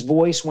Kobe's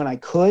voice when I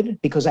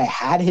could, because I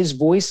had his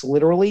voice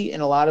literally in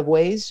a lot of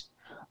ways.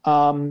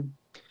 But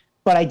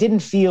I didn't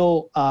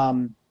feel,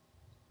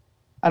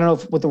 I don't know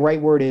what the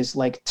right word is,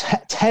 like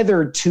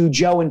tethered to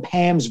Joe and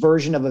Pam's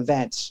version of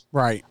events.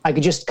 Right. I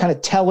could just kind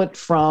of tell it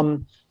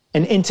from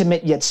an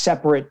intimate yet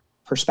separate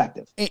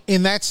perspective.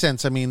 In that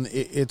sense, I mean,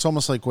 it's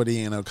almost like what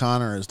Ian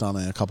O'Connor has done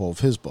in a couple of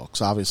his books.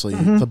 Obviously,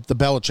 the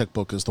Belichick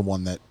book is the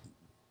one that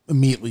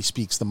immediately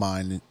speaks the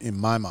mind in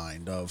my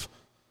mind of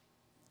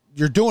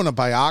you're doing a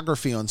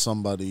biography on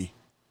somebody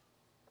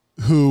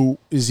who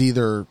is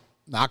either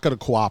not going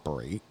to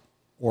cooperate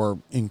or,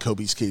 in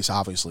Kobe's case,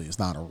 obviously is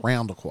not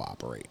around to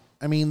cooperate.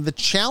 I mean, the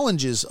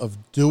challenges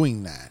of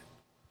doing that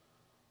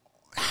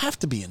have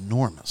to be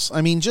enormous.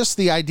 I mean, just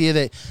the idea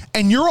that,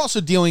 and you're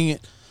also dealing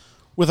it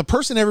with a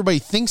person everybody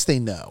thinks they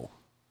know,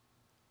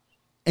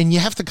 and you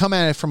have to come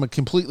at it from a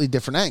completely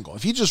different angle.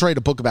 If you just write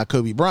a book about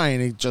Kobe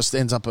Bryant, it just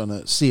ends up on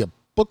a sea of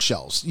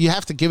bookshelves. You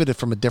have to give it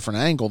from a different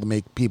angle to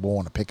make people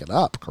want to pick it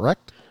up,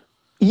 correct?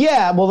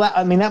 Yeah, well,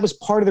 that was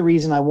part of the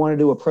reason I wanted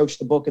to approach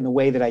the book in the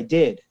way that I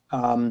did.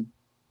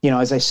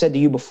 As I said to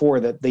you before,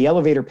 the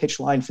elevator pitch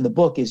line for the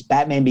book is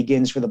Batman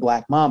Begins for the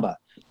Black Mamba.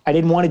 I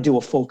didn't want to do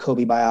a full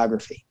Kobe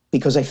biography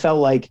because I felt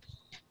like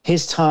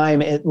his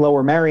time at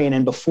Lower Merion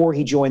and before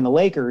he joined the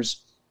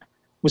Lakers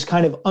was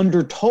kind of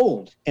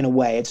undertold in a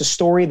way. It's a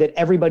story that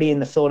everybody in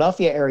the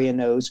Philadelphia area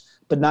knows,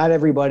 but not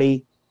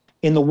everybody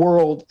in the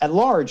world at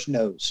large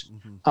knows.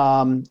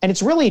 And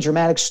it's really a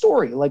dramatic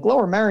story. Like,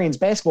 Lower Merion's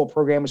basketball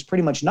program was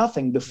pretty much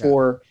nothing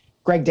before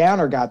Greg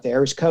Downer got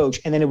there as coach.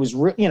 And then it was,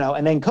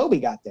 and then Kobe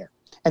got there.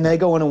 And then they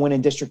go on and win a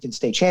district and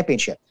state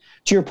championship.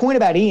 To your point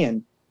about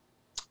Ian,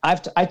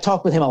 I've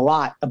talked with him a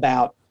lot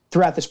about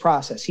throughout this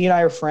process. He and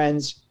I are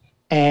friends.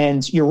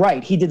 And you're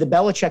right. He did the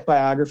Belichick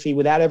biography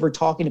without ever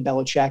talking to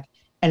Belichick.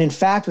 And in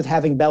fact, with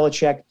having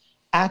Belichick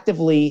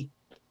actively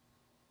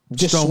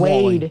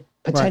dissuade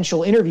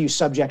potential interview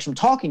subjects from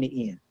talking to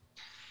Ian.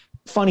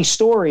 Funny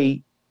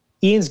story,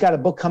 Ian's got a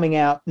book coming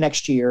out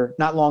next year,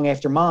 not long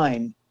after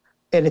mine,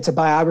 and it's a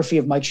biography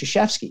of Mike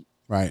Krzyzewski.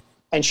 Right.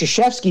 And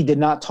Krzyzewski did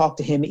not talk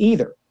to him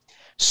either.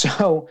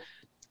 So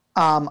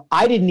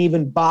I didn't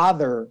even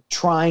bother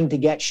trying to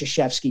get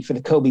Krzyzewski for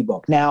the Kobe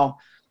book. Now,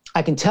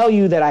 I can tell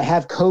you that I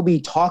have Kobe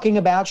talking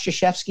about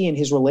Krzyzewski and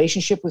his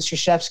relationship with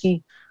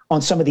Krzyzewski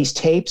on some of these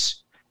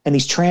tapes and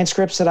these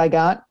transcripts that I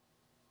got.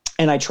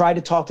 And I tried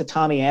to talk to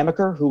Tommy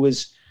Amaker, who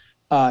was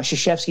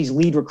Krzyzewski's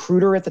lead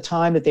recruiter at the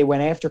time that they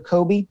went after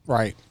Kobe.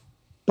 Right.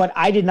 But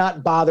I did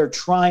not bother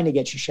trying to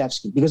get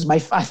Krzyzewski because I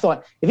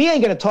thought, if he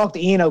ain't going to talk to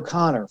Ian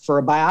O'Connor for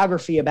a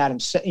biography about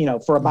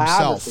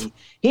himself,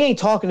 he ain't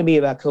talking to me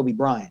about Kobe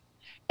Bryant.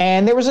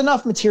 And there was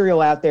enough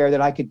material out there that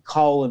I could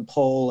call and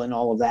pull and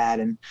all of that.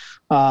 And,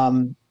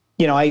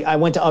 I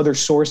went to other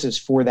sources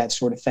for that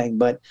sort of thing.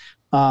 But,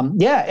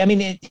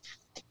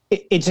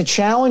 it's a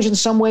challenge in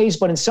some ways,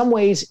 but in some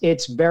ways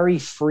it's very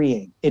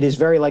freeing. It is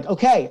very like,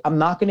 okay, I'm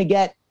not going to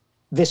get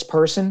this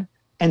person.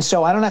 And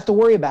so I don't have to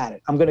worry about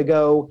it. I'm going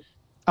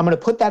to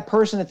put that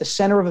person at the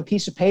center of a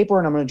piece of paper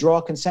and I'm going to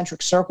draw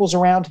concentric circles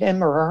around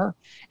him or her.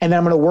 And then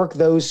I'm going to work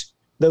those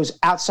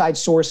outside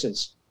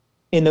sources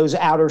in those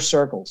outer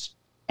circles.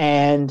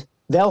 And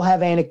they'll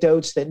have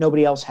anecdotes that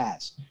nobody else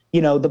has.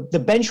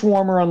 The bench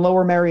warmer on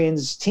Lower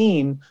Merion's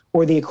team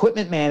or the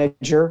equipment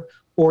manager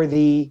or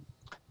the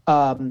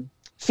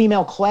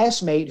female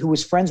classmate who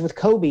was friends with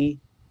Kobe,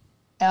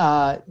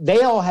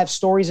 they all have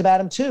stories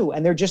about him too.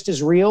 And they're just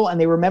as real and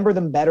they remember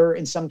them better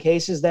in some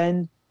cases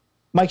than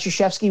Mike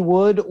Krzyzewski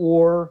would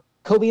or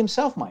Kobe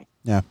himself might.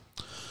 Yeah.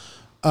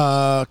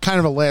 kind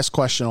of a last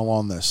question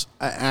along this.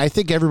 I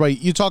think everybody,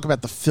 you talk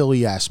about the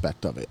Philly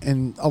aspect of it,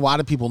 and a lot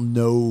of people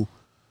know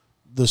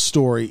the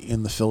story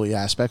in the Philly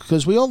aspect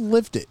because we all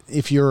lived it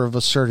if you're of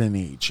a certain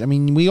age. I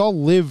mean, we all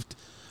lived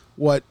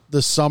what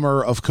the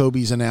summer of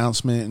Kobe's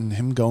announcement and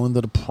him going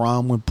to the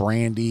prom with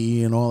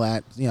Brandy and all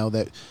that,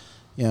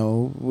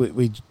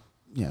 we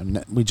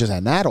just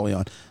had Natalie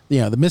on.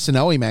 The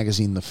Missinelli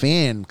magazine, The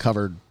Fan,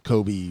 covered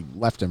Kobe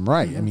left and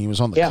right. I mean, he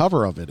was on the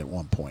cover of it at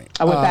one point.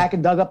 I went back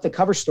and dug up the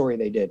cover story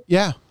they did.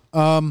 Yeah.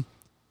 But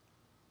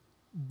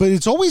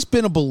it's always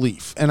been a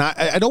belief, and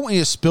I don't want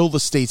you to spill the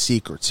state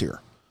secrets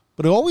here,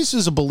 but it always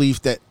is a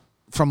belief that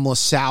from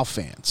LaSalle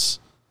fans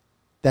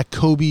that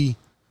Kobe,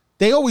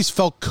 they always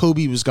felt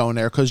Kobe was going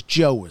there because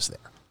Joe was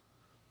there.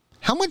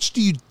 How much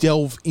do you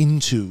delve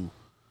into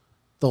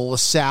the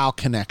LaSalle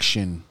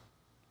connection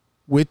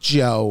with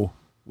Joe,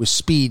 with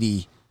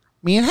Speedy?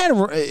 I mean,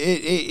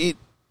 it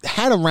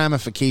had a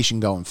ramification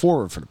going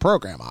forward for the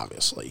program,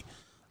 obviously.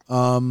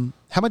 How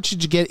much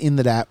did you get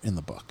into that in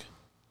the book?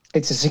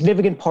 It's a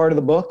significant part of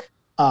the book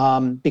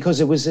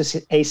because it was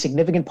a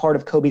significant part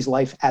of Kobe's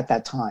life at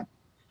that time.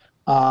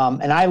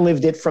 And I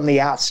lived it from the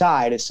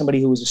outside as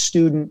somebody who was a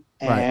student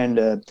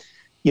and,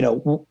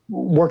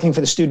 working for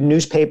the student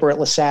newspaper at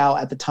LaSalle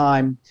at the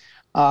time.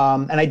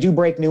 And I do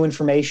break new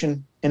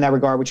information in that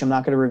regard, which I'm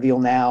not going to reveal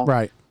now.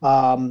 Right.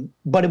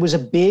 But it was a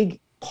big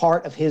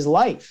part of his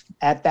life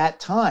at that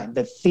time,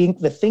 the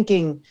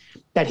thinking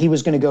that he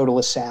was going to go to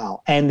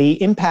LaSalle and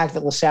the impact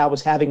that LaSalle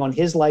was having on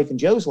his life and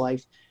Joe's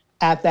life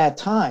at that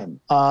time.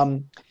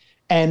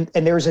 And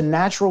there's a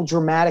natural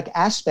dramatic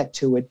aspect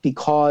to it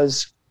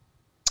because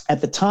at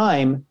the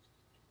time,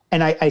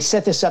 and I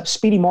set this up,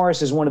 Speedy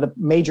Morris is one of the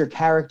major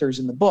characters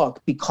in the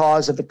book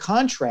because of the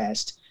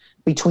contrast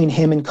between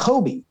him and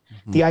Kobe.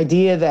 Mm-hmm. The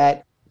idea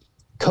that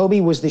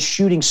Kobe was the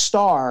shooting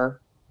star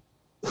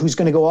who's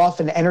going to go off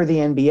and enter the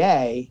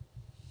NBA,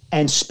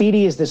 and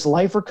Speedy is this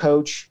lifer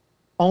coach,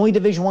 only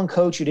Division I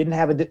coach who didn't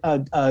have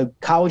a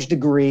college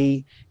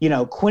degree,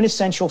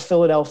 quintessential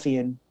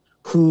Philadelphian,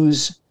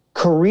 whose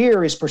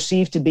career is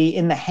perceived to be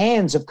in the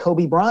hands of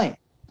Kobe Bryant.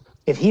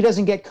 If he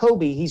doesn't get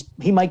Kobe,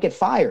 he might get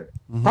fired,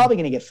 probably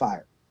going to get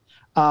fired.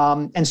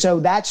 And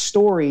so that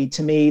story,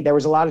 to me, there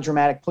was a lot of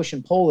dramatic push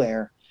and pull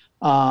there.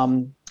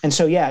 And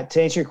so,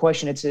 to answer your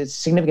question, it's a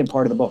significant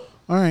part of the book.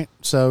 All right.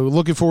 So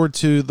looking forward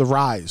to The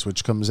Rise,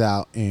 which comes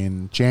out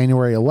in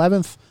January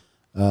 11th.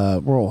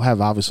 We'll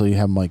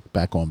have Mike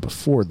back on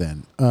before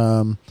then.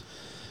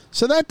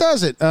 So that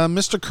does it.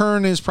 Mr.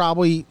 Kern is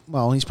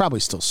he's probably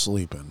still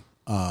sleeping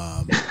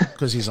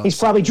because he's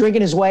probably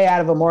drinking his way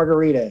out of a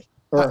margarita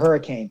or a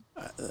hurricane.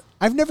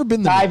 I've never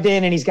been dived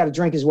in and he's got to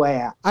drink his way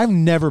out. I've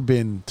never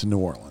been to New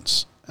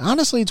Orleans.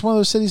 Honestly, it's one of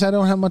those cities I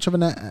don't have much of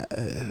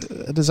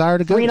a desire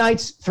to go. 3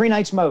 nights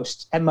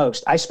at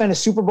most. I spent a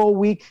Super Bowl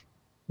week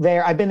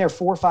there. I've been there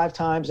 4 or 5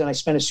 times, and I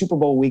spent a Super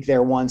Bowl week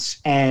there once.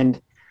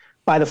 And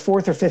by the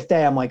 4th or 5th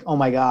day, I'm like, oh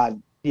my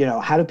God,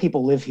 how do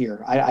people live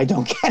here? I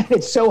don't get it.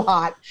 It's so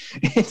hot.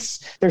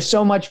 There's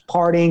so much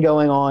partying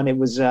going on. It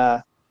was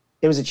a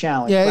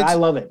challenge. Yeah, but I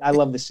love it. I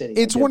love the city.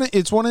 It's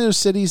one of those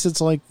cities that's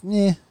like,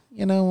 I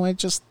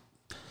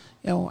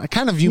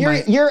kind of view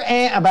you're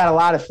about a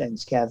lot of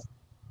things, Kev.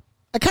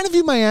 I kind of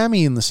view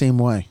Miami in the same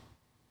way.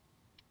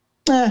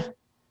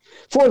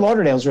 Fort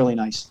Lauderdale's really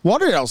nice.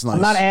 Lauderdale's nice.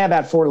 I'm not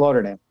about Fort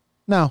Lauderdale.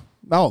 No,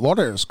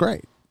 Lauderdale's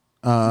great.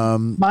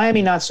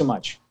 Miami, not so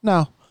much.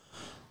 No.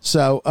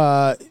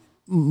 So,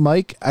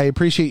 Mike, I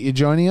appreciate you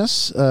joining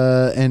us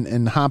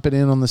and hopping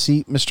in on the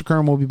seat. Mr.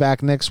 Kern will be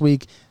back next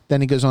week.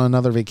 Then he goes on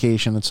another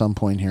vacation at some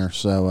point here.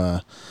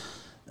 So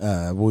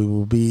we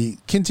will be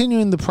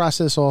continuing the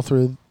process all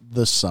through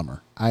this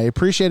summer. I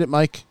appreciate it,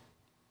 Mike.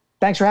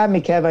 Thanks for having me,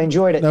 Kev. I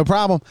enjoyed it. No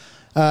problem.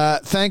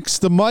 Thanks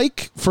to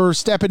Mike for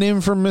stepping in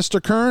for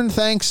Mr. Kern.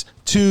 Thanks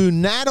to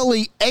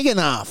Natalie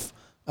Eganoff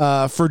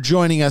for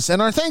joining us.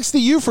 And our thanks to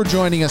you for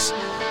joining us.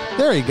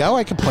 There you go.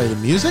 I can play the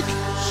music.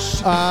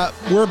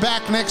 We're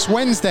back next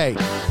Wednesday.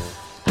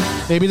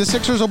 Maybe the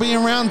Sixers will be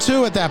in round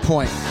 2 at that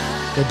point.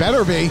 They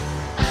better be.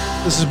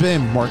 This has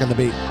been Mark on the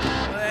Beat.